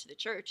component to the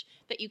church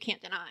that you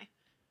can't deny.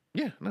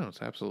 Yeah, no,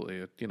 it's absolutely.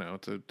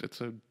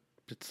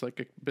 It's like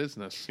a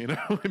business, you know.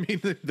 I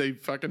mean, they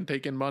fucking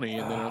take in money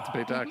and they don't have to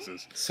pay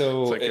taxes.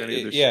 So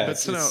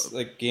it's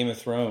like Game of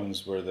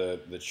Thrones, where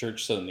the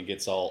church suddenly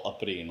gets all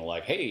uppity and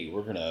like, hey,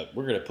 we're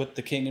gonna put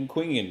the king and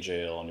queen in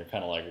jail, and you're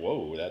kind of like,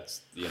 whoa,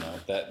 that's, you know,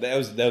 that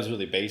was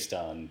really based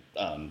on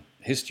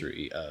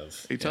history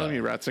of. Are you telling me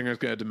Ratzinger's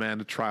going to demand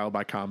a trial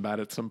by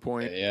combat at some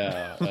point?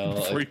 Yeah,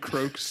 before he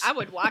croaks. I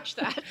would watch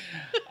that.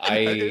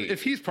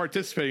 If he's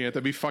participating in it,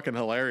 that'd be fucking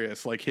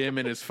hilarious. Like him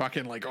and his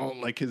fucking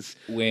his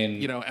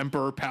you know,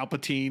 Emperor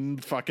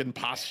Palpatine fucking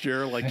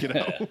posture, like, you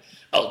know,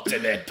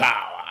 ultimate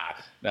power.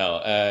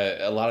 No,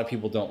 a lot of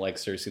people don't like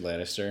Cersei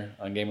Lannister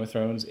on Game of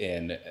Thrones,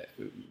 and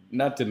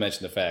not to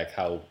mention the fact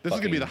how this is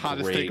going to be the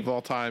hottest take of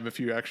all time if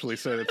you actually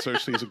say that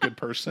Cersei is a good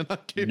person on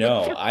Game of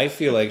Thrones. No, I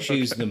feel like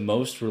she's the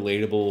most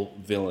relatable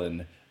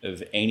villain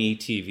of any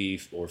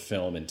TV or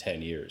film in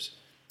 10 years.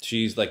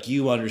 She's like,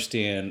 you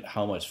understand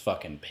how much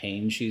fucking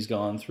pain she's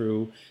gone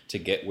through to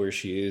get where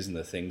she is and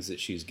the things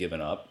that she's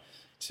given up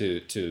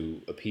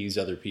to appease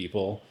other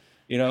people.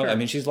 You know, sure. I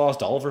mean, she's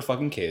lost all of her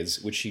fucking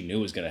kids, which she knew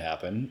was going to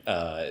happen.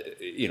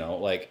 You know,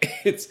 like,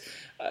 it's,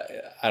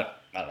 I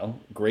don't know,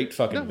 great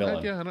fucking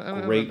villain. Yeah, I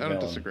don't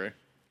disagree.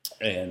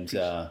 And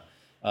Lena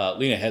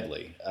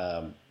Headey,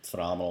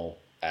 phenomenal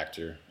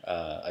actor.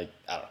 I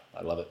don't know,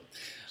 I love it.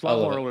 It's a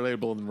lot more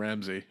relatable than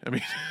Ramsay. I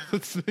mean,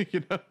 it's,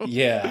 you know.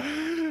 Yeah.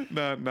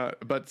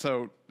 Not, but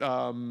so.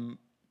 I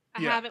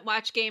haven't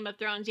watched Game of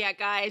Thrones yet,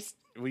 guys.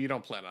 Well, you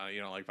don't plan on it. You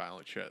don't like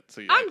violent shit.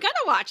 So I'm gonna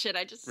watch it.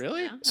 I just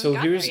really. So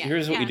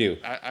here's what you do.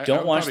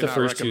 Don't watch the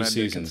first two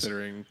seasons.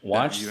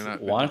 Watch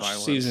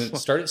season.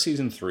 Start at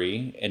season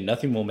 3, and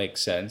nothing will make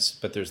sense.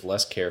 But there's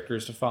less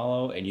characters to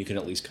follow, and you can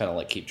at least kind of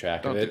like keep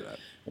track of it.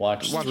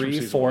 Watch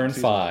 3, 4, and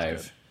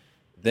 5,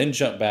 then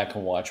jump back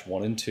and watch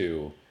 1 and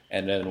 2.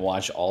 And then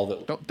watch all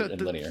the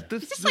in linear.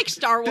 Is this like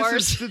Star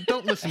Wars?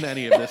 Don't listen to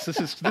any of this.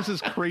 This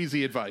is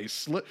crazy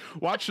advice.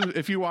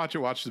 If you watch it,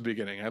 watch the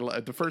beginning.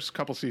 The first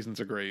couple seasons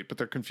are great, but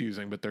they're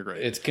confusing. But they're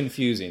great. It's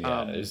confusing.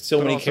 Yeah. There's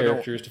so many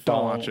characters to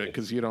follow. Don't watch it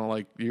because you don't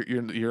like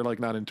you're like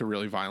not into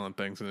really violent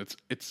things, and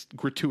it's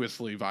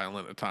gratuitously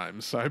violent at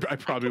times. So I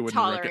probably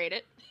wouldn't tolerate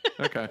it.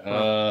 Okay.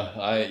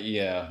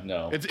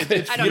 No.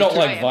 If you don't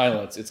like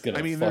violence, it's gonna.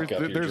 I mean,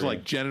 there's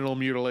like genital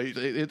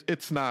mutilation.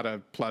 It's not a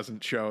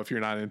pleasant show if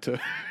you're not into.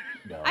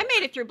 No. I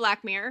made it through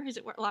Black Mirror. Is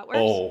it a lot worse?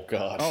 Oh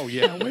god. Oh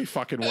yeah, way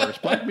fucking worse.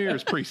 Black Mirror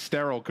is pretty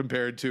sterile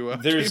compared to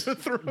Game of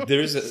Thrones.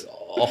 There's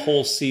a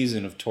whole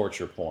season of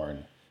torture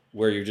porn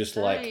where you're just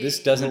like,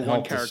 this doesn't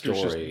help the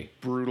story.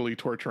 Just brutally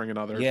torturing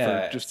another.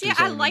 For just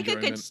I like a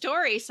good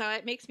story, so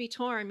it makes me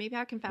torn. Maybe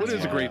I can fast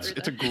forward.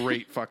 It's a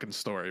great fucking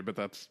story, but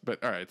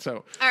all right.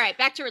 So all right,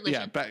 back to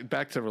religion. Yeah,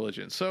 back to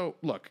religion. So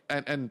look,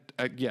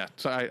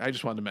 so I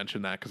just wanted to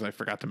mention that because I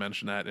forgot to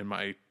mention that in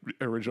my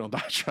original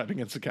diatribe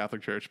against the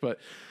Catholic Church. But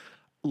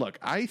look,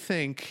 I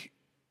think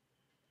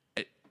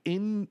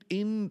in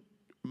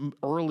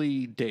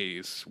early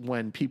days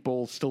when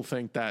people still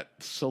thought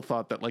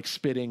that like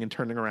spitting and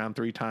turning around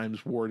 3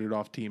 times warded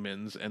off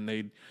demons, and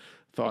they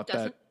thought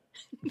that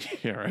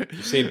yeah, right.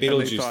 You say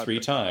Beetlejuice 3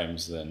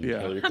 times, then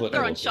Hillary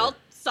Clinton. I'm throwing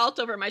salt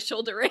over my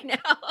shoulder right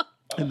now.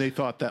 And they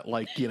thought that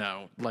like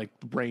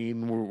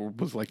rain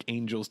was like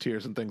angels'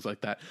 tears and things like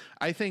that.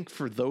 I think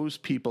for those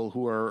people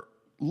who are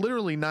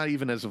literally not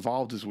even as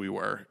evolved as we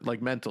were,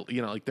 like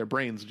mentally, like their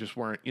brains just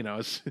weren't,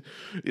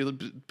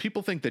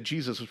 people think that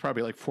Jesus was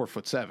probably like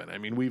 4'7". I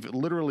mean, we've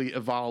literally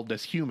evolved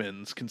as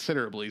humans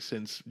considerably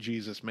since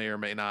Jesus may or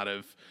may not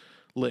have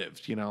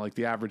lived, like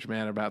the average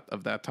man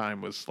of that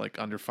time was like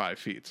under 5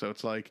 feet. So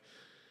it's like,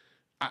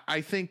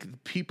 I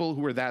think people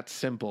who are that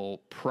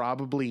simple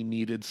probably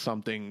needed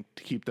something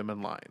to keep them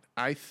in line.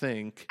 I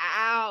think.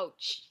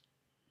 Ouch.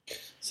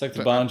 It's like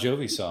the Bon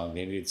Jovi song.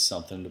 They needed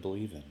something to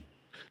believe in.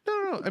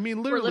 No. I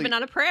mean, literally, we're living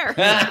on a prayer.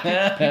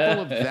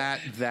 People of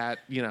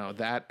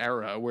that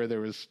era where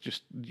there was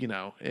just,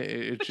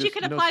 but you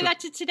can apply that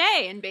to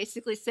today and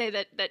basically say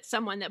that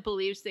someone that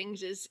believes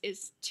things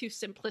is too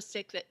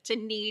simplistic to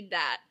need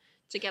that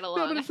to get along.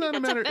 No, but it's not a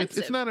matter.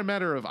 It's not a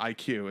matter of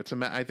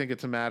IQ. I think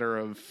it's a matter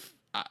of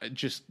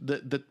just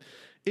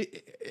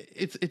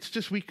it's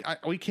just we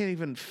can't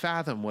even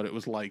fathom what it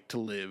was like to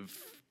live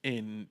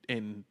in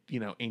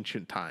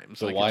ancient times.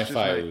 The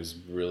Wi-Fi was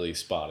really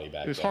spotty back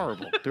then. It was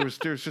horrible. There was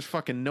just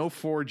fucking no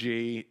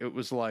 4G. It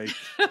was like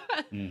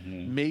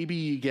maybe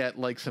you get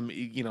like some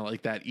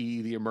like that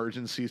the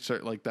emergency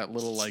like that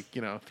little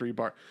 3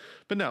 bar.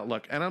 But no,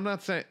 look, and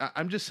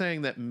I'm just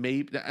saying that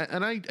maybe,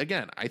 and I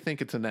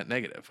think it's a net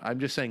negative. I'm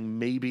just saying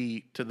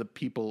maybe to the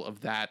people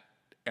of that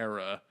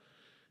era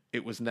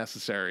it was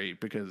necessary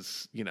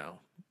because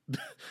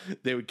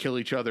they would kill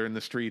each other in the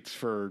streets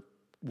for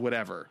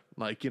whatever.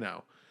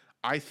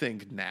 I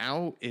think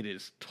now it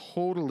is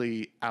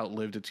totally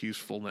outlived its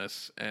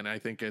usefulness, and I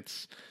think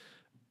it's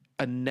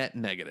a net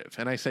negative.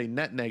 And I say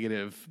net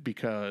negative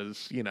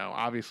because,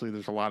 obviously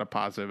there's a lot of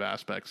positive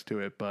aspects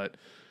to it, but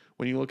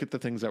when you look at the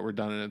things that were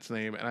done in its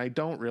name, and I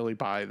don't really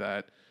buy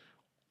that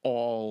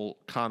all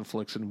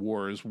conflicts and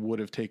wars would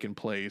have taken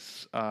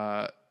place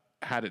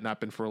had it not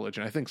been for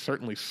religion. I think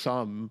certainly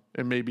some,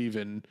 and maybe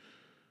even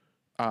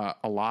a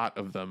lot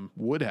of them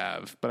would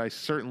have, but I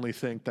certainly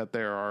think that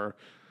there are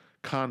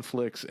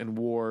conflicts and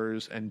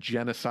wars and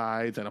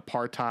genocides and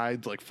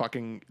apartheids like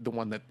fucking the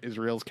one that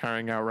Israel's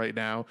carrying out right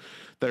now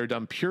that are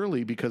done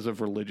purely because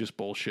of religious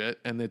bullshit,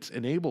 and it's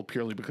enabled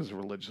purely because of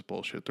religious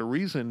bullshit. The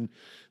reason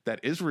that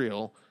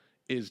Israel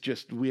is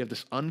just, we have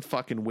this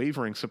unfucking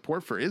wavering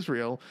support for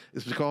Israel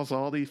is because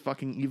all these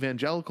fucking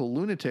evangelical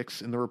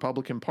lunatics in the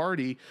Republican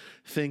Party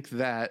think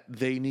that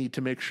they need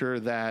to make sure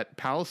that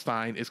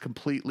Palestine is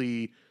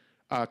completely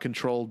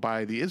controlled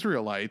by the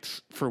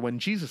Israelites for when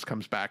Jesus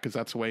comes back, because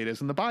that's the way it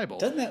is in the Bible.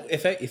 Doesn't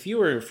that, if you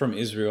were from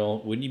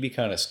Israel, wouldn't you be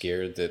kind of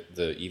scared that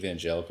the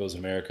evangelicals in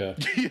America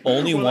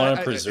only want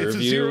to preserve you? It's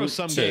a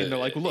zero-sum game. They're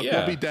like, look,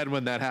 we'll be dead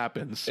when that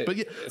happens. But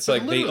it's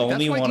like they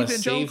only want to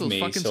save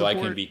me so I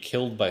can be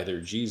killed by their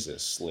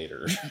Jesus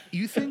later.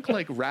 You think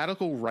like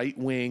radical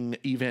right-wing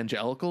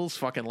evangelicals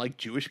fucking like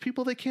Jewish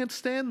people? They can't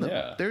stand them.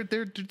 Yeah. They're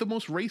the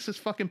most racist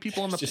fucking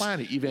people on the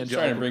planet. Evangelical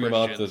trying to bring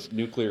about the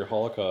nuclear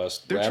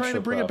Holocaust. They're trying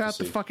to bring about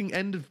the fucking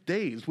end of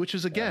days, which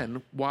is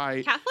again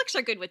why Catholics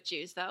are good with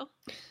Jews, though.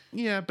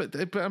 Yeah, but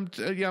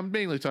I'm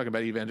mainly talking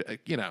about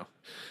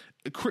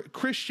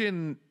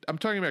Christian. I'm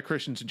talking about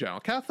Christians in general.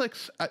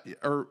 Catholics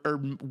are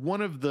one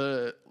of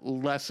the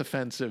less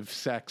offensive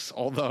sects,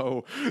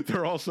 although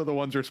they're also the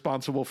ones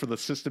responsible for the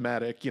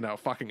systematic,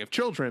 fucking of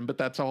children. But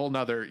that's a whole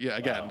nother,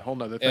 whole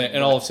nother thing.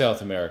 And all of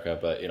South America,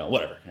 but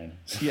whatever.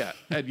 Yeah,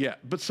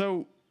 but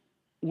so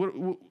what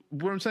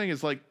I'm saying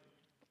is like.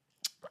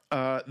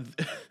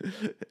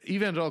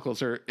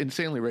 Evangelicals are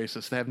insanely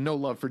racist. They have no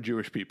love for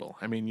Jewish people.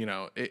 I mean,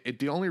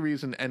 the only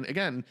reason, and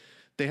again,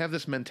 they have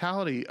this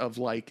mentality of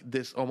like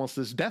this, almost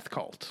this death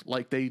cult.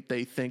 Like they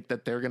think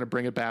that they're going to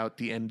bring about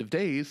the end of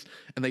days,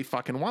 and they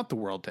fucking want the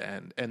world to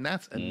end. And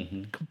that's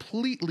a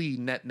completely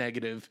net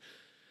negative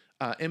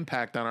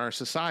impact on our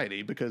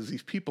society, because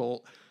these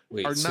people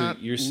are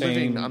not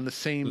living on the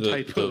same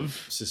type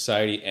of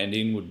society.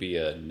 Ending would be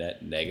a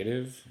net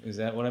negative. Is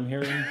that what I'm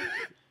hearing?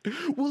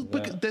 Well,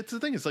 but that's the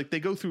thing. It's like they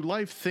go through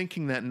life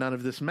thinking that none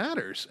of this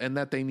matters and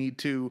that they need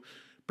to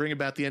bring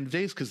about the end of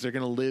days because they're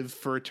going to live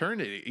for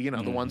eternity.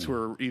 The ones who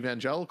are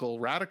evangelical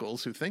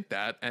radicals who think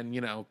that, and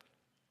I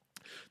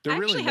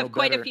actually have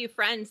quite a few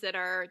friends that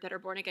are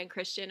born again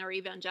Christian or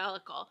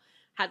evangelical.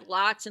 Had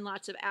lots and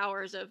lots of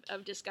hours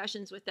of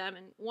discussions with them,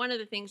 and one of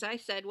the things I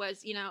said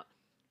was,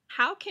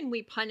 how can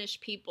we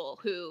punish people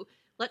who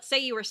let's say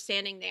you were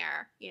standing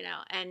there,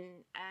 and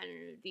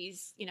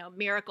these,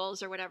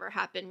 miracles or whatever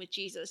happened with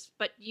Jesus,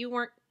 but you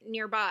weren't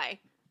nearby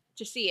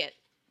to see it.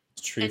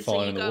 Tree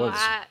falling in the woods.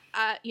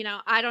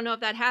 I don't know if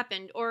that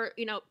happened, or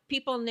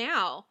people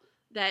now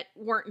that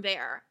weren't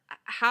there.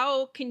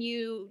 How can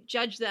you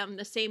judge them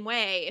the same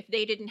way if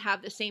they didn't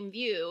have the same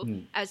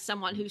view as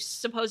someone who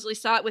supposedly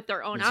saw it with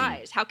their own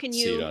eyes? How can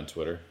you see it on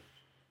Twitter?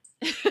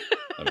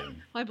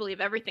 I believe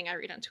everything I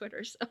read on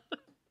Twitter. So.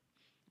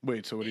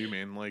 Wait, so what do you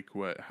mean? Like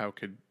what? How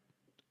could?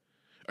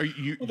 Are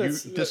you?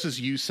 This is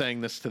you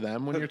saying this to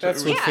them when you're talking.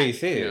 That's what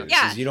faith is.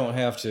 Yeah. Is you don't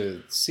have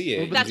to see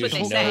it. That's what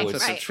they say.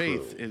 It's right.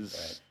 Faith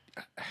is.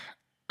 Right.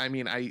 I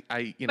mean,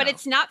 But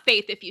it's not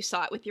faith if you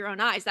saw it with your own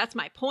eyes. That's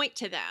my point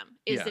to them.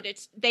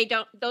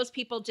 That those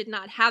people did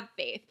not have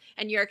faith,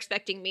 and you're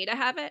expecting me to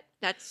have it?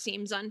 That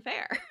seems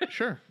unfair.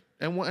 Sure.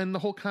 And the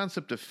whole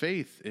concept of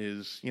faith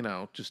is,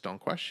 just don't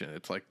question.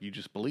 It's like you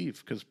just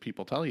believe because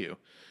people tell you.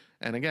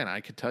 And again, I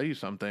could tell you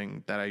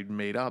something that I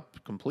made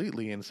up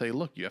completely and say,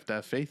 look, you have to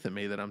have faith in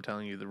me that I'm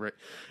telling you the right.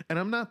 And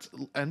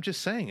I'm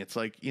just saying, it's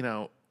like,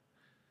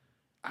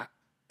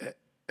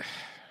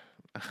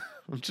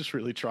 I'm just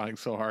really trying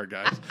so hard,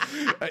 guys.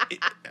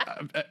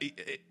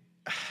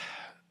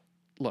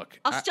 Look,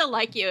 I'll still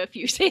like you if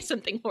you say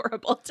something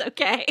horrible. It's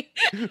okay.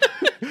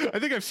 I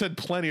think I've said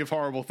plenty of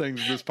horrible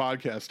things in this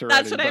podcast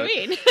already. That's what I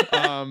mean.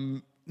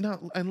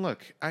 No, and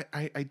look,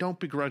 I don't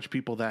begrudge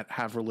people that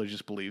have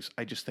religious beliefs.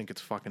 I just think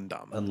it's fucking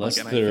dumb.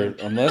 Unless they're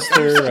Richard.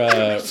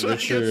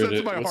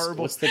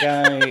 What's the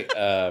guy?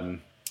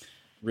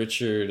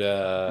 Richard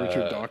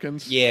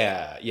Dawkins?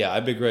 Yeah, I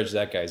begrudge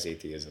that guy's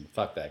atheism.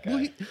 Fuck that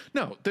guy.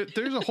 Well,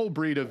 there's a whole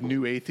breed of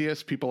new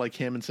atheists, people like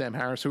him and Sam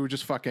Harris, who are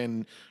just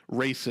fucking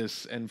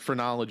racists and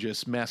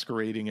phrenologists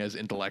masquerading as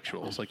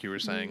intellectuals, like you were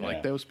saying. Yeah.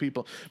 Like those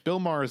people. Bill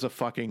Maher is a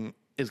fucking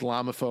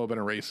Islamophobe and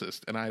a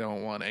racist, and I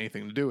don't want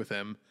anything to do with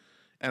him.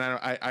 And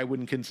I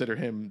wouldn't consider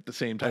him the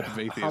same type of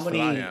atheist that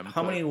I am.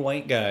 How many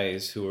white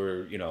guys who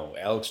are,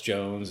 Alex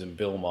Jones and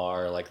Bill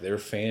Maher, like their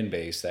fan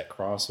base, that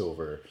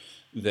crossover,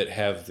 that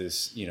have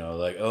this,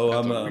 like,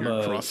 I'm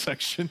a cross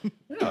section.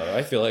 No,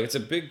 I feel like it's a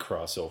big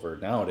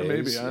crossover nowadays.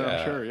 Maybe,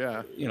 I'm sure,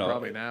 yeah.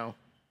 Probably now.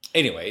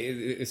 Anyway,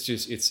 it's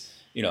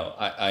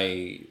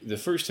the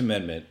First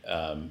Amendment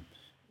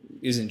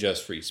isn't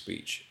just free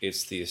speech.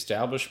 It's the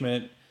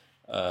establishment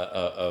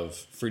of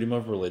freedom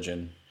of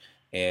religion,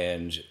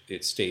 and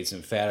it states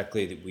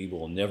emphatically that we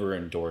will never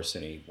endorse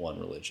any one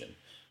religion.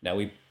 Now,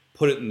 we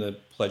put it in the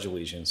Pledge of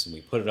Allegiance, and we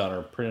put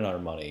it print it on our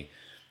money.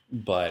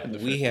 But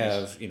we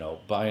have,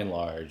 by and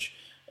large,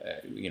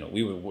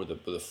 we were one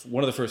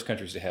of the first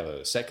countries to have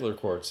a secular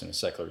courts and a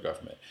secular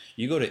government.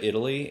 You go to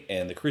Italy,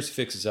 and the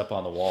crucifix is up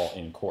on the wall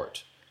in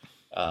court.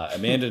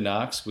 Amanda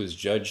Knox was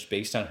judged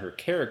based on her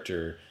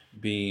character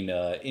being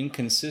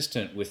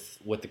inconsistent with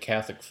what the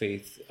Catholic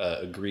faith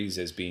agrees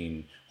as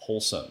being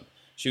wholesome.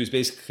 She was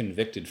basically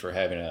convicted for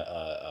having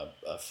a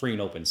free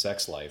and open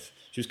sex life.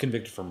 She was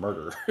convicted for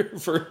murder,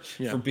 for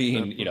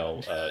being,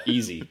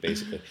 easy,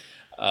 basically.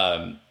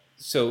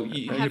 So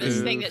I have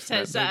this thing that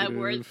says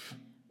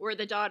we're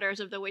the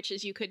daughters of the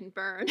witches you couldn't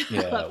burn.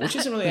 Yeah, which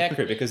isn't really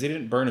accurate because they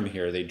didn't burn them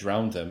here; they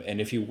drowned them.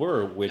 And if you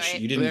were, which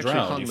you didn't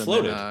drown, you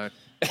floated.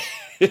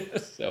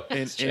 So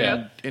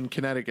in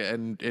Connecticut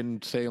and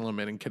in Salem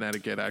and in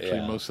Connecticut,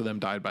 actually, most of them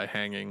died by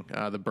hanging.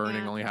 The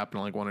burning only happened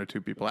to like one or two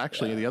people.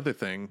 Actually, the other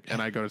thing,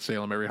 and I go to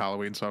Salem every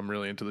Halloween, so I'm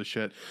really into this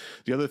shit.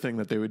 The other thing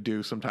that they would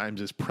do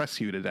sometimes is press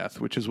you to death,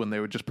 which is when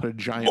they would just put a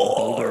giant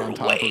boulder on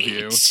top of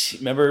you.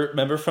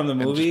 Remember from the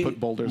movie, put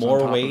boulders More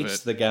on top Weights,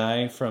 of it. the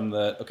guy from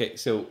the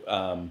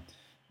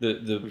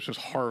it was just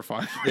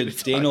horrifying. The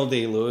Daniel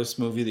Day-Lewis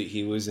movie that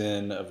he was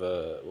in of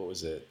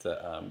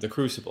The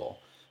Crucible.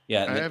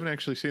 Yeah, I haven't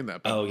actually seen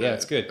that. But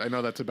it's good. I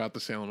know that's about the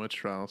Salem witch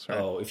trials. Right?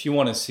 Oh, if you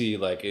want to see,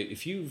 like,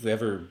 if you've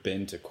ever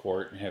been to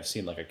court and have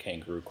seen like a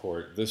kangaroo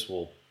court, this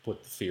will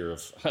put the fear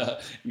of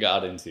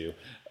God into you,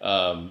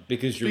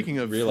 because speaking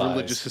of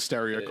religious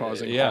hysteria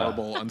causing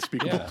horrible,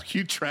 unspeakable,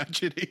 huge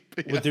tragedy.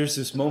 But there's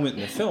this moment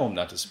in the film,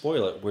 not to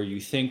spoil it, where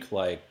you think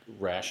like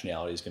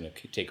rationality is going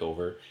to take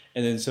over,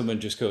 and then someone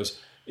just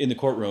goes in the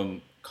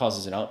courtroom,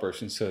 causes an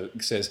outburst, and so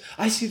says,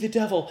 "I see the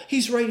devil.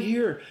 He's right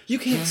here. You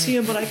can't see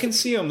him, but I can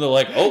see him." They're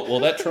like, "Oh, well,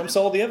 that trumps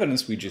all the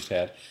evidence we just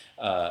had."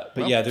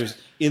 There's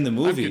in the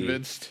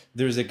movie.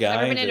 There's a guy.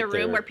 Ever been in a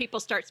room where people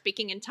start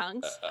speaking in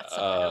tongues?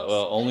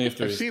 Well, only if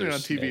there's. I've seen it on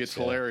TV. It's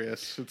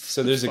hilarious.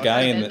 There's a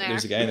guy in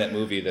that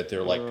movie that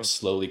they're like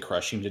slowly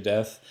crushing to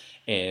death,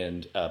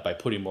 and by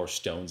putting more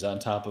stones on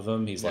top of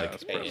him, he's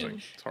like,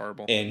 it's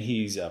horrible, and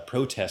he's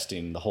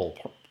protesting the whole.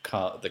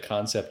 The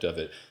concept of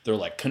it. They're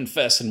like,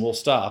 confess and we'll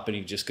stop, and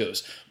he just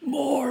goes,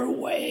 more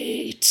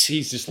weight.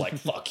 He's just like,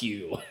 fuck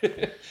you.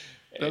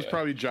 That's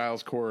probably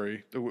Giles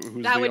Corey.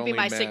 That would be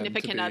my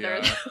significant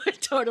other. That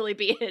would totally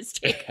be his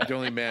take. The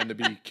only man to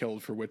be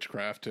killed for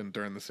witchcraft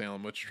during the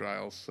Salem witch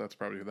trials. That's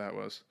probably who that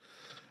was.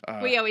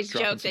 We always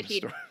joke that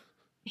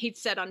he'd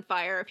set on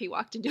fire if he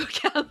walked into a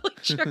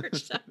Catholic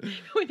church. So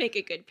we make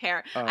a good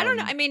pair. I don't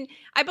know. I mean,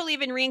 I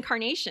believe in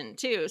reincarnation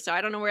too, so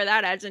I don't know where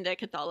that adds into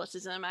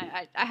Catholicism.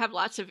 I have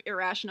lots of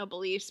irrational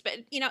beliefs, but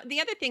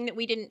the other thing that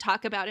we didn't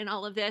talk about in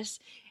all of this,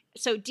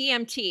 so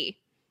DMT.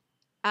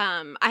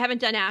 I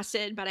haven't done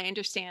acid, but I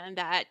understand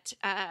that.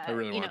 I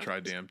really want to try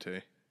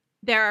DMT.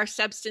 There are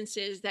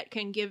substances that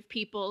can give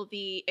people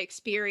the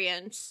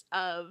experience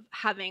of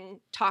having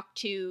talked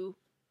to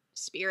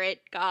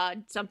spirit,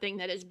 God, something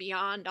that is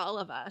beyond all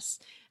of us.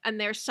 And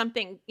there's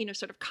something,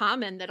 sort of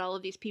common that all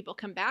of these people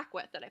come back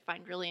with that I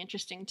find really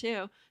interesting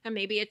too. And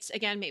maybe it's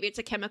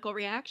a chemical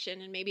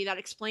reaction, and maybe that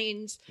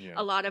explains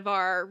a lot of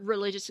our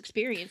religious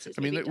experiences.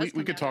 I mean,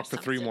 we could talk for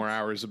 3 more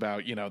hours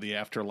about, the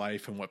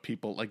afterlife and what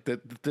people like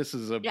this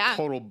is a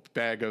total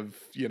bag of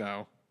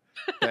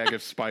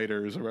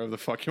spiders or whatever the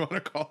fuck you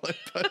want to call it.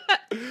 But,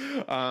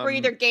 we're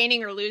either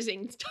gaining or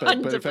losing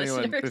tons of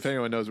listeners. If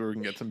anyone knows where we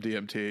can get some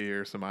DMT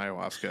or some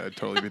ayahuasca, I'd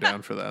totally be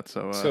down for that.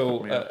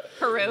 So,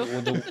 Peru.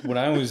 When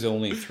I was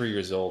only 3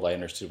 years old, I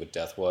understood what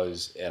death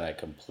was, and I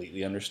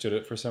completely understood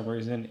it for some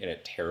reason, and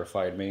it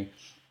terrified me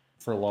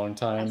for a long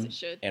time. As it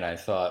should. And I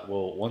thought,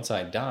 well, once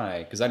I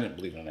die, because I didn't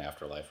believe in an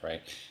afterlife,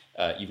 right?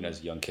 Even as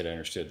a young kid, I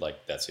understood,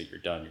 like, that's it, you're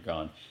done, you're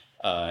gone.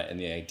 And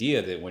the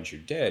idea that once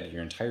you're dead,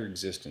 your entire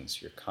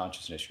existence, your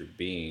consciousness, your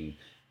being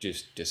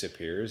just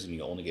disappears, and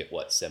you only get,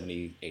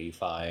 70,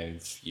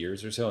 85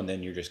 years or so, and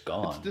then you're just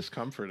gone. It's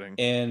discomforting.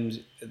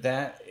 And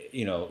that,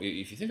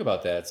 if you think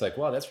about that, it's like,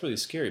 wow, that's really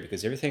scary,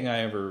 because everything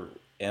I ever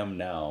am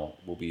now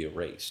will be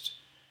erased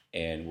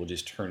and will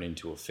just turn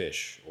into a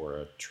fish or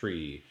a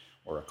tree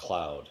or a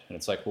cloud. And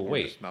it's like, well,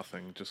 wait.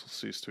 Nothing, just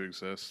cease to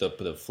exist.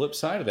 The flip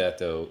side of that,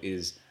 though,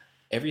 is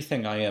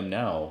everything I am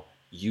now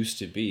used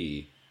to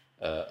be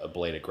a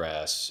blade of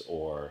grass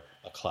or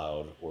a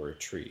cloud or a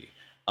tree.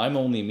 I'm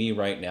only me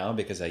right now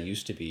because I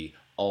used to be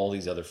all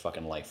these other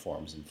fucking life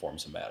forms and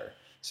forms of matter.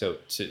 So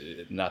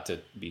not to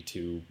be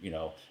too,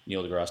 Neil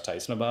deGrasse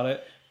Tyson about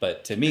it,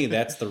 but to me,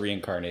 that's the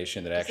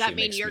reincarnation that actually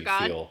makes me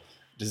feel.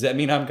 Does that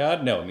mean I'm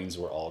God? No, it means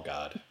we're all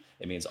God.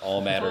 It means all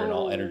matter and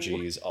all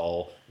energy is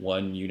all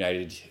one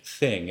united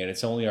thing. And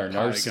it's only our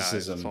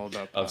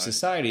narcissism of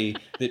society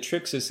that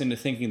tricks us into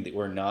thinking that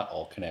we're not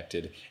all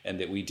connected and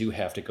that we do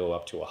have to go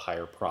up to a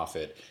higher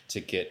prophet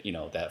to get,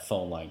 that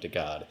phone line to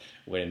God.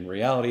 When in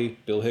reality,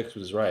 Bill Hicks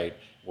was right.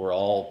 We're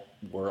all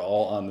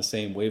on the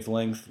same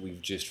wavelength.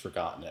 We've just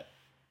forgotten it.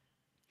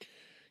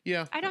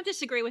 Yeah. I don't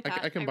disagree with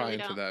that. I can buy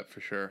into that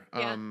for sure.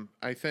 Yeah.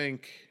 I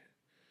think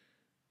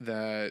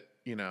that,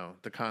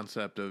 the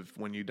concept of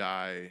when you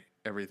die,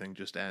 everything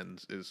just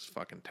ends is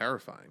fucking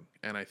terrifying.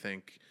 And I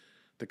think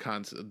the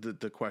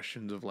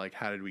questions of like,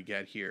 how did we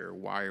get here?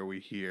 Why are we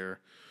here?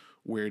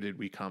 Where did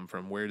we come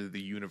from? Where did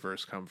the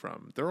universe come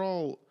from? They're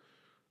all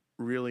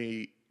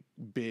really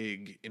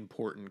big,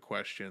 important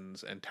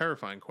questions and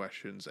terrifying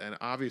questions. And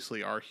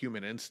obviously our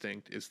human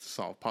instinct is to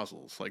solve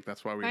puzzles. Like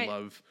that's why we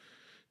love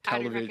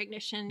pattern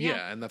recognition.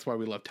 Yeah, and that's why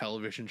we love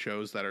television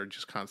shows that are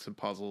just constant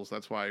puzzles.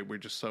 That's why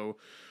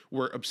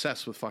we're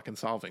obsessed with fucking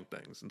solving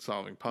things and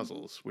solving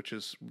puzzles, which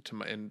is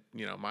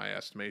my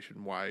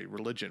estimation why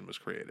religion was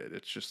created.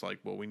 It's just like,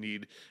 well, we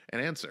need an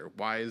answer.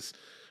 What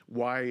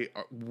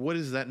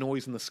is that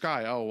noise in the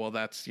sky? Oh, well,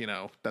 that's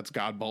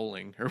God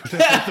bowling or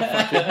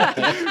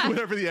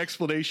whatever the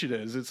explanation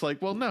is. It's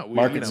like, well, no,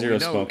 Market Zero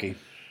Smokey.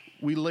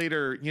 We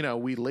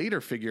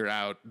later figured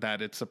out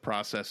that it's a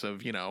process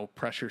of,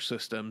 pressure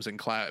systems and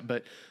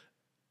but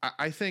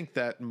I think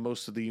that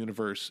most of the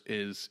universe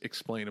is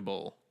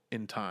explainable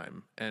in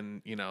time.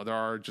 And, there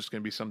are just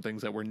going to be some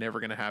things that we're never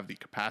going to have the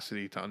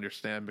capacity to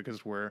understand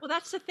because well,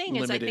 that's the thing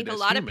is I think a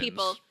lot of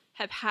people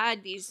have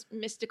had these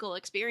mystical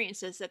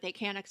experiences that they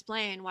can't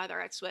explain, whether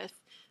it's with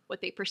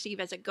what they perceive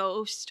as a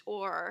ghost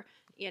or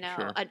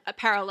a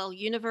parallel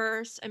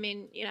universe. I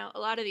mean, a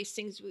lot of these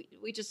things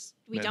we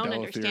don't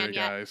understand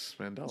yet. Guys.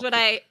 That's what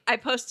I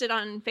posted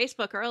on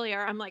Facebook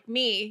earlier. I'm like,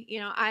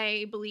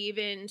 I believe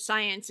in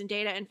science and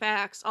data and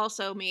facts.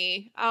 Also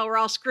me, we're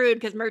all screwed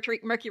because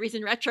Mercury's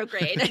in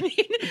retrograde. I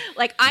mean,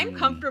 like I'm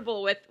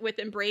comfortable with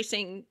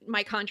embracing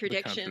my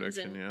contradictions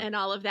and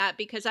all of that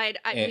because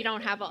we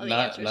don't have all the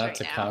answers right now. Not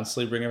to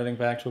constantly bring everything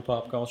back to a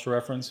pop culture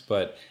reference,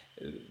 but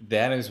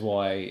that is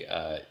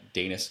why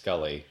Dana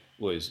Scully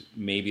was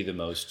maybe the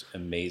most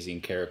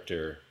amazing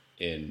character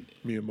in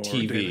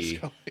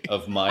TV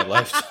of my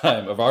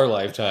lifetime, of our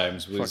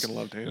lifetimes. Fucking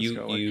love Dana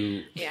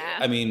Scully.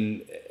 I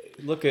mean,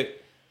 look at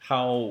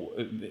how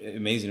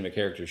amazing of a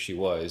character she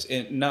was,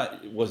 and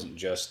it wasn't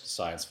just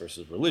science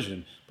versus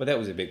religion, but that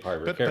was a big part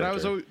of her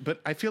character.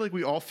 But I feel like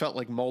we all felt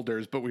like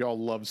Mulders, but we all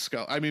loved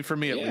Scully. I mean, for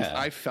me at least,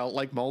 I felt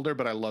like Mulder,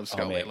 but I love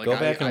Scully. Go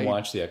back and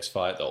watch the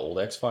old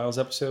X-Files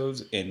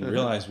episodes and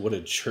realize what a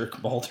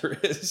jerk Mulder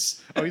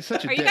is. Oh, he's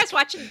such a dick. Are you guys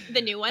watching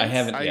the new ones? I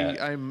haven't yet.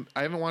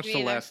 I haven't watched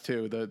the last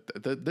two.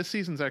 This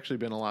season's actually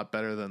been a lot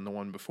better than the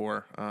one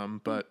before.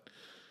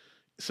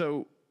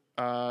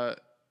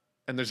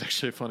 And there's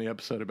actually a funny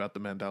episode about the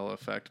Mandela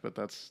effect, but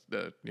that's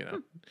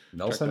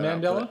Nelson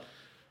Mandela?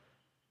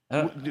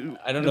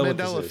 I don't know. The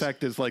Mandela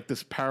effect is like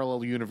this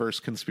parallel universe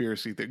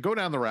conspiracy thing. Go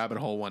down the rabbit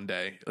hole one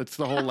day. It's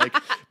the whole like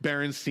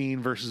Berenstein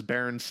versus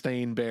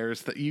Berenstain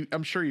Bears.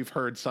 I'm sure you've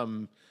heard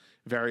some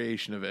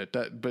variation of it,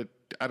 but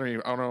I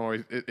don't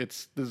know.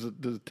 There's a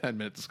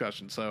 10-minute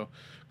discussion, so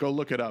go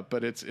look it up.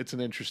 But it's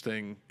an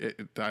interesting.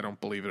 I don't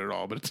believe it at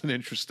all, but it's an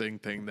interesting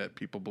thing that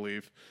people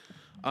believe.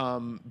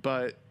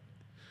 But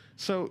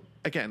so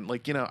again,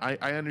 like, you know,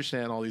 I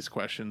understand all these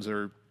questions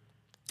are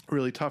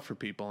really tough for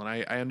people, and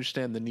I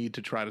understand the need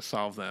to try to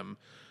solve them.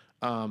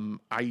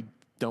 I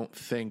don't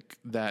think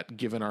that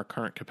given our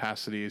current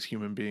capacity as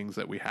human beings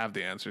that we have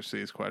the answers to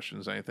these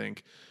questions. I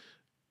think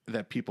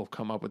that people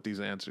come up with these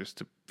answers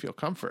to feel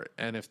comfort,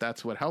 and if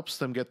that's what helps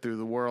them get through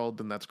the world,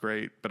 then that's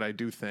great. But I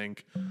do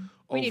think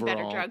we need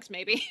better drugs,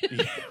 maybe.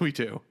 Yeah, we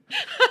do.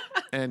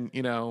 And,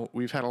 you know,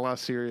 we've had a lot of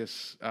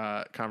serious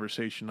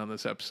conversation on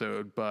this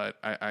episode, but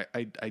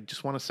I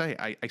just want to say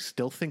I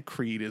still think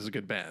Creed is a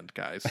good band,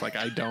 guys. Like,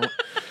 I don't,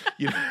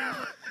 you know,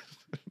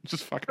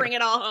 just fucking bring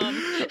it all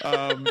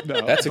home.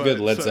 No, that's a good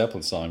Led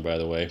Zeppelin song, by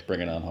the way.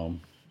 Bring it on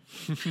home.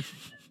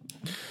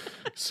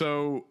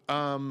 So,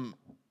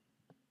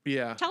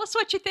 yeah. Tell us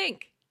what you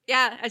think.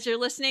 Yeah, as you're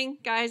listening,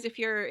 guys, if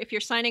you're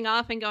signing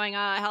off and going,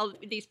 hell,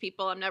 these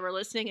people, I'm never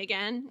listening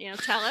again, you know,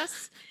 tell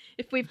us.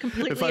 If we've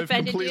completely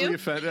offended you.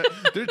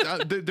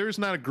 There's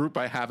not a group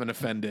I haven't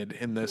offended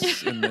in this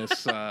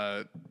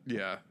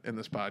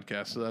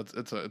podcast. So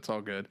it's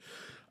all good.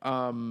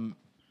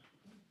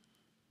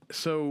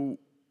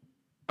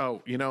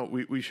 You know,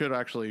 we should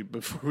actually,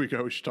 before we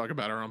go, we should talk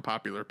about our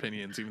unpopular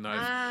opinions, even though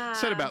I've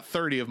said about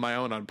 30 of my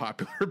own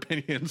unpopular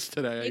opinions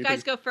today. You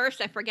guys go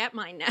first. I forget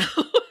mine now.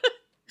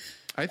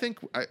 I think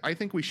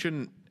we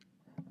shouldn't.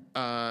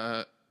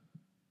 I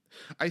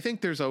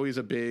think there's always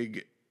a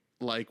big,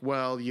 like,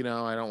 well, you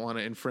know, I don't want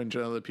to infringe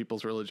on other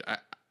people's religion.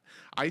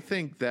 I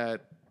think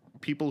that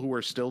people who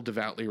are still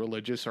devoutly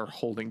religious are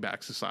holding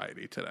back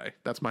society today.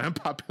 That's my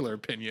unpopular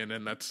opinion,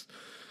 and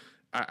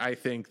I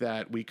think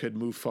that we could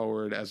move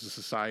forward as a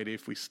society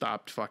if we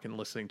stopped fucking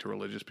listening to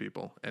religious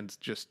people and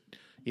just,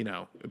 you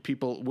know,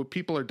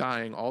 people are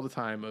dying all the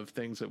time of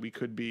things that we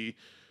could be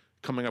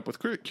coming up with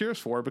cures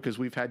for, because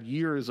we've had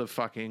years of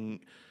fucking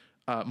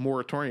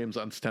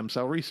moratoriums on stem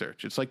cell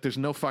research. It's like there's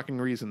no fucking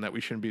reason that we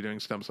shouldn't be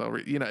doing stem cell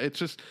you know, it's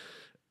just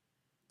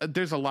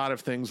there's a lot of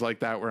things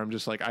like that where I'm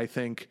just like, I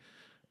think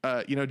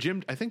you know,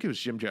 I think it was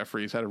Jim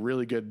Jeffries had a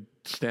really good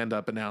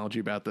stand-up analogy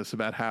about this,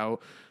 about how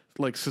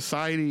like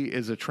society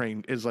is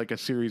like a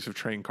series of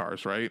train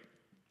cars, right?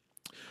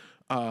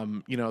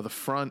 You know, the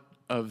front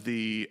of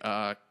the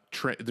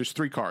there's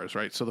 3 cars,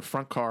 right? So the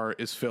front car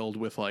is filled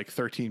with like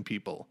 13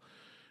 people.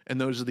 And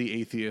those are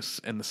the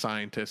atheists and the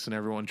scientists and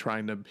everyone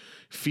trying to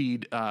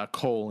feed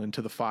coal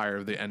into the fire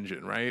of the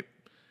engine, right?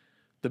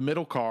 The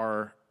middle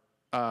car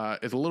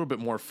is a little bit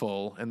more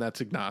full, and that's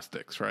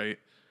agnostics, right?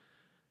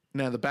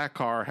 Now, the back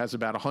car has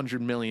about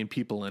 100 million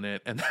people in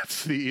it, and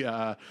that's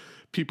the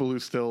people who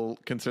still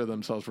consider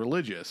themselves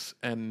religious.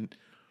 And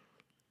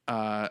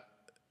I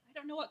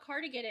don't know what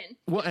car to get in.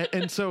 Well,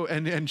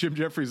 and Jim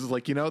Jeffries is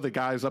like, you know, the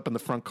guys up in the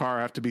front car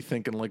have to be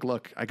thinking like,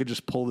 look, I could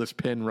just pull this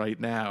pin right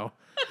now.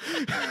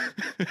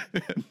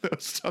 And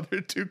those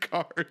other 2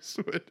 cars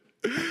would.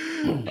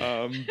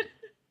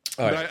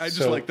 I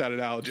just like that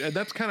analogy, and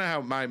that's kind of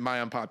how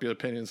my unpopular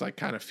opinions. I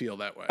kind of feel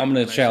that way. I'm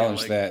going to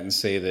challenge that and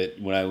say that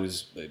when I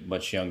was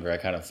much younger, I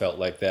kind of felt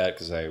like that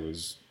because I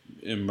was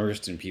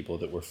immersed in people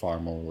that were far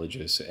more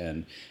religious,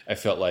 and I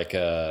felt like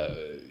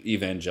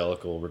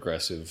evangelical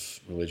regressive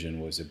religion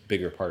was a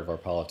bigger part of our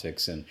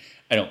politics, and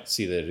I don't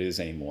see that it is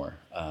anymore.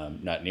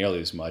 Not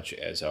nearly as much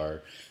as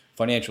our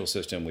financial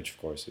system, which of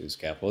course is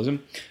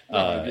capitalism.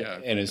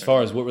 And as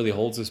far as what really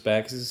holds us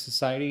back as a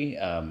society,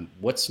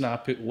 what's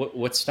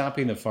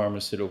stopping the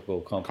pharmaceutical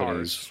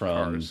companies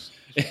from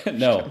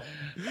no,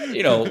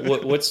 you know,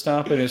 what's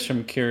stopping us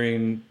from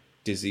curing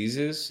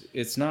diseases?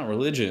 It's not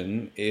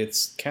religion,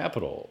 it's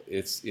capital.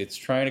 It's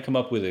trying to come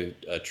up with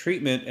a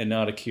treatment and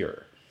not a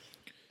cure.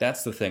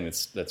 That's the thing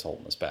that's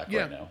holding us back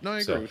right now. No,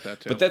 I agree with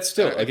that too. But that's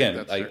still, I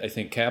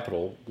think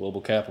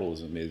global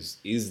capitalism is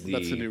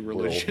the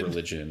world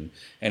religion,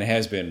 and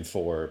has been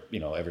for, you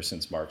know, ever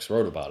since Marx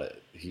wrote about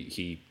it.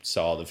 He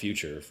saw the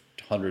future,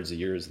 hundreds of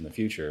years in the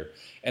future,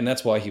 and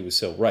that's why he was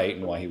so right,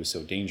 and why he was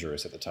so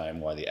dangerous at the time,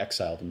 why they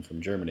exiled him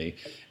from Germany,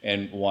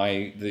 and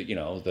why the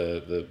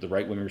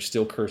right wingers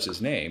still curse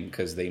his name,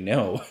 because they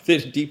know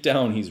that deep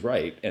down he's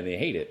right and they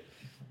hate it.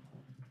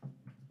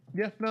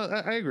 Yeah, no,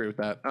 I agree with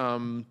that.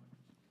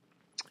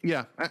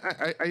 Yeah,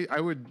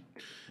 I would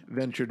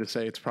venture to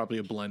say it's probably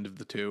a blend of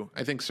the two.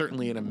 I think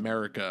certainly in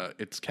America,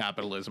 it's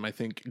capitalism. I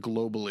think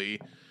globally,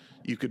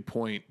 you could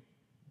point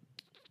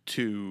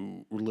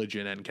to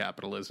religion and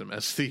capitalism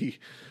as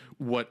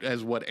what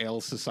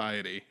ails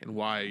society, and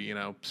why, you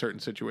know, certain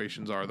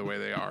situations are the way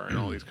they are in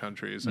all these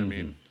countries. I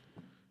mean,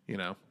 you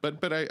know,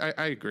 but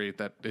I agree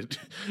that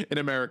in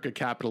America,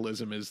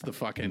 capitalism is the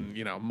fucking,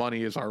 you know,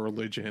 money is our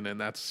religion, and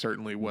that's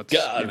certainly what's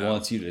God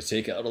wants you to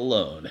take out a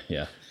loan.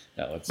 Yeah.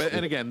 No, but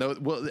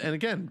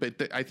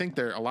I think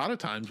they're a lot of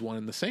times one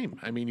and the same.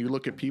 I mean, you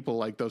look at people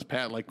like those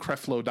like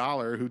Creflo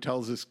Dollar, who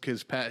tells his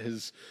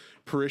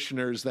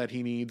parishioners that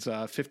he needs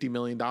 $50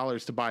 million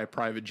to buy a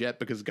private jet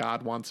because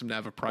God wants him to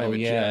have a private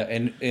jet.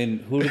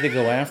 And who do they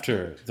go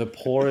after? The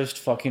poorest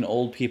fucking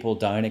old people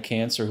dying of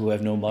cancer who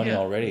have no money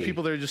already.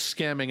 People that are just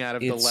scamming out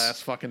of the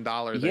last fucking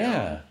dollar.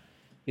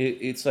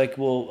 It's like,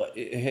 well,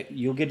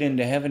 you'll get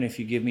into heaven if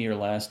you give me your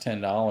last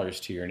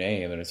 $10 to your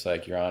name, and it's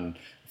like you're on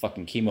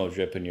fucking chemo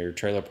drip in your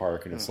trailer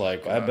park, and it's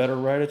God. I better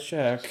write a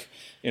check.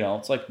 You know,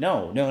 it's like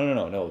no.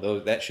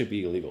 That should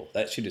be illegal.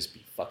 That should just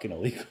be fucking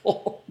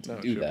illegal to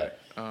do that.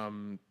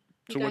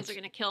 You guys are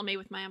going to kill me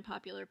with my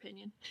unpopular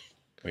opinion.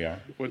 We are.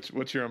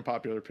 What's your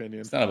unpopular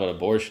opinion? It's not about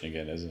abortion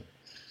again, is it?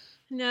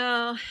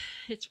 No,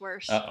 it's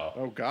worse. Uh-oh.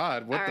 Oh,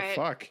 God. What the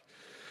fuck?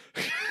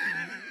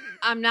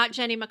 I'm not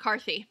Jenny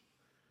McCarthy.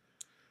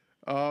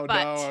 Oh, no.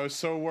 I was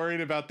so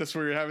worried about this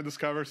when we were having this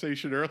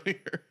conversation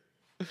earlier.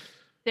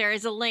 There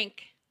is a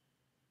link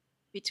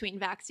between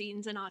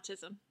vaccines and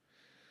autism.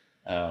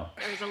 Oh.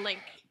 There's a link.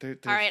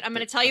 All right, I'm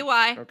going to tell you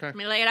why. Okay. I'm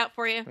going to lay it out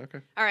for you. Okay.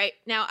 All right.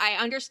 Now, I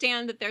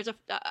understand that there's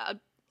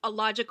a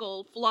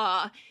logical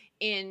flaw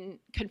in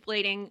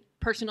conflating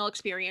personal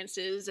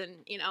experiences and,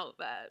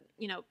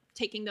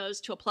 taking those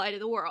to apply to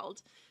the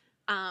world.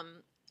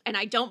 And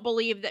I don't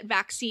believe that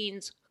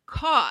vaccines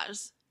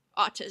cause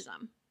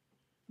autism,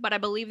 but I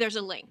believe there's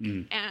a link.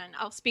 And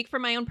I'll speak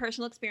from my own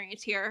personal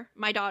experience here.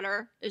 My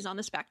daughter is on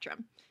the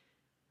spectrum.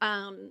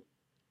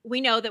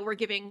 We know that we're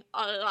giving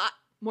a lot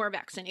more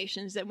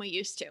vaccinations than we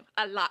used to,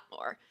 a lot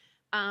more,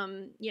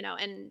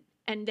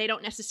 and they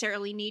don't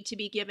necessarily need to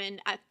be given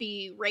at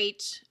the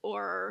rate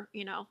or,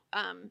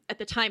 at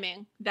the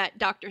timing that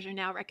doctors are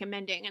now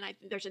recommending. And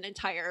there's an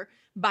entire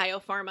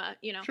biopharma,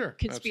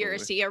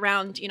 conspiracy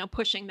around,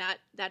 pushing that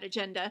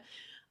agenda.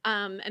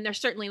 And there's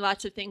certainly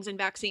lots of things in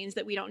vaccines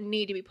that we don't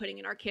need to be putting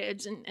in our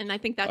kids. And I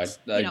think that's,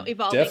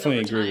 evolving definitely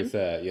over agree time. with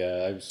that.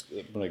 Yeah. I was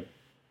like,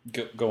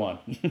 go on.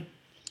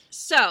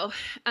 So,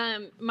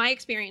 my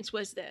experience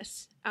was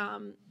this.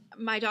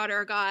 My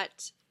daughter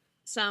got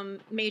some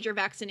major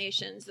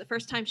vaccinations. The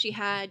first time she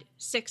had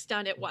 6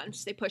 done at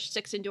once. They pushed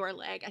 6 into her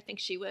leg. I think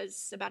she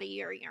was about a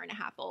year and a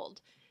half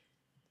old.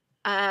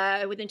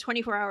 Within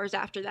 24 hours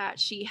after that,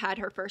 she had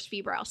her first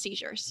febrile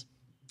seizures.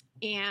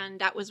 And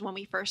that was when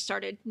we first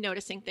started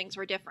noticing things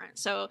were different.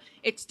 So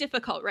it's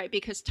difficult, right?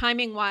 Because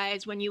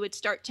timing-wise, when you would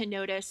start to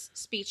notice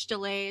speech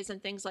delays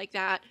and things like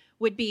that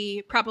would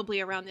be probably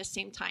around this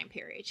same time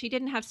period. She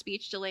didn't have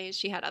speech delays.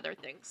 She had other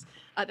things,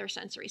 other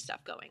sensory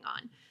stuff going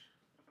on.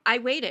 I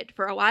waited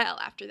for a while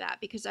after that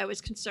because I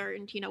was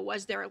concerned,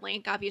 was there a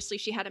link? Obviously,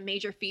 she had a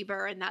major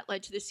fever and that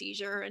led to the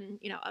seizure and,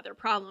 other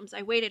problems.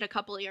 I waited a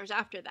couple of years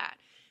after that.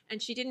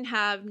 And she didn't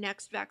have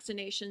next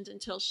vaccinations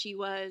until she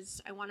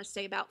was, I want to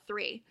say, about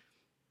 3.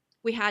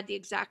 We had the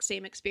exact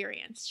same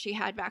experience. She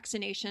had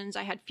vaccinations.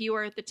 I had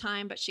fewer at the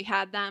time, but she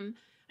had them,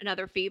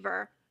 another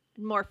fever,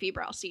 and more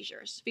febrile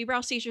seizures.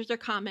 Febrile seizures are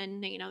common.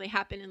 They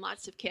happen in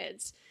lots of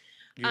kids.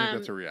 Do you think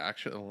that's a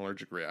reaction, an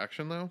allergic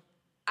reaction, though?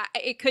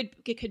 It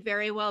could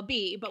very well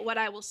be. But what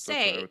I will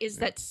say is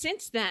that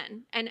since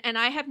then, and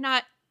I have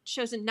not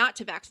chosen not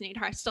to vaccinate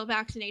her. I still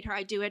vaccinate her.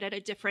 I do it at a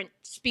different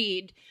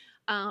speed,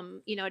 at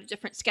a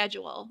different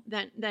schedule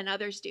than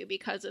others do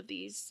because of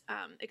these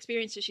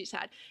experiences she's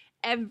had.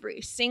 Every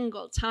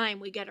single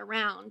time we get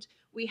around,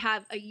 we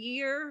have a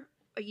year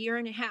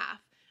and a half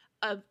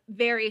of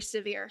very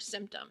severe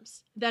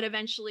symptoms that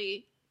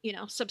eventually,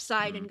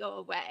 subside and go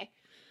away.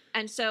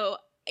 And so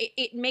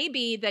it may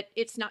be that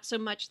it's not so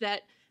much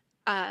that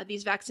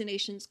these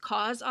vaccinations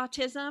cause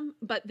autism,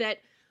 but that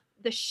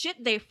the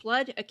shit they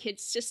flood a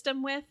kid's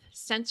system with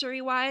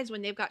sensory wise,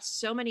 when they've got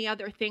so many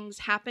other things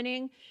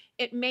happening,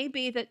 it may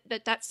be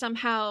that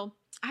somehow,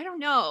 I don't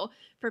know,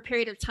 for a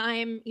period of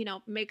time,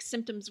 makes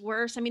symptoms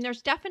worse. I mean,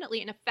 there's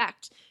definitely an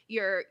effect.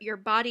 Your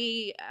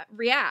body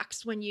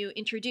reacts when you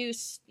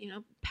introduce,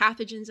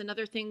 pathogens and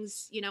other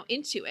things,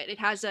 into it. It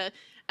has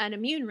an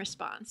immune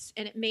response,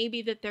 and it may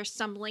be that there's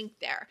some link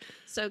there.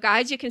 So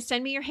guys, you can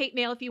send me your hate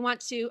mail if you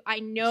want to. I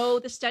know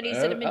the studies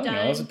that have been done.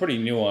 It's a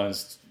pretty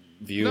nuanced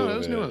view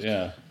of it. Nuanced.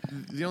 Yeah.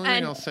 The only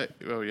thing I'll say,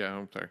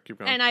 I'm sorry, keep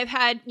going. And I've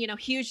had,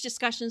 huge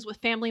discussions with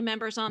family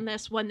members on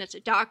this. One that's a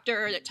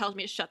doctor that tells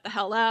me to shut the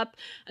hell up.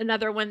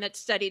 Another one that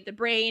studied the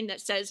brain that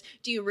says,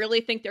 do you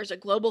really think there's a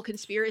global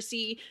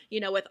conspiracy,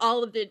 with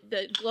all of the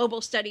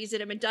global studies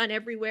that have been done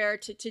everywhere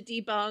to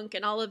debunk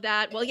and all of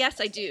that? Well, yes,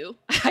 I do.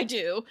 I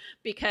do.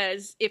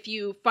 Because if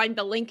you find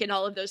the link in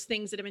all of those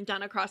things that have been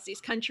done across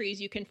these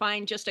countries, you can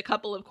find just a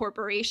couple of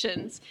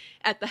corporations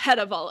at the head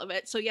of all of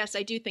it. So yes,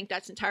 I do think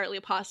that's entirely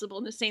possible,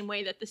 in the same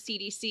way that the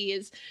CDC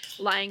is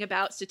lying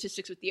about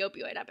statistics with the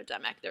opioid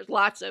epidemic. There's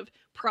lots of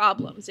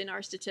problems in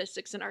our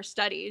statistics and our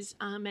studies,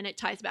 and it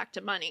ties back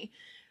to money.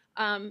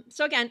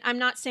 So again, I'm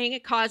not saying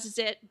it causes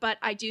it, but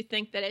I do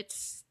think that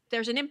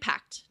there's an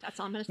impact. That's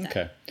all I'm going to say.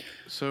 Okay.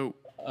 So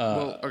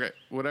Well, okay.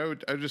 What I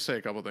would just say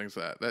a couple things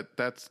to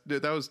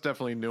that was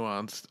definitely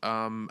nuanced.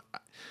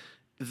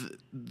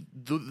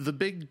 The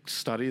big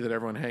study that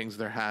everyone hangs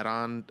their hat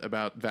on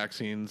about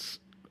vaccines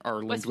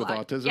are linked with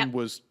autism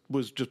was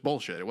just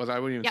bullshit. It was, I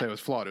wouldn't even say it was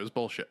flawed. It was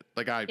bullshit.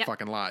 The guy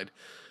fucking lied.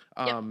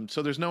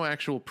 So there's no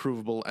actual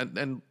provable.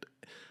 And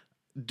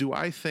do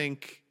I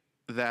think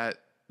that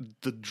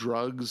the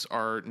drugs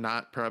are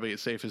not probably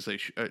as safe as they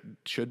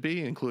should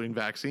be, including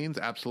vaccines?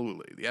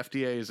 Absolutely. The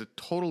FDA is a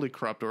totally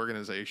corrupt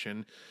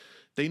organization.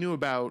 They knew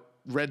about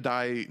red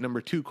dye number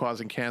 2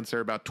 causing cancer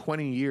about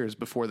 20 years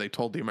before they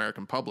told the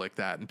American public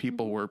that, and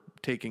people were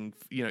taking,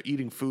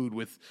 eating food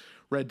with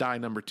red dye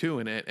number 2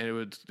 in it, and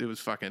it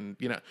was fucking,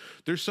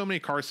 there's so many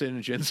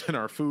carcinogens in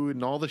our food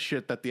and all the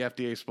shit that the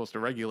FDA is supposed to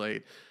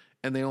regulate,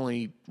 and they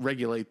only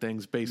regulate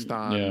things based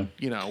on,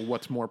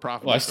 what's more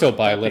profitable. Well, I still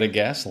buy a liter of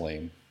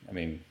gasoline. I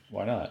mean,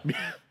 why not?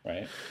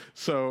 Right.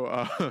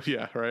 So,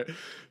 yeah, right.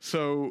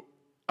 So,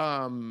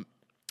 could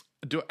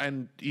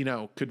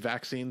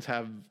vaccines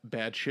have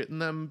bad shit in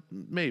them?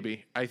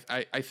 Maybe. I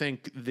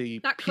think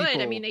not people, could.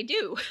 I mean, they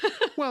do.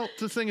 Well,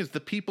 the thing is, the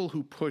people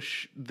who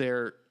push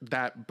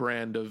that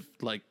brand of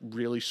like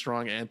really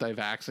strong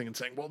anti-vaxxing and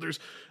saying, well, there's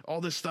all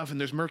this stuff and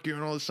there's mercury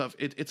and all this stuff.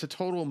 It's a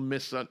total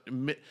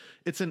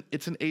it's an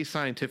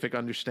ascientific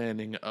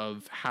understanding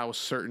of how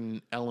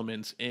certain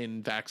elements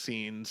in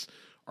vaccines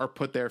are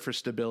put there for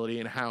stability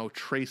and how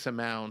trace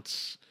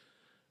amounts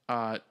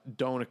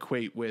don't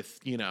equate with,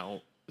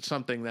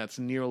 something that's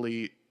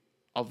nearly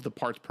of the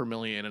parts per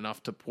million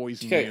enough to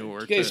poison you.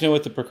 Or do you guys know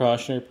what the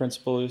precautionary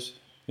principle is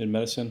in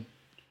medicine?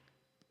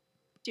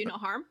 Do no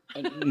harm?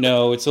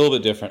 No, it's a little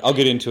bit different. I'll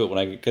get into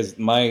it because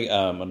my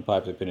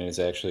unpopular opinion is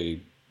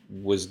actually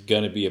was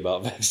going to be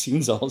about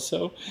vaccines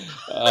also.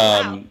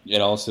 And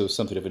also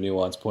something of a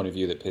nuanced point of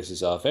view that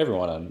pisses off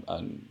everyone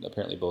on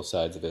apparently both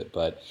sides of it.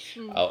 But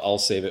I'll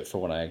save it for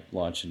when I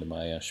launch into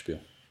my spiel.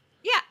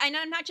 Yeah, and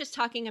I'm not just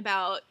talking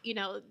about,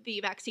 the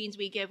vaccines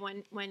we give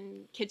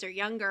when kids are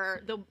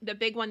younger. The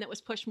big one that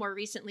was pushed more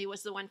recently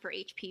was the one for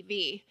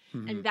HPV.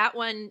 Mm-hmm. And that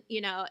one,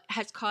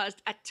 has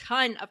caused a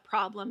ton of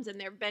problems. And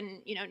there have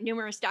been,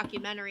 numerous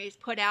documentaries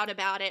put out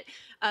about it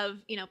of,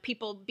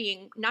 people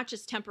being not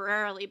just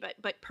temporarily,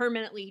 but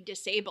permanently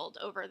disabled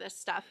over this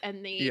stuff.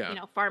 And the,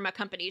 pharma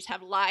companies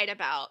have lied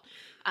about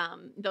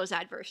those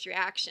adverse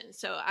reactions.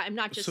 So I'm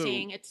not just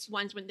saying it's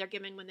ones when they're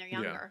given when they're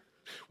younger.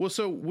 Well,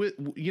 so with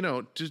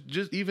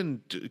just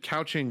even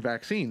couching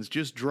vaccines,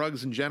 just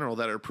drugs in general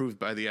that are approved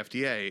by the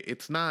FDA,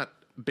 it's not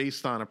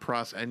based on a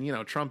process.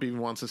 And Trump even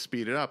wants to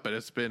speed it up, but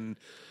it's been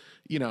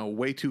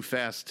way too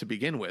fast to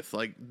begin with.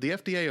 Like the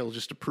FDA will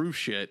just approve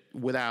shit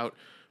without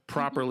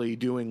properly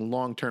doing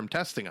long-term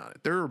testing on it.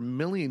 There are a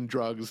million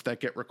drugs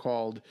that get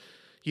recalled.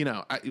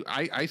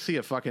 I see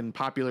a fucking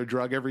popular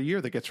drug every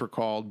year that gets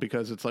recalled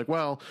because it's like,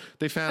 well,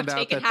 they found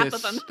out that this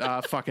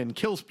fucking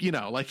kills,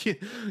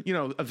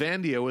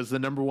 Avandia was the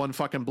number 1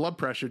 fucking blood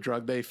pressure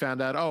drug. They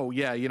found out,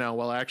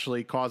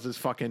 actually causes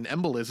fucking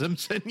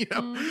embolisms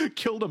and,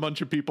 killed a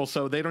bunch of people.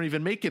 So they don't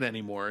even make it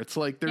anymore. It's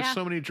like, there's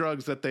so many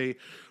drugs that they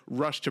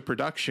rush to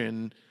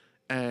production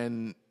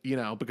and,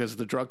 because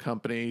the drug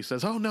company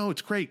says, oh no,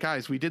 it's great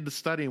guys. We did the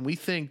study and we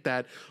think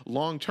that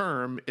long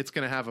term it's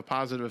going to have a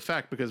positive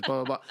effect because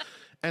blah, blah, blah.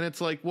 And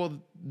it's like, well,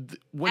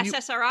 when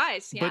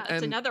SSRIs,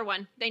 that's another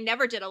one. They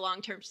never did a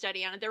long-term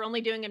study on it. They're only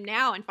doing them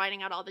now and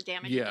finding out all the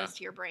damage it does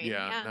to your brain. No,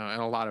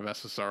 and a lot of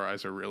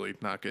SSRIs are really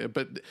not good.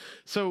 But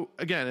so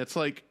again, it's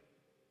like,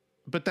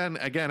 but then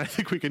again, I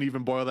think we can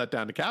even boil that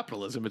down to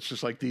capitalism. It's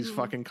just like these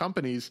fucking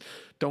companies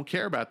don't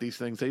care about these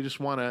things. They just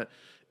want to.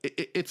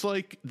 It's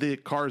like the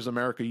cars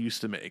America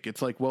used to make.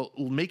 It's like, well,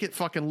 make it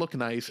fucking look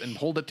nice and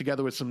hold it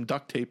together with some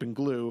duct tape and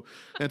glue.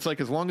 And it's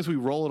like, as long as we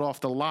roll it off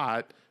the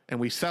lot and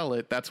we sell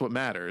it, that's what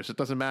matters. It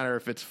doesn't matter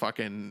if it's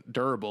fucking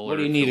durable. What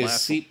do you need a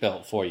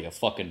seatbelt for, you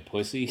fucking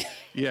pussy?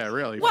 Yeah,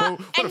 really. What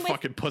a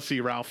fucking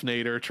pussy, Ralph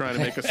Nader, trying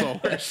to make us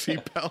all wear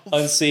seatbelts.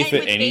 Unsafe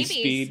at any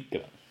speed.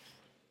 Come on.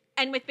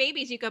 And with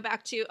babies, you go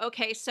back to,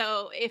 okay,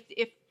 so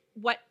if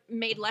what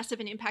made less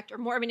of an impact or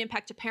more of an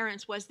impact to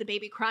parents was the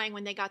baby crying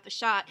when they got the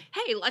shot.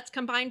 Hey, let's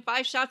combine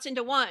 5 shots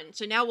into one.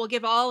 So now we'll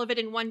give all of it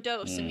in one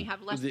dose and we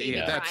have less baby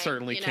crying. That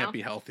certainly can't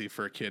be healthy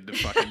for a kid to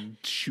fucking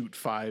shoot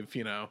 5,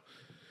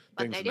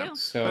 But they do.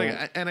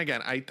 And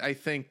again, I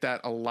think that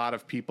a lot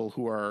of people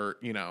who are,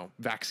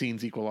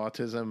 vaccines equal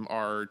autism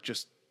are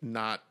just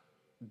not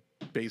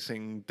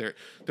basing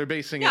they're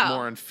basing it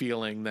more on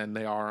feeling than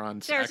they are on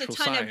there's actual a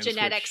ton science, of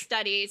genetic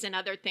studies and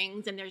other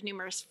things, and there's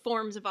numerous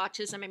forms of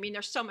autism. I mean,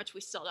 there's so much we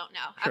still don't know.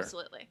 Sure.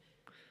 Absolutely.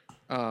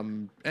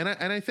 And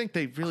I think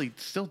they really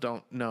still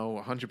don't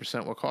know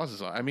 100% what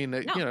causes it. I mean,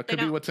 it could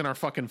be what's in our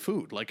fucking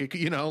food. Like,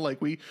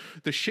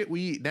 the shit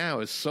we eat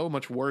now is so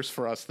much worse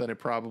for us than it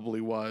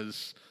probably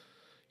was,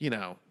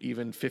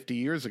 even 50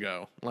 years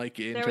ago. Like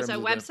there was a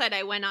website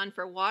I went on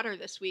for water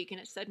this week, and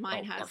it said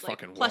mine has like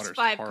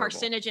 +5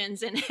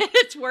 carcinogens in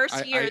it's worse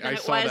here than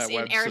it was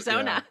in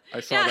Arizona. Yeah, I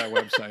saw that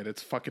website.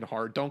 It's fucking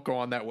hard. Don't go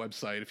on that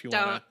website if you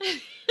want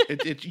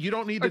to. You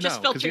don't need to know,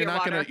 because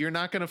you're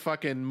not gonna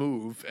fucking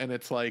move, and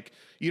it's like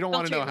you don't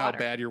want to know how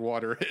bad your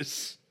water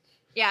is.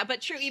 Yeah,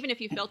 but true, even if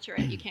you filter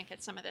it, you can't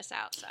get some of this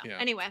out. So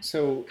anyway,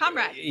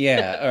 comrade.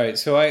 Yeah, all right.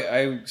 So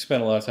I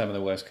spent a lot of time on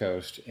the West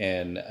Coast,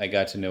 and I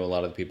got to know a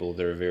lot of the people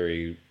that are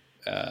very,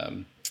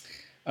 I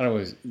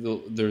don't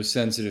know, they're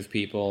sensitive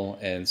people,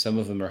 and some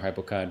of them are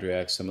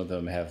hypochondriacs, some of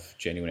them have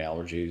genuine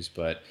allergies,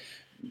 but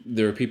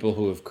there are people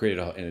who have created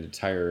an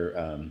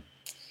entire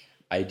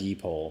ID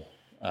poll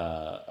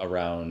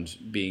around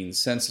being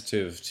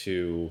sensitive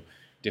to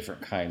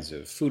different kinds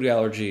of food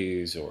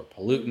allergies or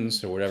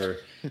pollutants or whatever.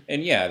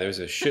 And yeah, there's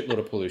a shitload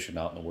of pollution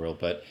out in the world,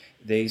 but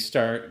they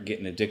start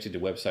getting addicted to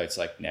websites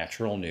like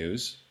Natural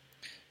News,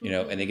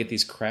 and they get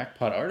these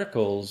crackpot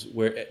articles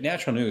where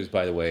Natural News,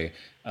 by the way,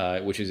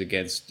 which is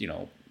against,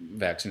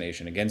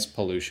 vaccination, against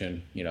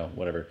pollution,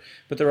 whatever.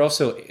 But they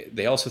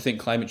also think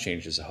climate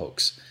change is a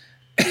hoax.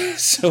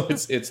 So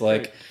it's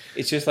like,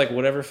 it's just like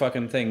whatever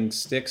fucking thing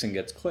sticks and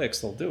gets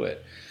clicks, they'll do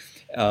it.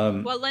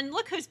 Well, then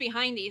look who's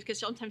behind these, because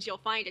sometimes you'll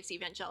find it's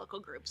evangelical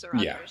groups or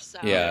others. So.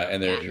 Yeah,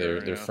 and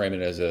they're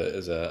framing it as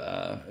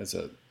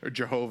a or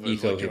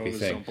Jehovah's. Like Jehovah's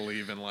thing. Don't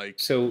believe in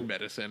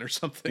medicine or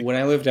something. When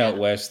I lived out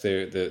west,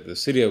 the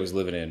city I was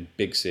living in,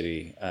 big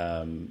city,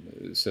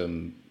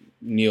 some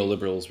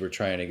neoliberals were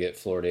trying to get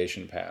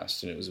fluoridation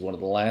passed, and it was one of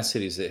the last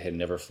cities that had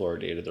never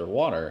fluoridated their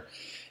water.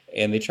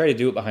 And they tried to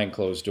do it behind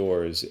closed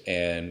doors,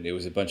 and it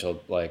was a bunch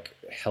of like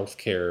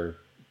healthcare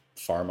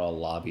pharma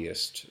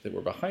lobbyists that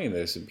were behind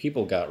this, and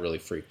people got really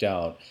freaked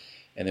out.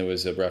 And there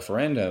was a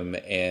referendum,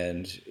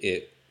 and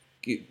it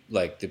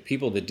like the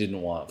people that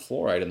didn't want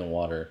fluoride in the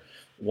water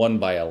won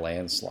by a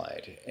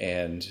landslide.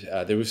 And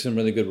there was some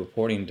really good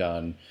reporting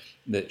done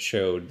that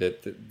showed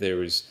that there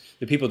was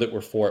the people that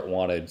were for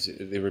it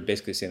they were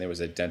basically saying there was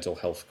a dental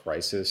health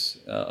crisis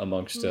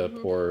amongst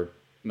poor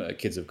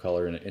kids of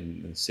color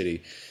in the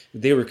city.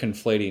 They were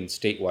conflating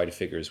statewide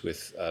figures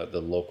with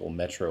the local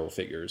metro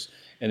figures,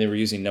 and they were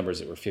using numbers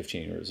that were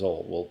 15 years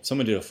old. Well,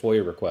 someone did a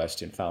FOIA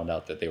request and found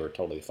out that they were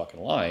totally fucking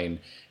lying,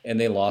 and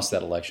they lost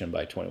that election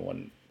by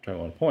 21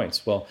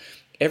 points. Well,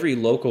 every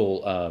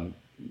local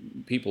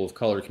people of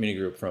color community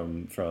group,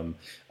 from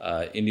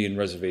Indian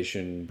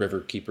reservation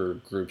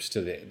riverkeeper groups to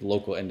the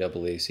local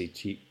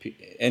NAACP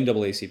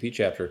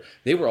chapter,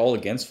 they were all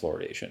against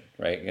fluoridation,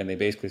 right? And they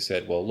basically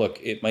said, well, look,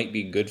 it might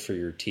be good for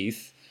your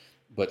teeth,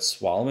 but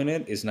swallowing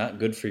it is not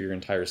good for your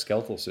entire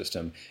skeletal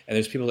system. And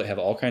there's people that have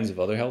all kinds of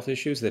other health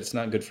issues that it's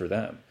not good for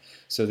them.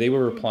 So they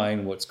were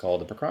applying what's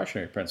called the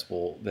precautionary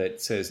principle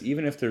that says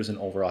even if there's an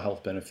overall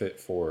health benefit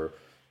for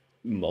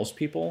most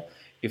people,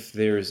 if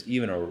there's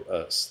even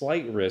a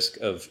slight risk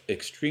of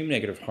extreme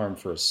negative harm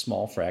for a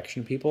small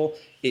fraction of people,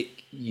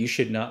 you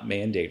should not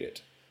mandate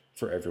it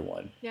for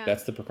everyone. Yeah.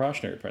 That's the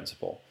precautionary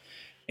principle.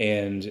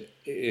 And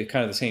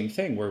kind of the same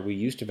thing where we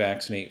used to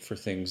vaccinate for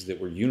things that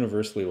were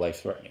universally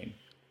life-threatening.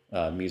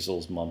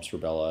 Measles, mumps,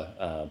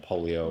 rubella,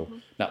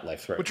 polio, not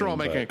life-threatening. Which are all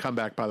making a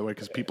comeback, by the way,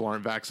 because people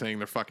aren't vaccinating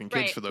their fucking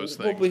kids for those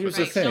things. But here's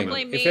the thing.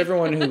 If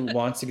everyone who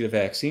wants to get a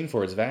vaccine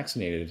for it is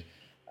vaccinated,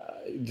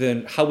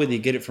 then how would they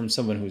get it from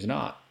someone who's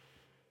not?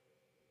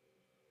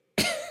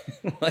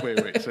 Wait,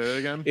 say that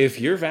again?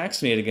 If you're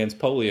vaccinated against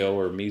polio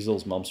or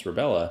measles, mumps,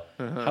 rubella,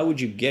 how would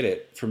you get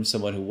it from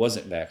someone who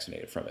wasn't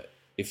vaccinated from it?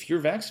 If you're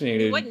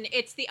vaccinated, you wouldn't.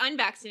 It's the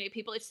unvaccinated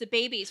people. It's the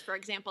babies, for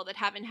example, that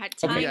haven't had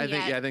time yet.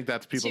 I think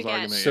that's people's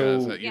argument. So,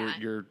 is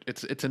that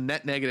it's a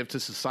net negative to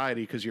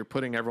society because you're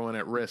putting everyone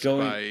at risk. All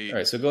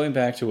right. So going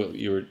back to what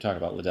you were talking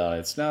about, LaDonna,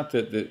 it's not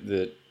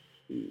that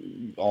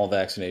all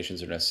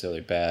vaccinations are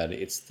necessarily bad.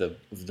 It's the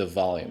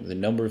volume, the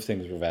number of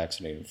things we're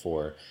vaccinating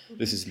for.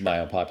 This is my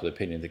unpopular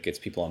opinion that gets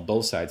people on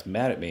both sides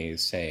mad at me,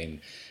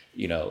 saying,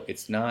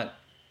 it's not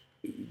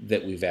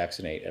that we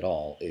vaccinate at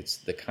all. It's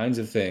the kinds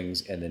of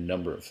things and the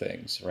number of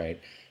things, right?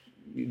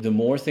 The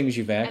more things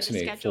you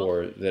vaccinate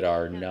for that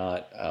are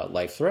not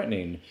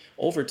life-threatening,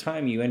 over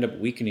time you end up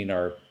weakening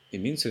our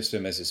immune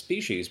system as a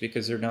species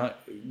because they're not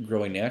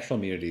growing natural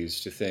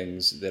immunities to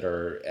things that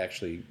are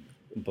actually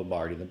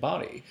bombarding the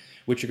body,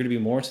 which are going to be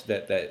more to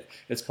that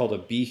it's called a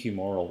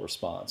behumoral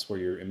response, where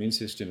your immune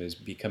system is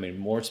becoming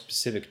more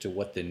specific to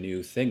what the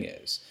new thing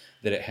is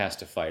that it has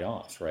to fight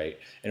off, right?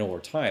 And over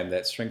time,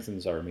 that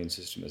strengthens our immune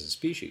system as a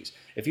species.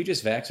 If you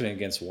just vaccinate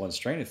against one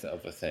strain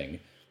of a thing,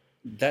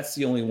 that's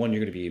the only one you're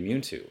going to be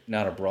immune to,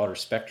 not a broader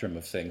spectrum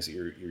of things.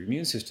 Your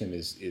immune system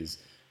is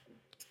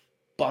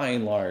by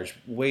and large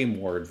way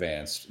more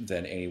advanced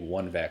than any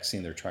one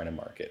vaccine they're trying to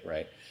market,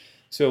 right?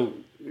 So,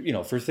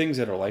 for things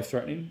that are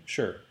life-threatening,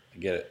 sure, I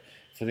get it.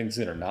 For things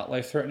that are not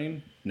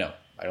life-threatening, no,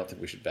 I don't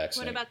think we should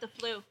vaccinate. What about the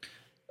flu?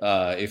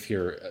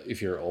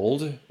 If you're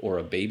old or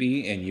a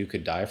baby and you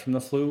could die from the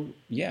flu,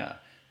 yeah.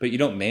 But you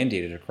don't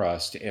mandate it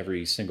across to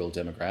every single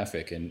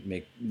demographic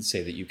and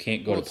say that you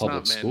can't go to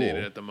public school. It's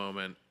not mandated at the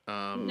moment.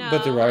 No,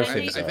 but there are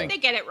things. I think they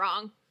get it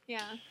wrong.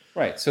 Yeah.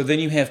 Right. So then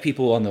you have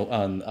people on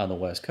the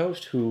West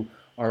Coast who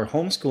are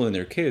homeschooling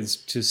their kids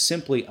to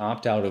simply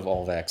opt out of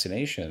all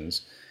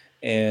vaccinations.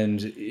 And,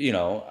 you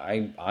know,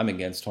 I'm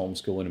against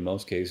homeschooling in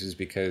most cases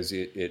because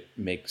it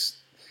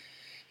makes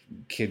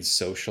kids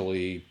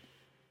socially,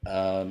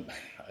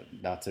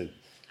 not to...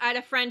 I had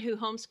a friend who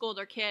homeschooled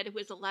her kid who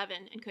was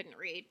 11 and couldn't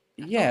read.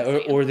 Yeah,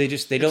 or they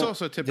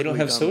don't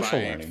have social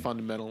learning.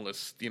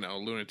 Fundamentalist, you know,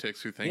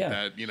 lunatics who think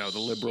that, you know, the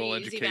liberal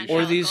education.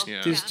 Or these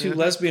two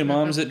lesbian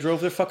moms that drove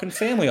their fucking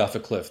family off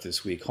a cliff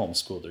this week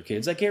homeschooled their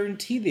kids. I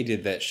guarantee they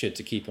did that shit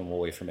to keep them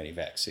away from any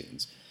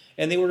vaccines.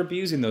 And they were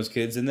abusing those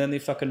kids, and then they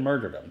fucking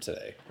murdered them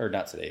today. Or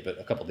not today, but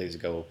a couple days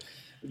ago.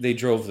 They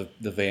drove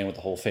the van with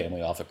the whole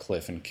family off a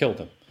cliff and killed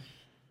them.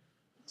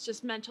 It's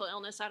just mental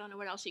illness. I don't know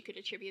what else you could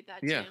attribute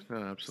that to. Yeah, no,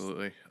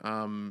 absolutely.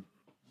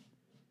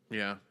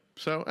 Yeah.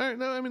 So,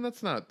 no, I mean,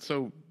 that's not.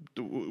 So,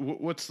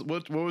 what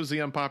was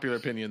the unpopular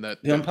opinion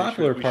that... The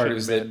unpopular part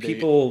is that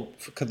people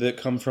that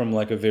come from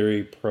like a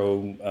very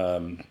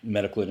pro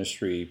medical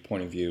industry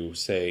point of view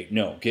say,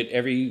 no, get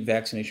every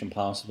vaccination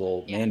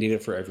possible, mandate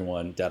it for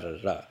everyone,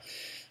 da-da-da-da.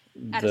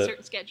 At a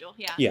certain schedule,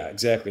 yeah. Yeah,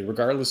 exactly.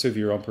 Regardless of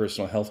your own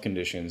personal health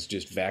conditions,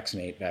 just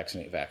vaccinate,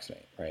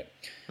 right?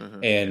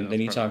 And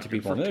then you talk to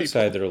people on the other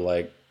side that are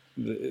like,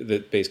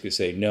 that basically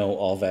say, no,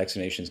 all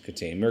vaccinations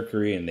contain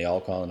mercury and they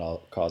all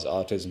cause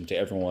autism to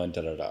everyone,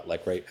 da-da-da.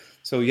 Like, right?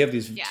 So you have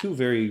these two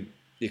very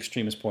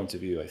extremist points of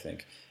view, I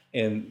think.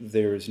 And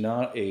there's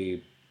not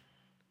a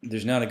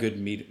good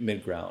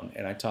mid ground.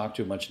 And I talked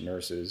to a bunch of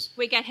nurses.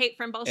 We get hate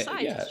from both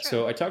sides. Yeah,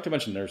 so I talked to a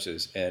bunch of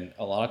nurses, and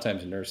a lot of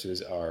times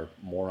nurses are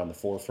more on the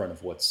forefront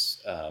of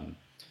what's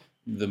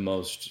the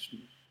most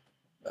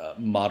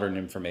modern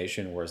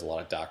information, whereas a lot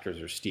of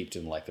doctors are steeped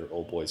in like their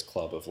old boys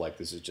club of like,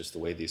 this is just the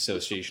way the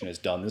association has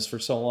done this for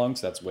so long,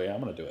 so that's the way I'm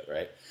going to do it,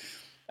 right?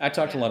 I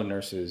talked to a lot of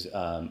nurses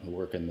who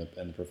work in the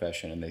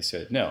profession, and they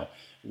said, no,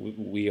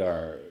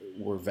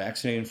 we're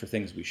vaccinating for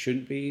things we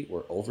shouldn't be.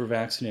 We're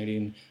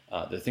over-vaccinating.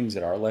 The things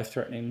that are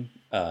life-threatening,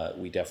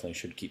 we definitely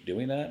should keep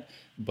doing that.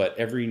 But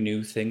every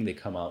new thing they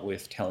come out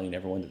with, telling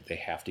everyone that they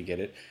have to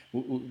get it,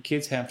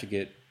 kids have to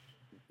get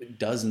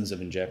dozens of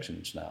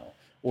injections now,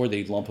 or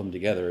they lump them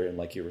together. And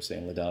like you were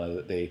saying, LaDonna,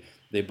 that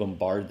they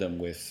bombard them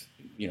with,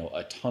 you know,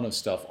 a ton of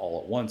stuff all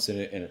at once, and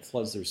it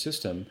floods their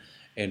system.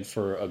 And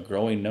for a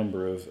growing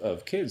number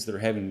of kids, they're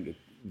having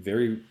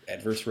very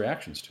adverse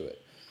reactions to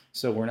it.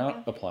 So we're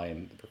not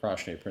applying the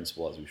precautionary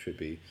principle as we should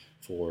be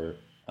for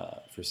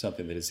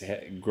something that is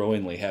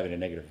growingly having a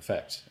negative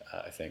effect,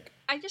 I think.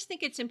 I just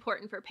think it's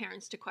important for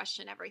parents to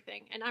question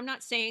everything. And I'm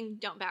not saying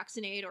don't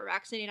vaccinate or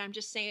vaccinate. I'm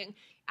just saying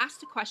ask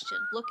the question,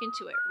 look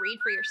into it, read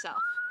for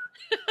yourself.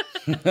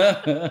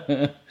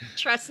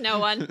 Trust no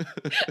one.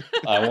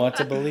 I want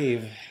to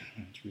believe.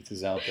 Truth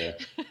is out there.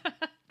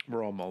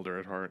 We're all Mulder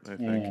at heart, I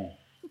think.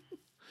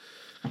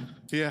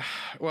 Yeah.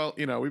 Well,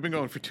 you know, we've been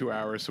going for 2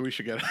 hours, so we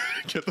should get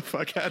the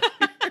fuck out of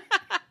here.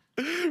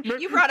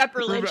 You brought up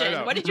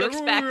religion. What did you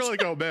expect? We were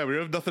like, oh man, we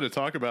have nothing to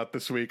talk about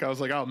this week. I was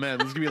like, oh man,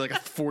 this is gonna be like a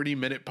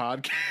 40-minute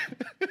podcast.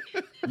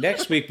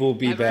 Next week we'll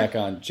be back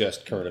on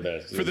just current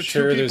events. For the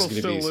two people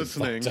still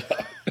listening.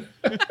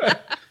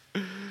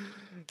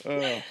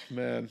 Oh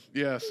man,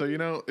 yeah. So you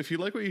know, if you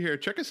like what you hear,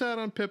 check us out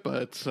on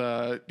Pippa. It's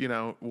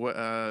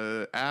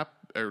app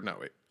or no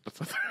wait.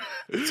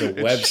 It's a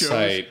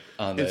website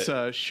on the... It's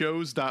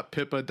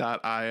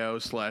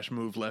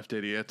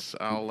shows.pippa.io/moveleftidiots.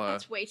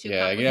 That's way too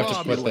complicated. You have to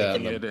put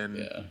that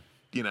in,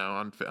 you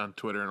know, on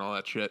Twitter and all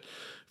that shit.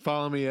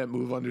 Follow me at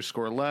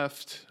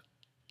move_left.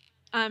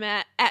 I'm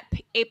at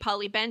a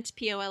polybent,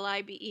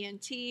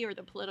 POLIBENT, or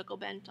the political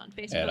bent on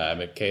Facebook. And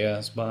I'm at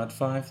chaosbot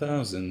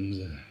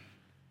 5000.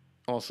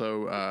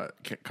 Also,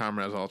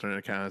 Comrade's alternate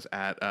account is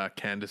at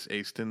Candace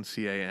Aston,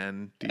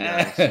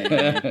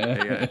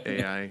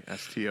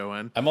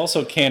 CANDICEAISTON. I'm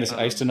also Candace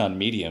Aston on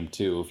Medium,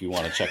 too, if you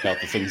want to check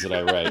out the things that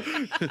I write.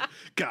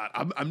 God,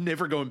 I'm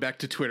never going back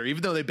to Twitter.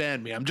 Even though they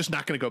banned me, I'm just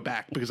not going to go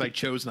back because I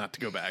chose not to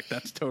go back.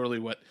 That's totally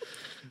what...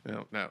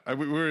 No. We're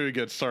going to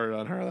get started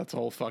on her. That's a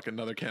whole fucking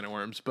another can of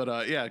worms.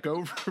 But yeah,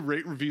 go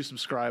rate, review,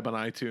 subscribe on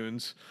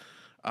iTunes.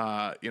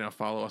 You know,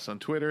 follow us on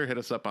Twitter, hit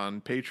us up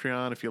on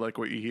Patreon if you like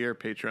what you hear,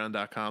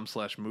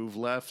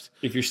 patreon.com/moveleft.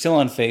 If you're still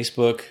on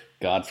Facebook,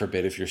 God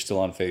forbid if you're still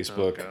on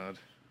Facebook,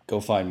 go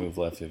find Move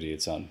Left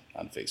Idiots on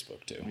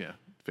Facebook too. Yeah,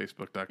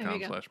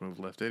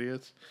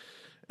 facebook.com/moveleft-idiots.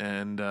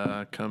 And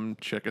come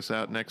check us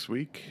out next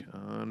week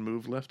on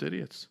Move Left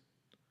Idiots.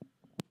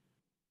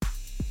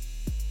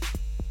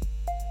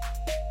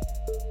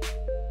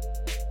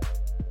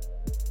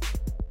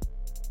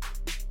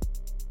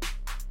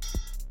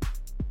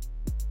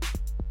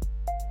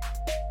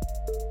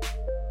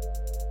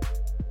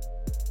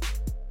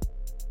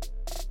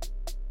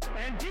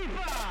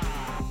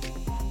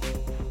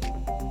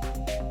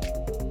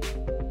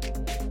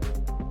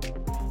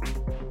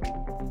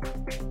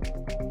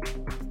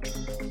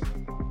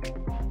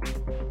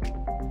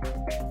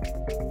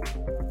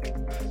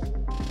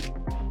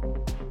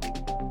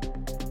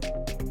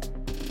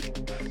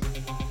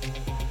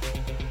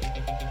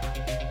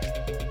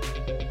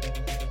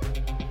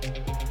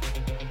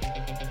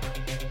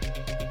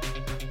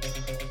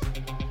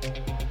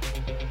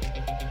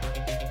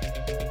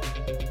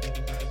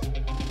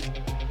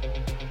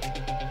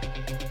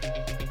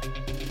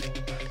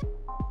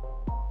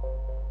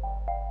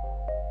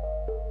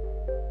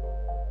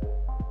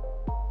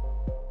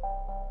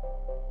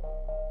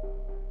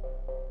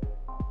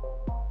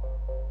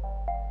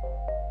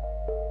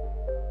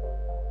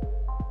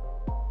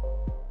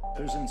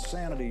 There's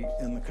insanity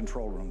in the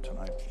control room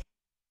tonight.